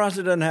 I'm surprised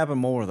it doesn't happen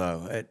more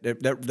though.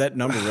 That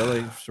number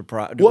really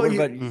surprised. Well, what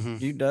about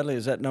you, Dudley?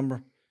 Is that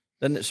number,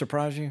 doesn't it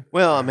surprise you?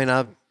 Well, I mean,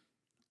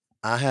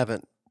 I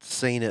haven't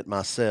seen it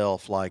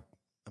myself.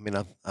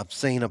 I've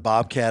seen a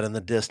bobcat in the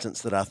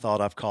distance that I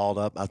thought I've called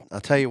up. I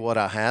tell you what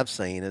I have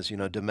seen is,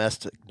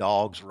 domestic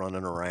dogs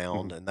running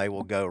around and they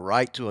will go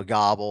right to a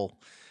gobble.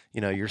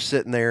 You're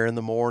sitting there in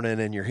the morning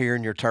and you're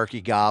hearing your turkey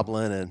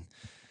gobbling and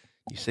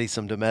you see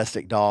some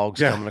domestic dogs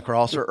coming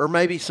across or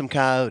maybe some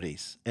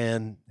coyotes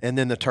and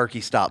then the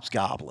turkey stops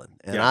gobbling.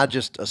 And I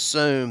just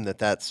assume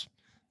that's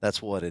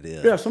what it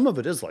is. Yeah, some of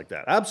it is like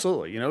that.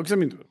 Absolutely.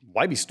 Because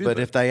why be stupid? But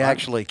if they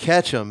actually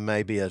catch them,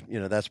 maybe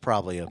that's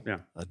probably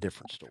a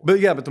different story.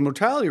 But the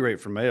mortality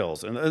rate for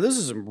males, and this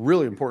is a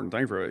really important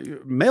thing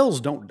males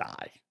don't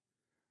die.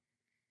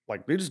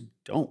 Like they just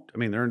don't. I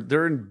mean,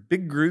 they're in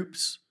big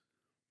groups.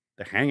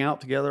 They hang out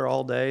together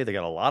all day. They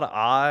got a lot of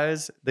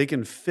eyes. They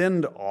can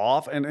fend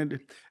off. And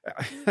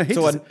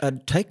so a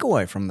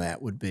takeaway from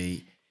that would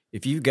be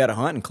if you've got a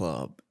hunting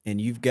club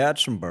and you've got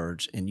some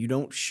birds and you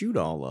don't shoot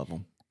all of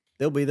them,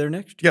 they'll be there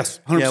next year.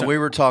 Yes, 100%. Yeah, we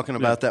were talking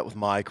about that with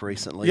Mike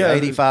recently. Yeah,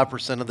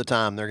 85% of the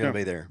time they're going to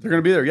be there. They're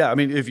going to be there. Yeah, I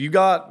mean, if you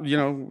got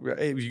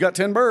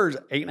 10 birds,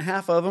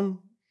 8.5 of them,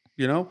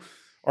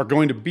 are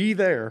going to be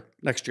there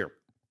next year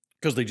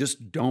because they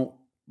just don't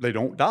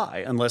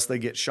die unless they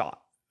get shot.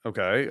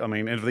 Okay, I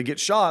mean, and if they get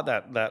shot,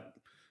 that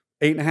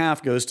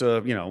 8.5 goes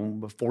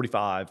to,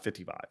 45,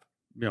 55.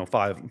 4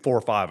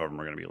 or 5 of them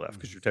are going to be left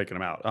because you're taking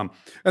them out.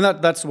 And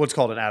that's what's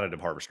called an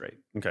additive harvest rate.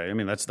 Okay. I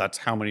mean, that's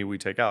how many we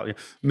take out.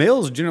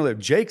 Males generally live,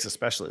 Jakes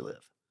especially live,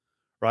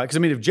 right? Because I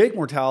mean, if Jake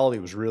mortality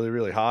was really,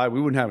 really high,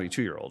 we wouldn't have any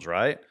 2-year-olds,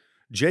 right?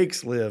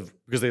 Jakes live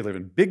because they live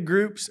in big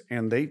groups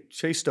and they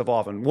chase stuff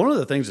off. And one of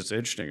the things that's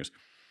interesting is,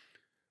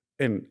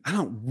 and I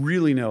don't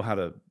really know how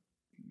to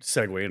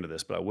segue into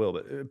this, but I will,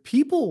 but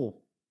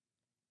people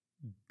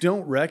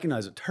don't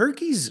recognize it.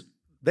 Turkeys,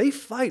 they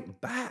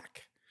fight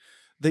back.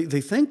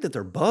 They think that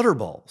they're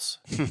butterballs,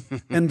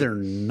 and they're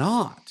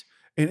not.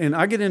 And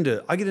I get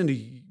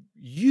into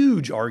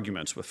huge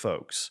arguments with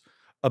folks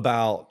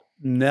about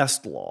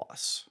nest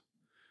loss,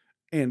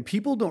 and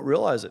people don't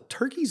realize that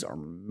turkeys are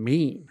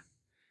mean,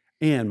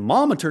 and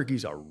mama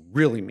turkeys are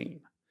really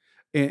mean.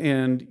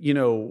 And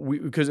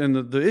because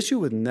the issue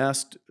with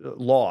nest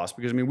loss,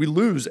 because I mean we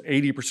lose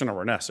 80% of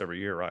our nests every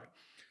year, right?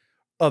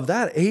 Of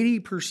that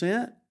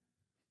 80%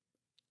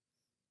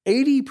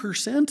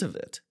 of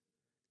it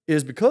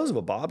is because of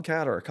a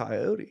bobcat or a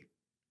coyote.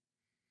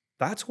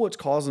 That's what's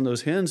causing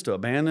those hens to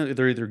abandon.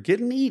 They're either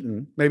getting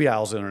eaten, maybe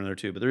owls in there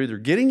too, but they're either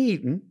getting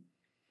eaten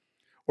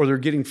or they're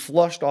getting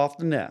flushed off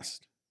the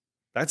nest.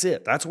 That's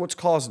it. That's what's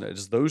causing it,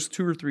 is those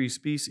 2 or 3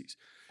 species.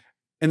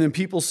 And then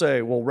people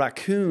say, well,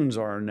 raccoons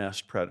are a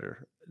nest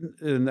predator.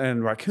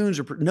 And raccoons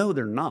are, no,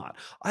 they're not.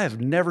 I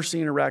have never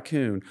seen a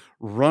raccoon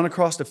run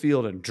across the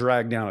field and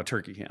drag down a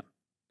turkey hen,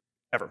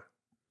 ever.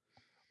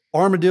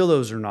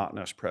 Armadillos are not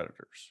nest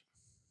predators.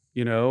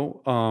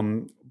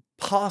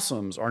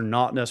 Possums are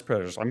not nest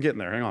predators. I'm getting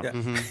there. Hang on. Yeah.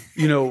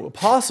 Mm-hmm.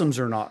 Possums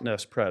are not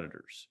nest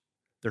predators.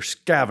 They're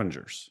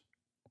scavengers.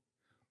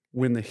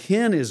 When the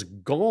hen is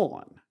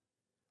gone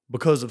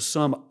because of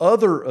some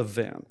other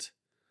event,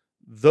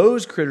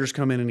 those critters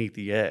come in and eat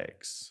the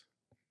eggs.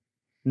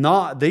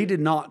 They did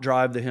not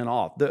drive the hen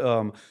off.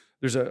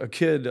 There's a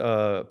kid,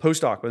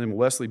 postdoc by the name of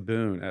Wesley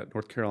Boone at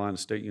North Carolina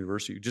State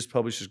University, who just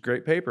published this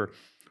great paper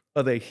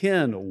of a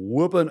hen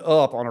whooping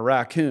up on a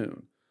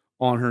raccoon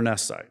on her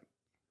nest site,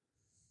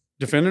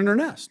 defending her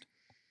nest.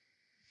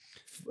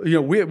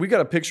 We got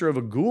a picture of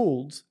a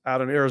Gould's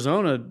out in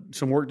Arizona,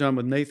 some work done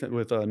with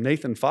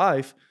Nathan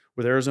Fife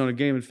with Arizona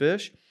Game and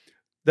Fish,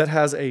 that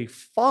has a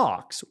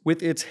fox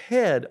with its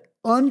head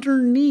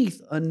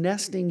underneath a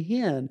nesting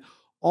hen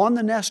on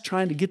the nest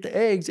trying to get the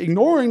eggs,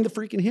 ignoring the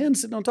freaking hen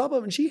sitting on top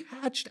of it, and she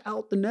hatched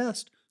out the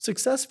nest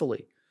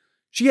successfully.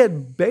 She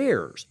had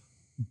bears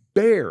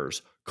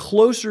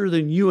closer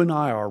than you and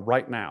I are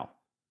right now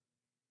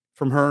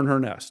from her and her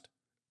nest.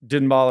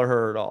 Didn't bother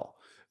her at all.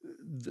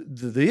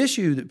 The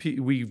issue that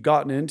we've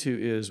gotten into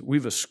is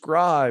we've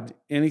ascribed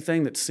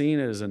anything that's seen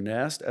as a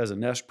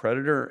nest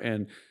predator,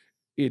 and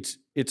it's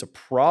a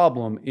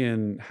problem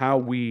in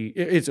how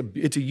it's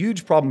a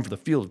huge problem for the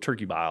field of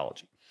turkey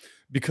biology,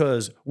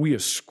 because we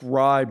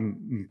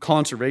ascribe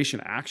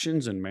conservation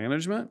actions and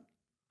management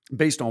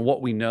based on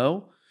what we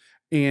know.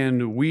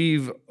 And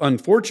we've,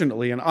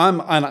 unfortunately, and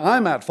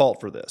I'm at fault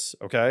for this,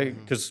 okay?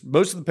 Because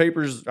most of the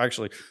papers,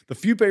 actually, the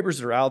few papers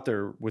that are out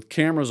there with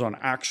cameras on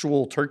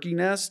actual turkey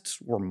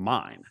nests were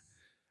mine.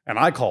 And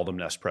I called them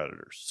nest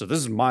predators. So this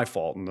is my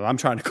fault, and I'm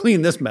trying to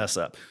clean this mess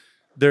up.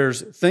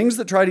 There's things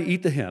that try to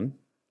eat the hen,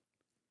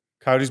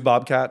 coyotes,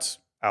 bobcats,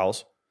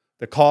 owls,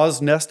 that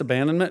cause nest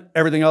abandonment.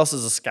 Everything else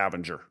is a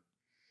scavenger.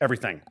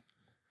 Everything.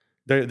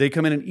 They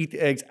come in and eat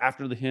the eggs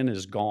after the hen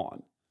is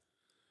gone.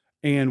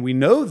 And we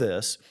know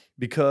this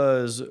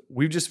because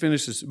we've just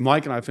finished this,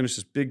 Mike and I finished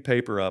this big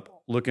paper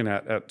up looking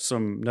at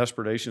some nest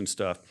predation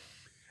stuff.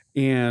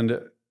 And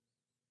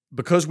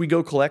because we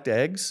go collect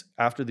eggs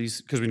after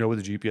these, because we know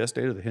with the GPS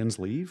data the hens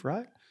leave,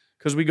 right?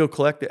 Because we go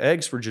collect the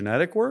eggs for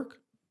genetic work,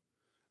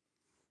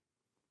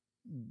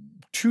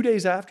 2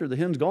 days after the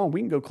hen's gone, we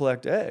can go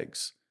collect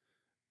eggs.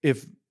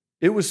 If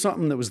it was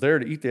something that was there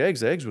to eat the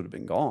eggs would have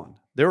been gone.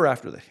 They were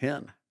after the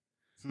hen.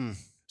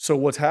 So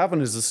what's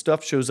happened is the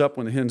stuff shows up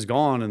when the hen's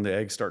gone and the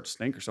eggs start to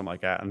stink or something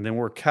like that. And then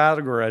we're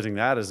categorizing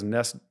that as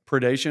nest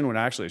predation when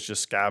actually it's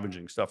just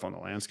scavenging stuff on the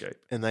landscape.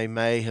 And they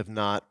may have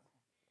not,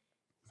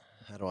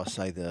 how do I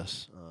say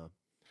this?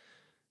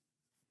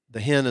 The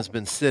hen has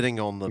been sitting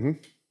on the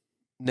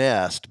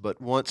nest,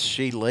 but once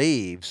she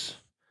leaves,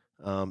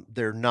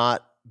 they're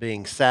not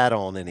being sat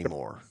on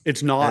anymore.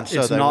 It's not.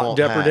 So it's not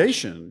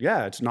depredation. Hatch.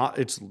 Yeah, it's not.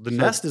 It's the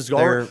nest is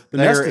gone.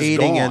 They're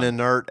eating an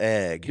inert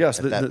egg. Yes,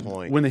 at that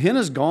point. When the hen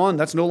is gone,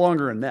 that's no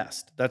longer a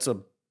nest. That's a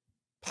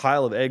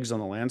pile of eggs on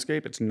the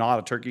landscape. It's not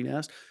a turkey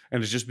nest,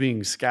 and it's just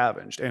being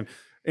scavenged.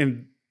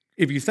 And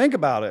if you think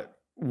about it,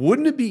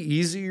 wouldn't it be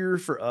easier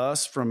for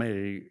us from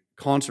a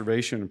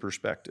conservation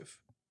perspective,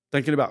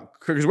 thinking about,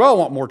 because we all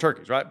want more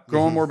turkeys, right?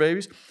 Growing more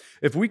babies.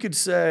 If we could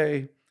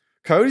say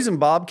coyotes and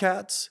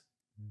bobcats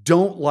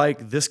don't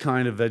like this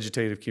kind of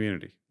vegetative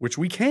community, which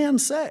we can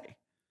say.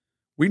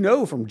 We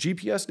know from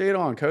GPS data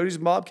on coyotes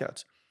and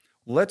bobcats.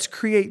 Let's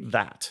create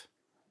that.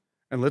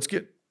 And let's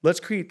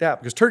create that,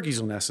 because turkeys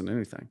will nest in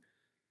anything.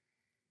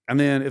 And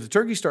then if the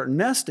turkeys start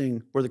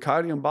nesting where the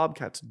coyote and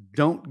bobcats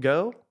don't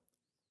go,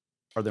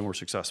 are they more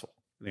successful?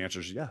 And the answer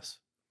is yes.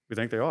 We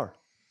think they are.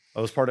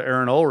 That was part of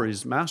Aaron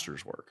Ulry's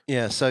master's work.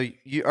 Yeah. So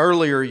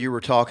earlier you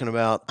were talking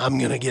about, I'm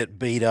going to get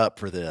beat up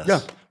for this. Yeah.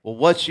 Well,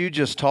 what you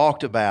just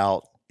talked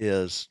about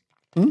is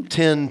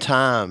 10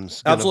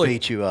 times going to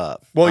beat you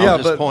up. Well, I'll yeah,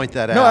 just but point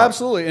that out. No,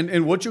 absolutely.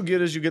 And what you'll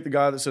get is you get the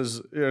guy that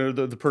says,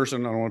 the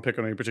person, I don't want to pick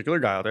on any particular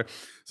guy out there,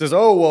 says,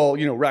 oh,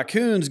 well,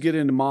 raccoons get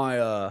into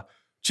my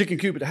chicken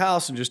coop at the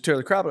house and just tear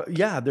the crap out.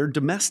 Yeah, they're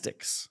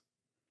domestics.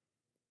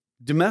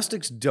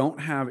 Domestics don't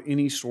have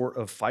any sort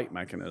of fight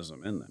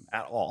mechanism in them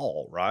at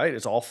all, right?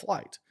 It's all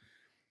flight.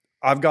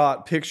 I've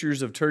got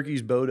pictures of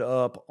turkeys bowed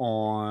up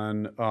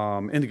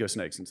on indigo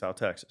snakes in South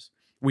Texas.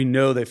 We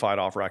know they fight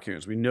off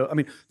raccoons. We know,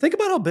 think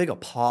about how big a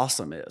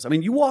possum is.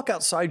 You walk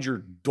outside your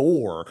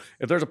door,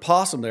 if there's a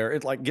possum there,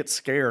 it like gets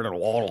scared and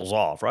waddles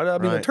off, right?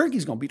 A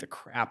turkey's gonna beat the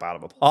crap out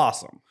of a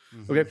possum.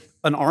 Okay,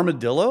 an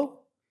armadillo,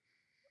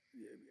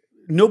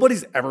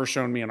 nobody's ever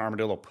shown me an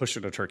armadillo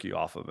pushing a turkey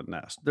off of a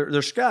nest.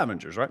 They're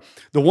scavengers, right?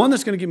 The one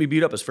that's gonna get me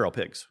beat up is feral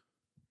pigs,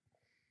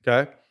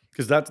 okay?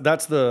 Because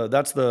that's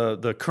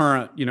the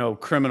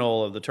current,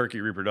 criminal of the turkey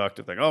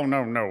reproductive thing. Oh,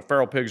 no,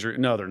 feral pigs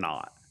no, they're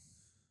not.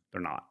 They're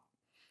not.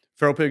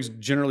 Feral pigs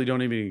generally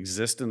don't even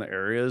exist in the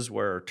areas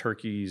where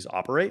turkeys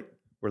operate,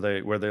 where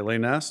they lay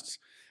nests.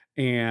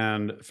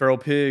 And feral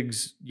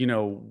pigs,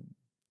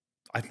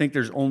 I think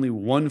there's only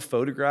one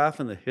photograph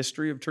in the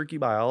history of turkey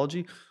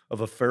biology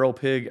of a feral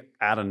pig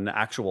at an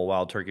actual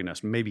wild turkey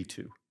nest, maybe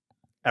two,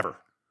 ever.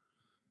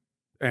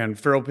 And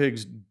feral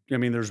pigs,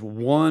 there's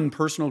one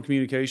personal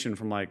communication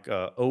from like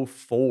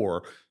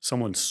 2004.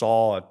 Someone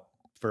saw a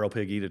feral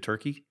pig eat a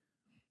turkey.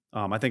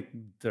 I think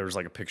there's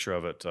like a picture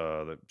of it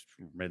that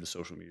made the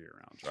social media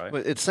rounds, right?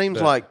 But it seems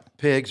like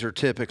pigs are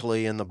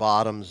typically in the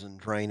bottoms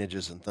and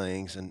drainages and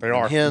things, and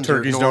hens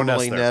turkeys are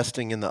normally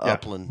nesting in the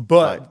upland.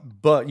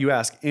 But you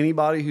ask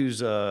anybody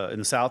who's in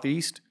the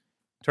Southeast,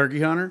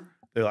 turkey hunter,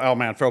 they're like, oh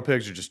man, feral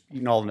pigs are just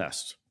eating all the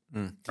nests,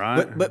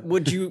 right? But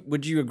would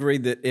you agree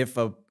that if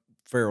a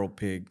feral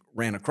pig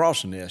ran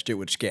across a nest, it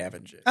would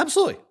scavenge it?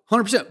 Absolutely,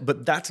 100%.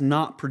 But that's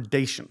not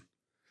predation.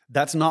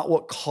 That's not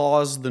what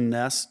caused the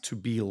nest to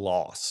be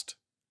lost.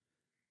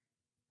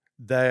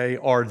 They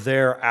are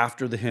there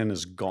after the hen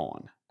is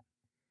gone,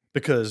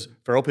 because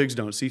feral pigs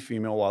don't see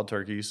female wild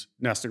turkeys,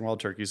 nesting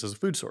wild turkeys, as a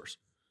food source.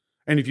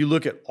 And if you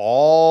look at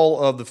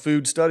all of the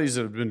food studies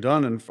that have been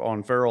done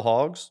on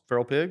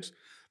feral pigs,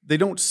 they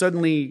don't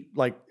suddenly,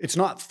 it's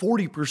not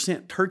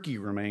 40% turkey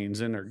remains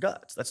in their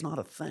guts. That's not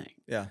a thing.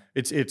 Yeah.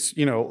 It's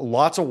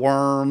lots of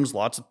worms,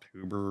 lots of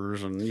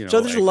tubers, and,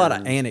 So there's a lot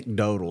of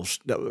anecdotal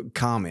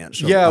comments.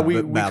 Yeah, we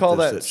call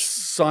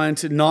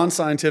that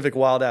non-scientific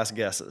wild-ass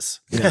guesses.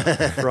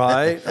 Yeah.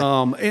 Right?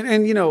 I'm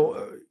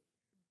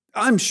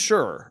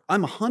sure,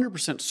 I'm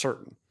 100%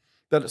 certain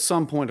that at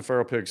some point a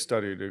feral pig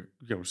studied,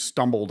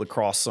 stumbled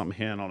across some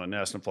hen on a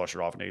nest and flushed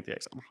it off and ate the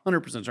eggs. I'm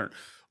 100% certain.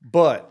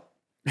 But,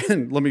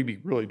 and let me be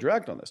really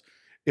direct on this,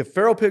 if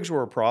feral pigs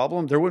were a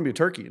problem, there wouldn't be a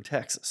turkey in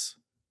Texas.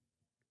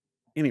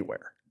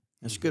 Anywhere.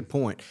 That's a good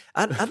point.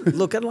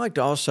 Look, I'd like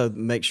to also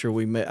make sure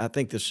I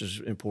think this is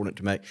important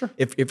to make. Sure.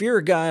 If you're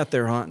a guy out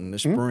there hunting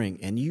this spring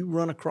and you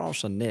run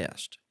across a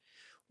nest,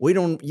 you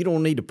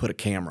don't need to put a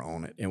camera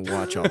on it and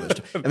watch all this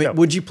stuff. No.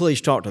 Would you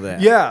please talk to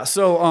that? Yeah.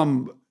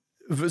 So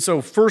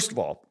first of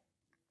all,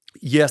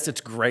 yes,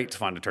 it's great to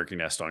find a turkey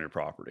nest on your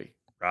property,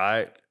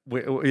 right?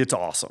 It's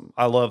awesome.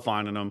 I love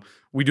finding them.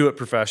 We do it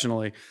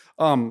professionally.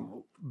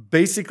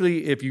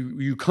 Basically, if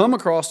you come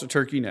across a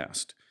turkey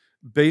nest,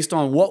 based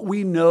on what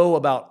we know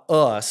about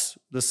us,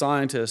 the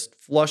scientists,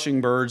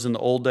 flushing birds in the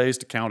old days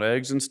to count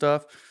eggs and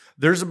stuff,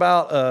 there's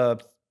about a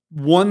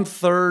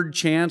 1/3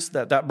 chance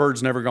that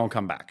bird's never going to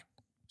come back,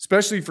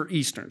 especially for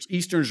Easterns.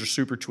 Easterns are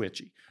super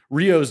twitchy.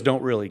 Rios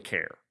don't really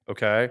care,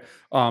 okay?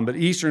 But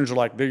Easterns are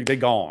like, they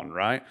gone,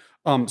 right?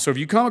 So if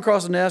you come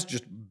across a nest,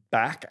 just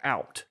back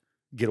out.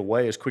 Get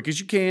away as quick as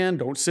you can.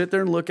 Don't sit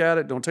there and look at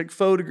it. Don't take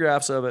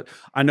photographs of it.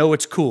 I know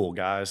it's cool,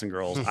 guys and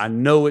girls. I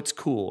know it's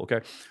cool, okay?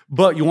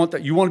 But you want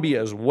to be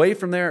as away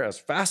from there as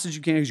fast as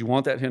you can, because you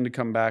want that hen to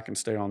come back and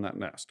stay on that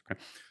nest,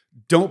 okay?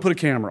 Don't put a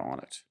camera on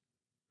it.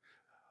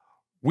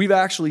 We've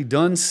actually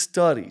done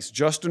studies.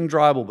 Justin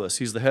Dreibelbus,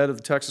 he's the head of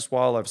the Texas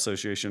Wildlife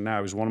Association now.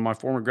 He was one of my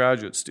former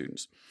graduate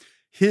students.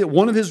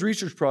 One of his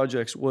research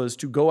projects was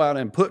to go out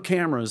and put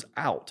cameras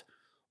out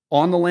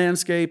on the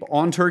landscape,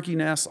 on turkey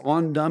nests,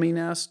 on dummy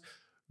nests.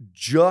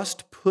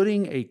 Just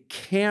putting a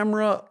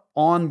camera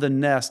on the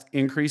nest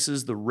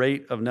increases the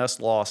rate of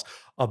nest loss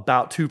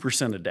about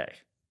 2% a day.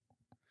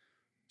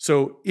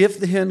 So if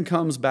the hen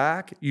comes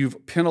back,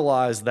 you've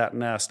penalized that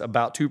nest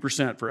about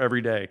 2% for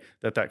every day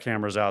that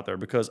camera's out there,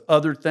 because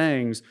other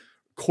things,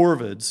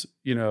 corvids,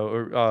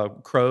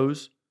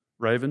 crows,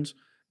 ravens,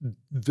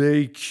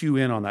 they cue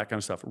in on that kind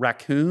of stuff.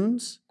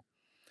 Raccoons,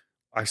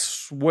 I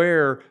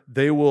swear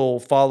they will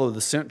follow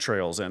the scent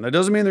trails in. That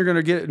doesn't mean they're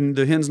going to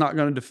the hen's not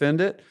going to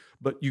defend it,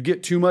 but you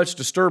get too much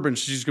disturbance,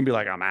 she's going to be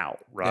like, I'm out,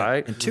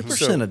 right? Yeah. And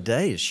 2% a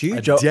day is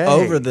huge day.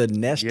 Over the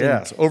nesting.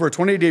 Yes, over a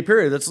 28-day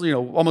period, that's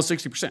almost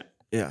 60%.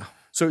 Yeah.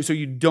 So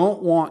you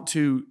don't want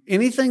to,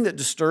 anything that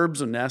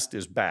disturbs a nest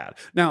is bad.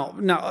 Now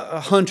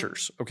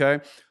hunters,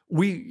 okay?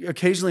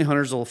 occasionally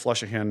hunters will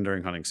flush a hen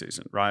during hunting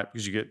season, right?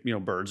 Because you get,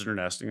 birds that are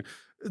nesting.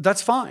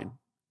 That's fine.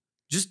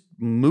 Just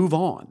move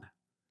on.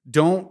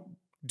 Don't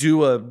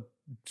do a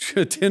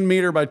 10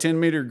 meter by 10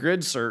 meter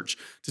grid search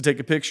to take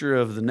a picture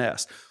of the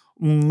nest.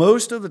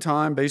 Most of the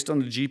time, based on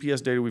the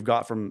GPS data we've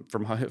got from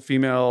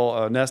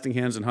female nesting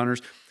hens and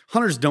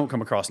hunters don't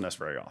come across nests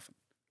very often.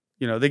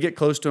 They get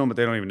close to them, but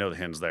they don't even know the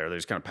hen's there. They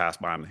just kind of pass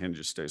by them. The hen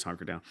just stays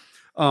hunkered down.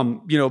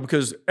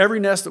 Because every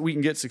nest that we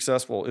can get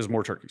successful is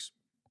more turkeys,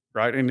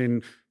 right? And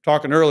in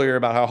talking earlier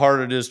about how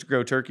hard it is to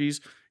grow turkeys,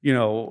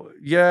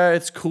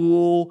 it's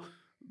cool,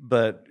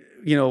 but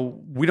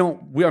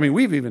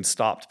we've even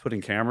stopped putting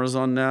cameras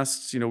on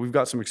nests. We've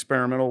got some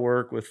experimental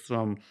work with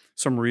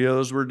some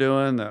Rios we're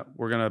doing that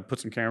we're going to put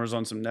some cameras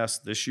on some nests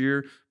this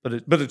year,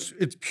 but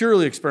it's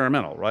purely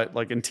experimental, right?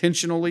 Like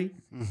intentionally,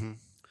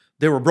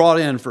 they were brought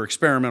in for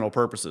experimental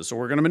purposes. So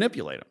we're going to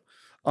manipulate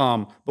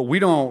them. But we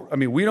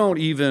don't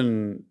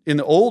even, in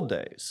the old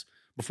days,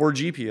 before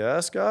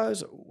GPS,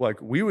 guys, like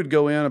we would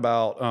go in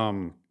about,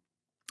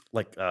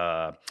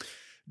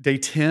 day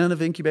 10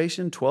 of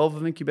incubation, 12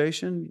 of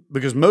incubation,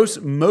 because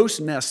most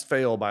nests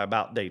fail by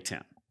about day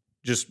 10.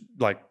 Just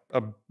like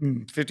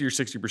 50 or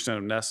 60%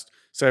 of nests,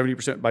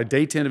 70%. By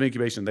day 10 of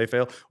incubation, they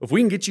fail. If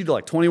we can get you to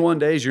like 21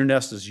 days, your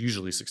nest is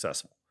usually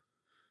successful.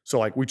 So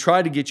like we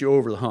try to get you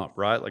over the hump,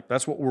 right? Like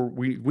that's what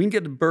we can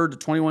get the bird to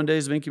 21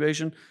 days of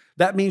incubation.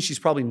 That means she's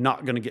probably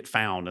not going to get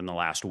found in the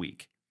last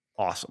week.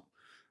 Awesome.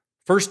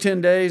 First 10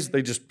 days,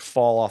 they just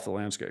fall off the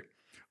landscape.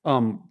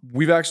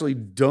 We've actually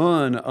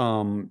done,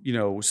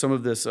 some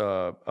of this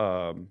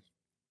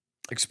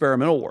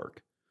experimental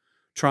work,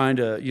 trying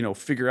to,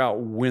 figure out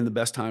when the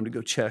best time to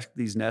go check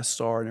these nests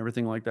are and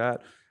everything like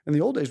that. In the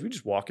old days, we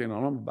just walk in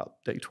on them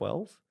about day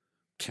 12,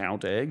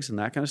 count eggs and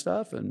that kind of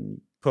stuff, and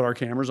put our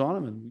cameras on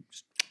them and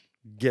just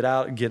get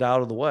out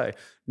of the way.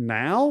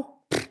 Now,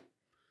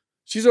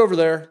 she's over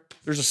there.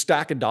 There's a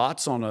stack of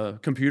dots on a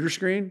computer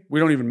screen. We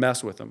don't even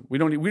mess with them. We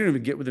don't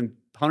even get within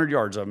 100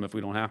 yards of them if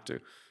we don't have to,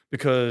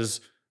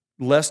 because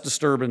less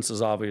disturbance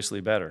is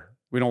obviously better.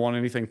 We don't want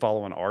anything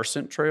following our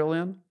scent trail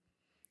in.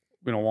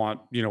 We don't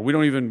want, we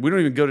don't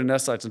even go to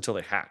nest sites until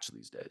they hatch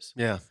these days.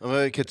 Yeah,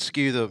 it could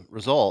skew the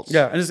results.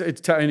 Yeah, and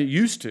it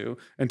used to,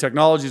 and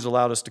technology's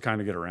allowed us to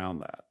kind of get around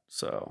that.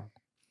 So,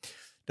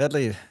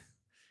 Dudley,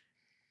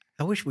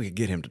 I wish we could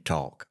get him to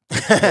talk.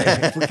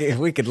 if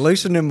we could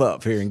loosen him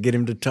up here and get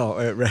him to talk.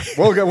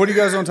 Well, what do you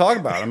guys want to talk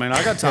about? I mean,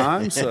 I got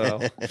time,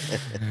 so.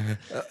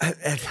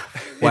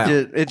 Wow.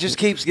 It just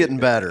keeps getting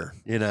better,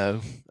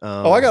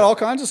 I got all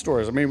kinds of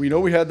stories. I mean,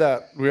 we had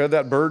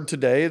that bird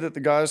today that the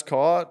guys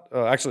caught.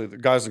 Actually, the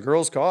guys and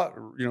girls caught.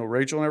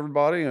 Rachel and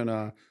everybody,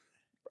 and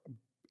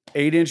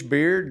 8-inch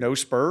beard, no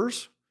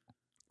spurs.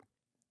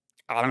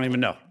 I don't even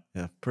know.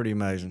 Yeah, pretty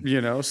amazing.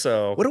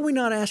 So what are we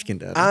not asking,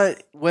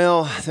 Dad?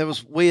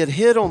 We had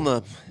hit on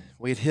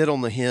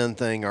the hen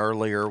thing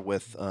earlier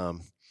with,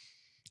 and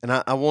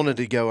I wanted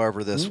to go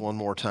over this one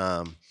more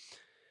time.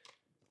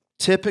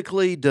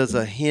 Typically, does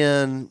a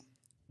hen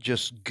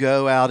just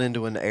go out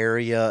into an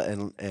area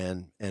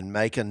and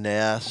make a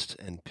nest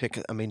and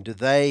pick? I mean, do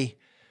they?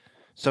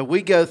 So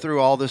we go through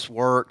all this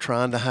work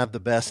trying to have the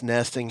best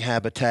nesting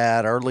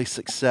habitat, early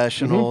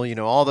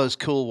successional, all those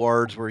cool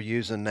words we're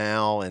using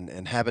now,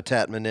 and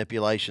habitat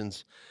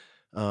manipulations.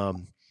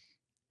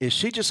 Is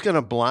she just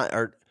going to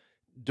or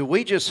do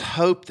we just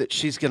hope that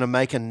she's going to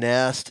make a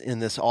nest in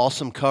this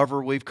awesome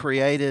cover we've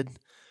created?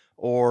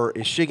 Or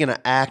is she going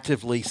to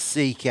actively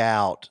seek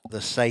out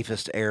the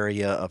safest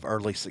area of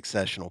early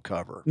successional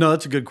cover? No,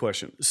 that's a good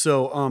question.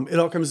 So it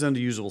all comes down to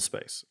usable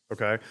space,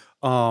 okay?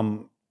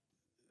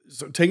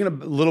 So taking a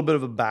little bit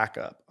of a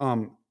backup,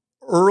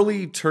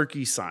 early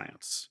turkey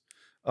science,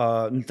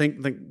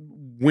 think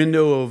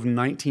window of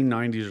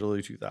 1990s,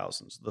 early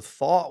 2000s. The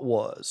thought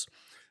was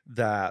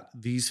that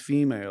these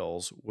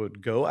females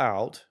would go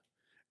out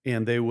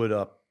and they would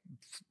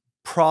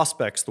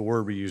prospect's the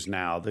word we use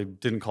now. They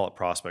didn't call it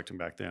prospecting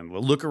back then.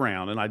 We'll look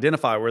around and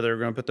identify where they were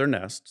going to put their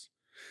nests.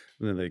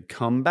 And then they'd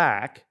come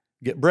back,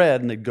 get bred,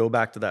 and they'd go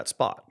back to that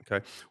spot,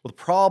 okay? Well, the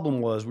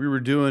problem was we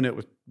were doing it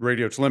with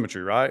radio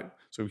telemetry, right?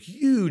 So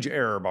huge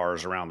error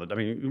bars around it. I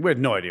mean, we had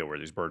no idea where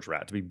these birds were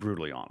at, to be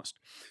brutally honest.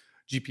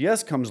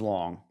 GPS comes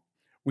along.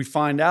 We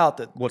find out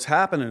that what's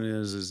happening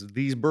is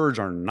these birds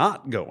are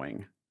not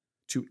going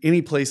to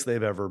any place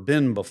they've ever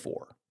been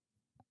before,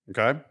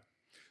 okay?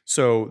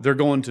 So they're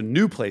going to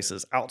new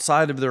places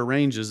outside of their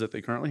ranges that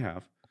they currently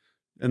have,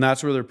 and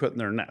that's where they're putting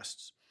their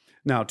nests.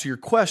 Now, to your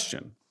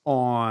question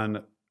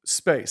on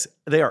space,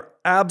 they are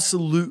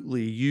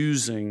absolutely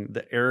using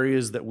the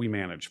areas that we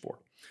manage for.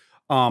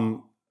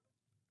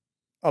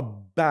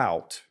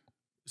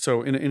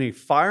 So in a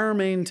fire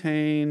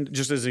maintained,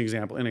 just as an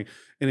example, in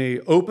a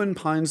open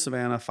pine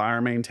savanna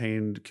fire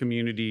maintained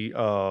community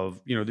of,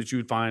 that you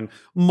would find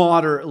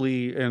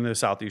moderately in the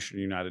southeastern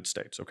United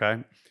States,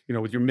 okay?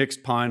 With your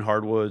mixed pine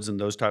hardwoods and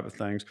those type of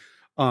things,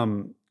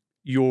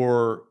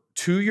 your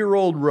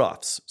 2-year-old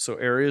roughs, so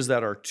areas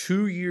that are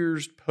 2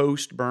 years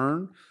post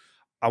burn,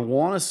 I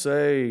want to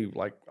say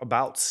like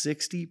about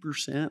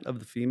 60% of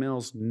the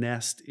females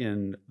nest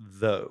in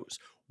those.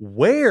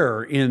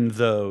 Where in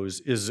those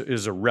is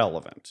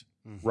irrelevant,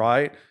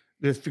 right?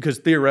 It's because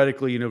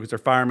theoretically, because they're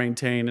fire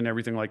maintained and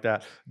everything like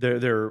that,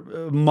 they're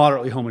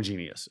moderately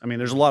homogeneous. I mean,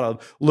 there's a lot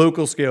of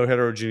local scale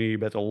heterogeneity,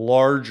 but at the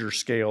larger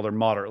scale, they're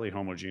moderately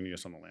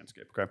homogeneous on the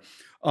landscape. Okay,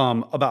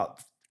 about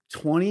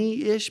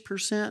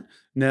 20-ish%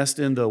 nest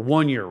in the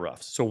 1 year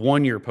roughs. So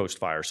 1 year post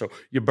fire. So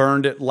you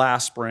burned it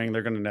last spring,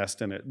 they're going to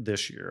nest in it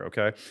this year.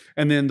 Okay.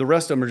 And then the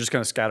rest of them are just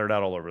kind of scattered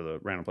out all over the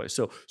random place.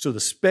 So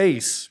the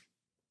space,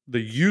 the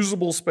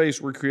usable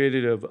space we're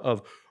created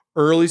of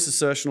early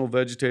successional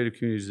vegetative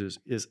communities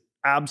is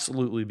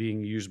absolutely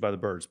being used by the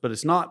birds, but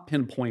it's not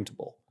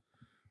pinpointable,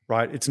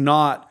 right? It's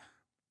not,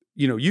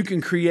 you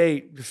can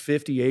create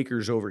 50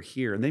 acres over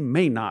here and they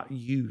may not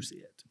use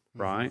it,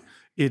 right?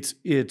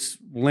 It's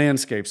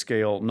landscape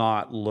scale,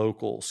 not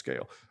local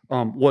scale.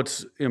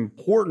 What's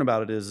important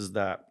about it is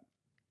that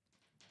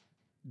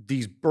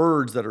these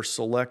birds that are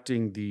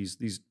selecting these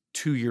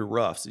 2 year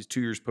roughs, these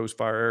 2 years post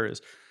fire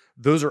areas,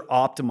 those are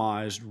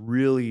optimized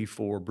really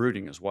for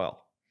brooding as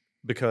well,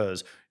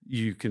 because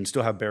you can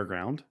still have bare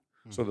ground.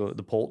 So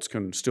the poults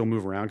can still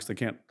move around because they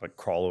can't like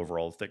crawl over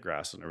all the thick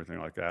grass and everything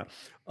like that.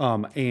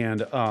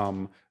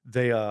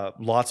 They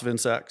lots of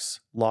insects,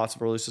 lots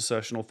of early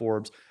successional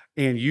forbs.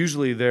 And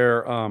usually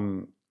they're,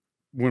 when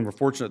we're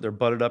fortunate, they're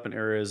budded up in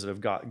areas that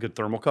have got good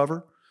thermal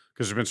cover,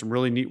 because there's been some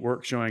really neat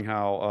work showing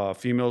how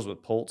females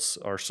with poults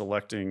are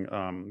selecting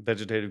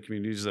vegetative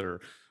communities that are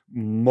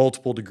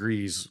multiple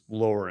degrees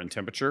lower in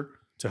temperature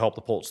to help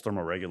the poults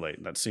thermoregulate.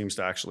 And that seems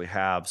to actually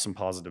have some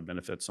positive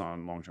benefits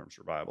on long-term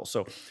survival.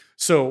 So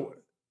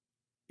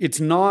it's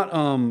not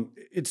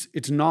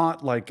it's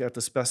not like at the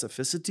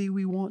specificity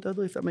we want,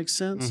 Dudley, if that makes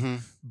sense.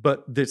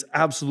 But it's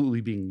absolutely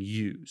being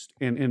used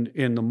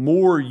in the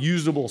more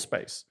usable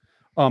space.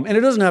 And it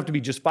doesn't have to be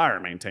just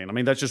fire maintained. I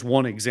mean, that's just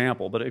one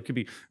example, but it could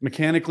be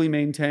mechanically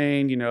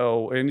maintained,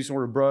 any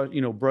sort of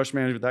brush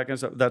management, that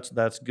kind of stuff.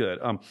 That's good.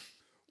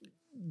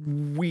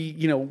 We,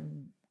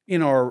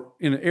 in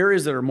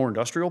areas that are more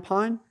industrial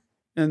pine,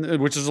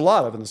 and which is a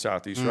lot of in the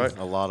Southeast, right?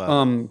 A lot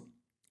of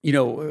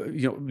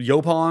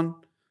Yopon,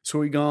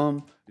 sweet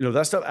gum,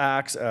 that stuff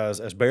acts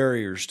as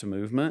barriers to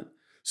movement.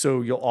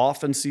 So you'll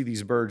often see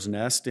these birds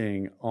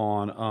nesting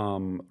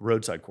on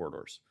roadside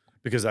corridors,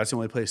 because that's the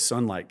only place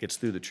sunlight gets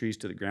through the trees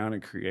to the ground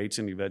and creates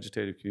any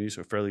vegetative communities,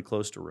 so fairly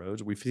close to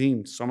roads. We've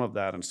seen some of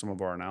that in some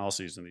of our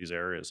analyses in these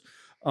areas.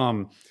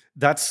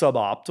 That's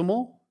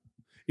suboptimal.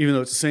 Even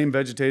though it's the same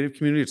vegetative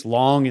community, it's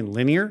long and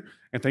linear,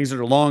 and things that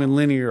are long and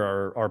linear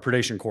are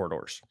predation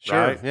corridors. Sure,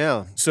 right?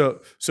 Yeah.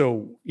 So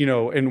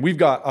and we've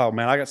got,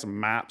 I got some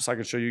maps I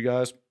can show you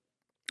guys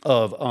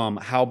of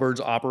how birds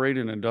operate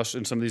in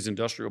some of these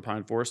industrial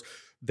pine forests.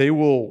 They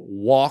will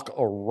walk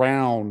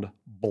around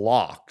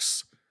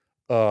blocks,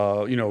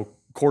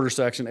 quarter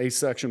section, eighth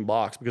section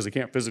blocks, because they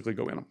can't physically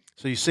go in them.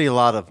 So you see a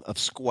lot of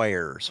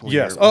squares.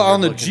 Yes, on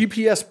the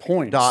GPS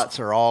points. Dots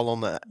are all on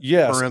the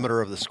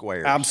perimeter of the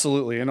squares.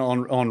 Absolutely, and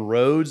on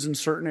roads in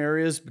certain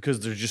areas,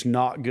 because there's just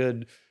not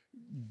good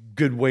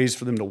ways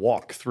for them to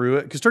walk through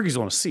it, because turkeys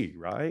want to see,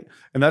 right?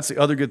 And that's the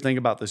other good thing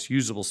about this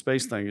usable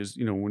space thing is,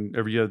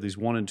 whenever you have these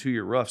 1 and 2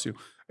 year roughs,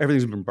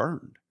 everything's been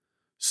burned.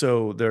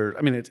 So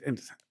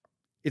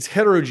it's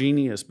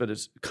heterogeneous, but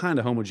it's kind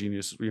of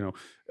homogeneous,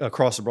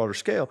 across a broader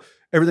scale.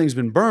 Everything's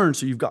been burned,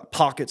 so you've got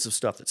pockets of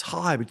stuff that's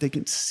high, but they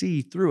can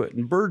see through it.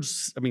 And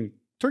birds,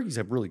 turkeys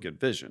have really good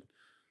vision.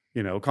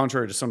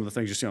 Contrary to some of the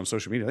things you see on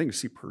social media, they can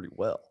see pretty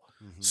well.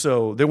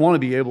 So they want to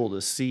be able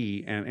to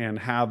see and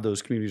have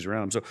those communities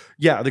around them. So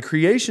yeah, the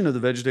creation of the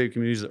vegetative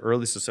communities, the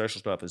early successional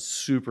stuff, is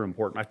super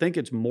important. I think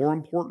it's more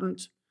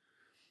important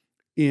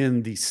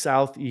in the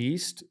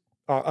Southeast.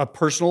 A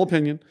personal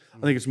opinion.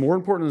 I think it's more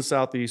important in the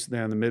Southeast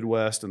than the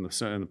Midwest and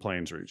the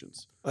Plains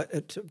regions.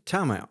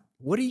 Time out.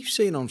 What are you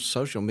seeing on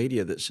social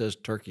media that says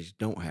turkeys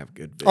don't have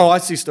good vision? Oh, I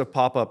see stuff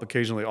pop up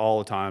occasionally all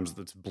the time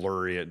that's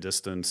blurry at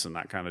distance and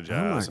that kind of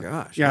jazz. Oh, my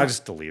gosh. Yeah, I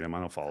just delete them. I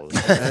don't follow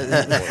them.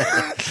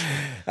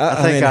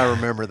 I think I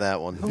remember that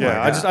one.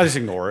 Yeah, I just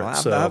ignore it.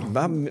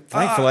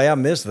 Thankfully, I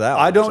missed that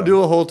one. I don't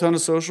do a whole ton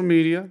of social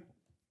media.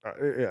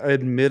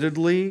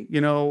 Admittedly,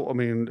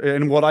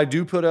 and what I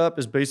do put up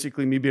is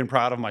basically me being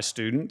proud of my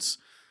students,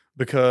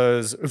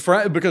 because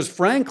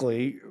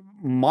frankly,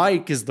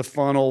 Mike is the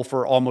funnel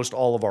for almost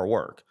all of our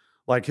work.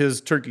 Like his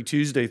Turkey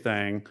Tuesday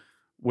thing,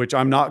 which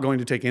I'm not going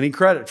to take any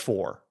credit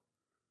for,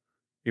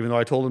 even though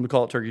I told him to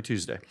call it Turkey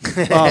Tuesday.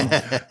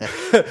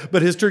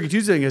 But his Turkey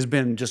Tuesday thing has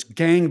been just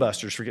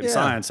gangbusters for getting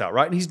science out,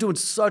 right? And he's doing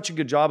such a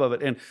good job of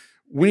it. And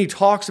when he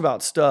talks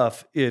about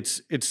stuff,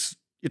 it's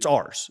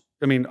ours.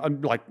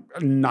 Like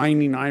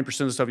 99%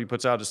 of the stuff he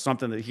puts out is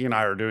something that he and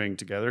I are doing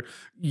together.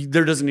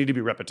 There doesn't need to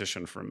be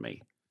repetition from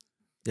me.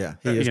 Yeah,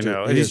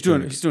 he's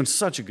doing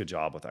such a good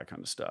job with that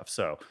kind of stuff.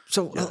 So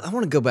yeah. I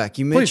want to go back.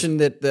 You mentioned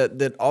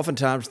that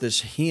oftentimes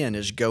this hen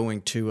is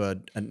going to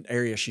an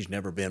area she's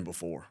never been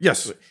before.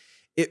 Yes.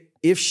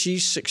 If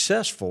she's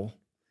successful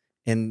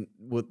And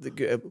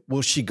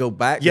will she go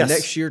back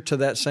next year to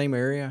that same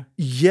area?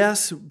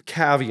 Yes,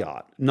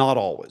 caveat, not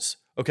always.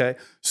 Okay,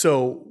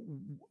 so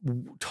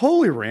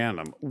totally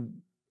random.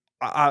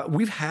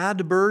 We've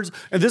had birds,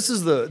 and this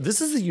is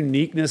the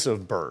uniqueness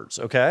of birds.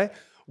 Okay,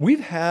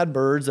 we've had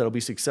birds that'll be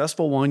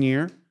successful one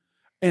year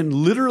and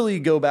literally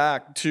go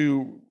back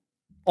to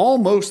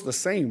almost the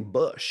same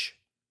bush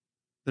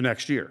the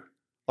next year.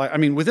 Like, I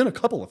mean, within a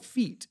couple of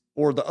feet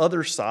or the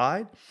other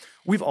side.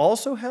 We've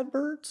also had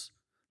birds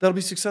that'll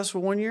be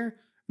successful one year,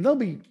 and they'll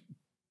be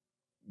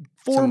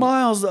 4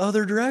 miles the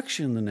other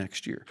direction the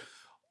next year.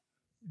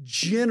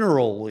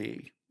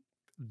 Generally,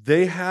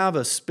 they have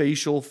a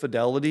spatial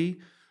fidelity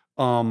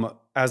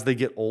as they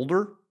get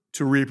older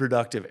to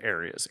reproductive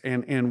areas.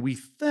 And we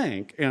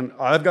think, and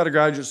I've got a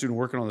graduate student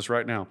working on this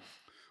right now,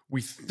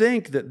 we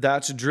think that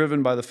that's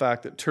driven by the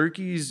fact that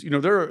turkeys,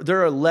 they're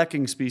a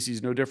lekking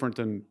species, no different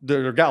than,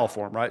 they're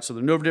galliform, right? So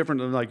they're no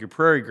different than like your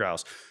prairie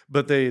grouse,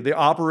 but they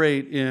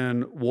operate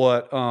in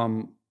what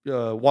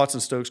Watson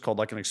Stokes called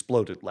like an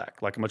exploded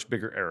lek, like a much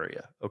bigger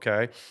area,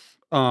 okay?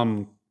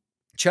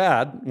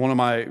 Chad,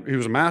 he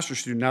was a master's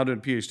student, now doing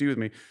a PhD with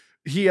me,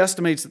 he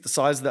estimates that the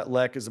size of that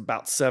lek is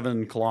about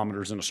 7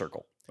 kilometers in a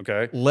circle.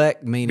 Okay.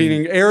 Lek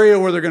meaning area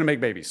where they're going to make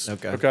babies.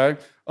 Okay. Okay.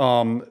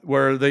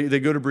 Where they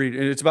go to breed.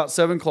 And it's about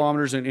 7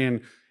 kilometers.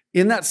 And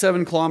in that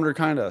 7 kilometer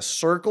kind of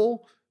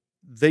circle,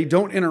 they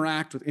don't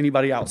interact with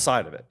anybody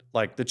outside of it.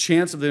 Like the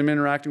chance of them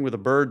interacting with a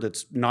bird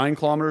that's 9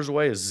 kilometers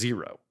away is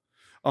 0.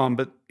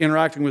 But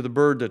interacting with a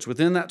bird that's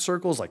within that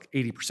circle is like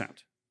 80%.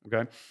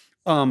 Okay.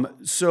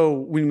 So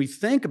when we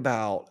think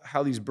about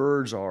how these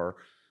birds are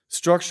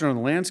structured on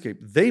the landscape,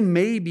 they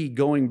may be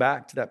going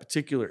back to that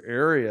particular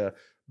area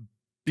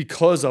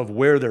because of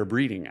where they're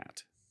breeding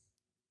at,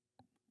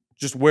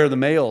 just where the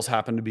males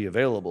happen to be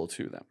available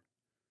to them.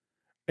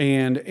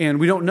 And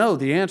we don't know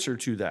the answer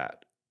to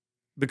that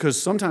because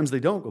sometimes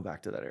they don't go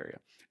back to that area.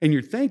 And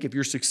you think if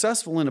you're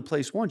successful in a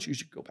place once, you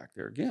should go back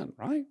there again,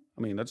 right?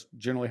 I mean, that's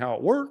generally how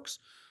it works.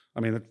 I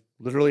mean, that's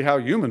literally how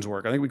humans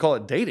work. I think we call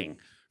it dating,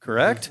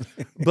 correct?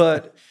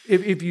 But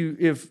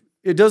if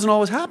it doesn't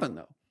always happen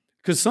though,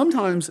 because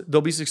sometimes they'll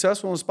be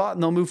successful in a spot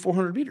and they'll move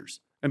 400 meters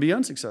and be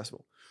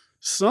unsuccessful.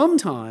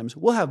 Sometimes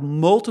we'll have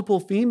multiple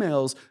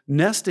females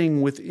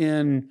nesting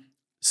within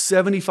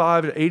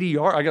 75 to 80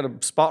 yards. I got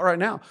a spot right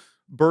now.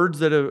 Birds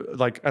that are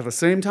like at the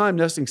same time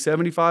nesting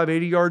 75,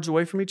 80 yards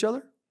away from each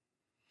other.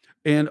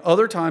 And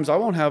other times I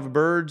won't have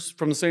birds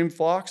from the same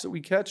flocks that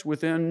we catch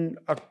within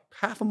a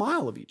half a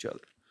mile of each other.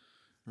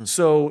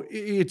 So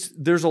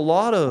there's a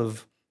lot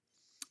of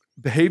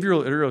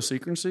behavioral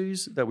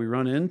idiosyncrasies that we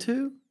run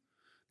into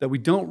that we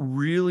don't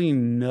really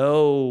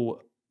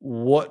know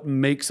what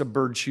makes a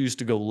bird choose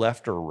to go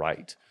left or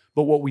right.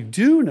 But what we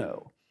do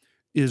know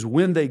is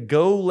when they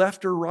go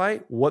left or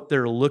right, what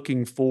they're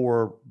looking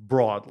for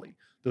broadly.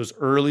 Those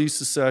early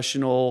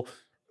successional,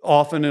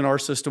 often in our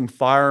system,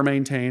 fire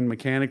maintained,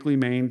 mechanically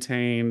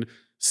maintained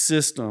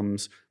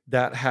systems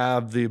that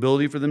have the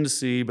ability for them to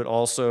see, but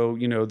also,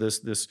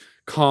 this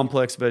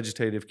complex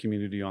vegetative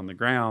community on the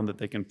ground that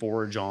they can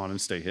forage on and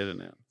stay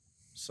hidden in.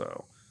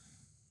 So,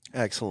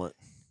 excellent.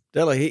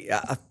 Della,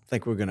 I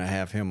think we're going to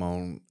have him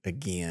on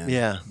again.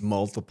 Yeah.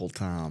 Multiple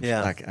times.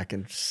 Yeah. I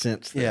can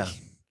sense this. Yeah.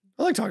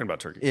 I like talking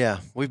about turkey. Yeah.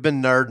 We've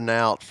been nerding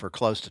out for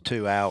close to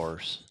 2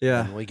 hours.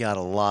 Yeah. And we got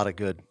a lot of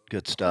good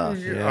stuff.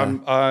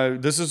 Yeah.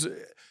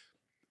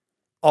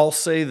 I'll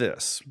say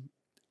this.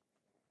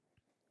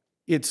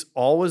 It's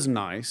always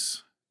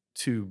nice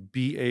to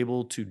be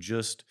able to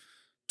just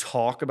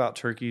talk about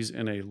turkeys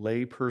in a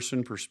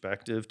layperson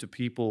perspective to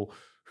people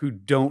who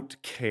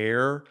don't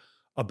care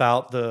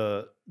about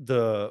the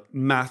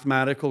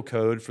mathematical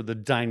code for the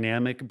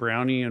dynamic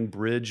Brownian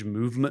bridge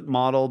movement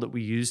model that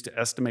we use to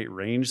estimate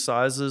range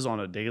sizes on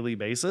a daily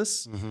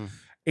basis,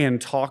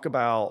 and talk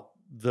about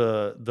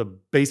the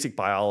basic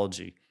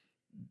biology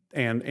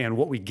and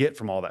what we get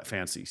from all that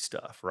fancy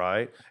stuff,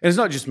 right? And it's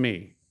not just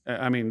me.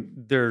 I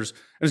mean,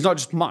 it's not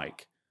just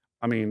Mike.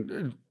 I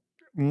mean,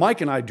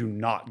 Mike and I do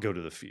not go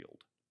to the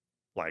field,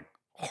 like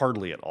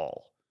hardly at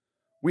all.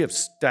 We have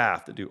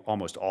staff that do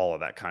almost all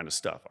of that kind of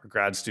stuff. Our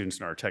grad students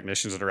and our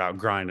technicians that are out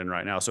grinding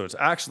right now. So it's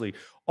actually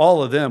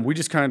all of them. We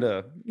just kind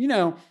of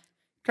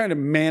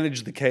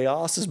manage the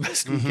chaos as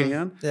best we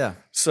can. Yeah.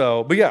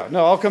 So, but yeah,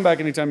 no, I'll come back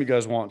anytime you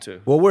guys want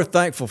to. Well, we're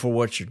thankful for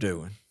what you're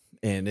doing.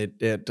 And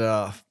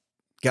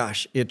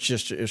gosh,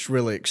 it's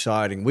really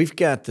exciting. We've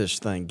got this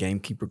thing,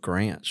 Gamekeeper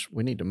Grants.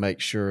 We need to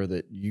make sure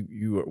that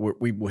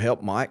we will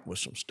help Mike with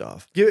some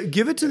stuff.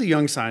 Give it to the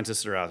young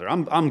scientists that are out there.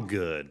 I'm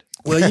good.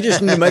 Well, you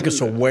just need to make us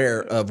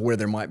aware of where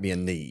there might be a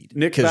need.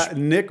 Nick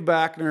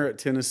Backner at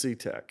Tennessee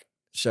Tech.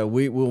 So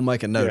we'll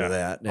make a note of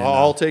that. And,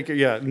 I'll take it.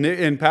 Yeah, Nick,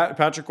 and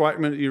Patrick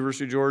Whiteman at the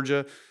University of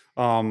Georgia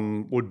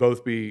would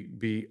both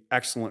be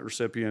excellent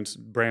recipients,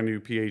 brand new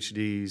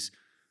PhDs.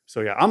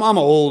 So yeah, I'm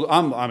old.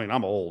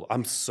 I'm old.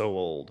 I'm so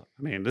old.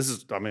 This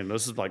is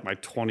like my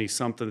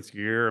 20-something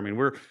year. I mean,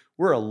 we're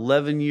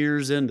 11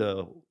 years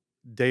into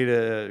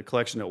data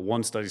collection at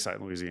one study site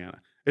in Louisiana.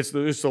 It's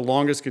the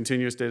longest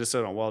continuous data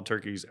set on wild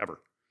turkeys ever.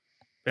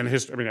 in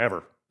history. I mean,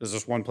 ever. There's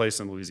just one place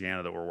in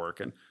Louisiana that we're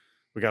working.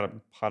 We got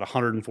about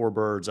 104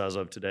 birds as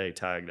of today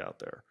tagged out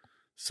there.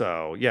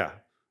 So yeah,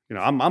 you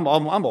know, I'm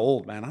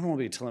old, man. I don't want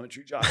to be a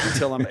telemetry jockey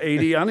until I'm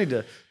 80. I need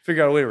to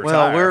figure out a way to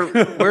retire.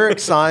 Well, we're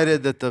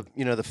excited that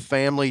the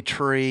family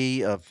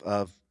tree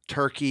of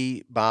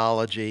turkey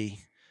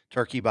biologists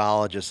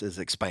is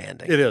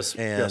expanding. It is,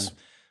 and yes.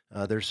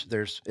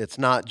 It's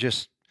not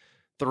just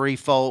 3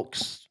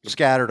 folks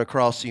scattered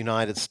across the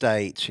United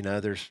States. You know,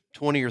 there's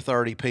 20 or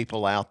 30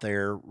 people out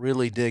there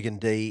really digging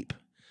deep.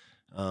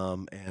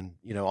 And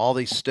you know, all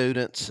these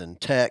students and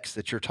techs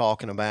that you're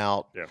talking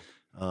about. Yeah.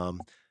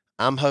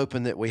 I'm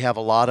hoping that we have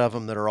a lot of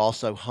them that are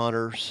also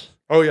hunters.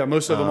 Oh yeah,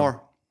 most of them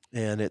are.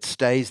 And it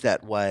stays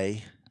that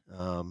way.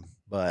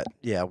 But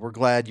yeah, we're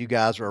glad you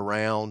guys are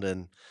around,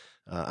 and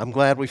I'm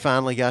glad we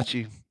finally got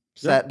you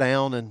sat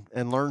down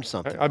and learned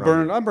something. I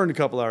burned a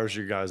couple hours of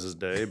your guys'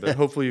 day, but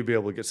hopefully you'll be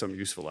able to get something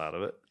useful out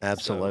of it.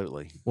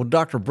 Absolutely. So. Well,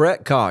 Dr.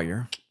 Bret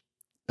Collier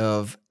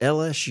of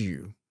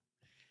LSU,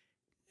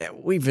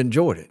 we've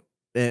enjoyed it.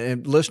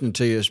 And listening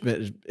to you,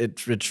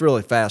 it's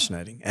really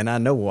fascinating, and I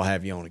know we'll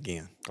have you on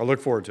again. I look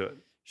forward to it.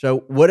 So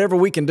whatever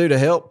we can do to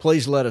help,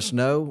 please let us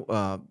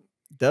know.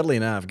 Dudley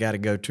and I have got to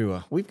go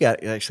to we've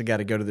actually got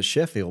to go to the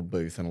Sheffield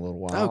booth in a little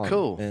while. Oh,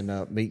 cool!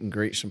 And meet and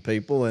greet some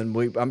people,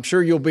 and I'm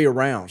sure you'll be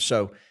around.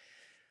 So,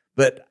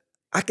 but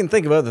I can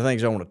think of other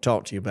things I want to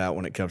talk to you about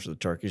when it comes to the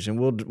turkeys, and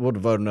we'll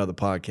devote another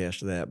podcast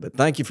to that. But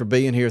thank you for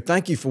being here.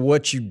 Thank you for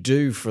what you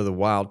do for the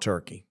wild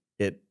turkey.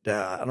 I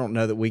don't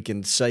know that we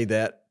can say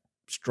that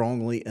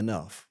strongly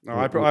enough. No,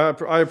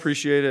 I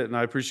appreciate it, and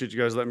I appreciate you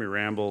guys letting me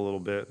ramble a little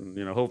bit, and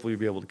you know, hopefully you'll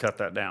be able to cut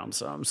that down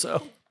some.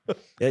 So,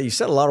 yeah, you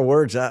said a lot of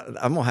words. I'm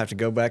gonna have to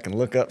go back and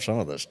look up some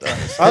of this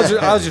stuff.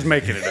 I was just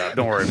making it up.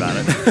 Don't worry about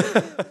it.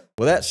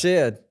 With that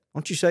said, why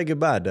don't you say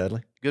goodbye,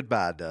 Dudley?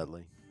 Goodbye,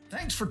 Dudley.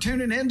 Thanks for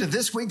tuning in to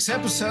this week's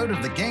episode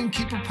of the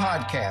Gamekeeper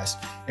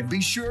Podcast, and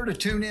be sure to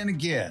tune in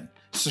again.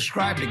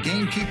 Subscribe to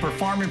Gamekeeper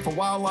Farming for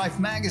Wildlife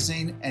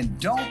magazine, and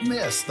don't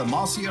miss the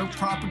Mossy Oak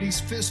Properties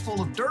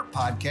Fistful of Dirt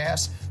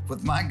podcast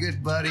with my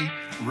good buddy,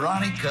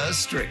 Ronnie Cuz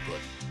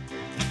Strickland.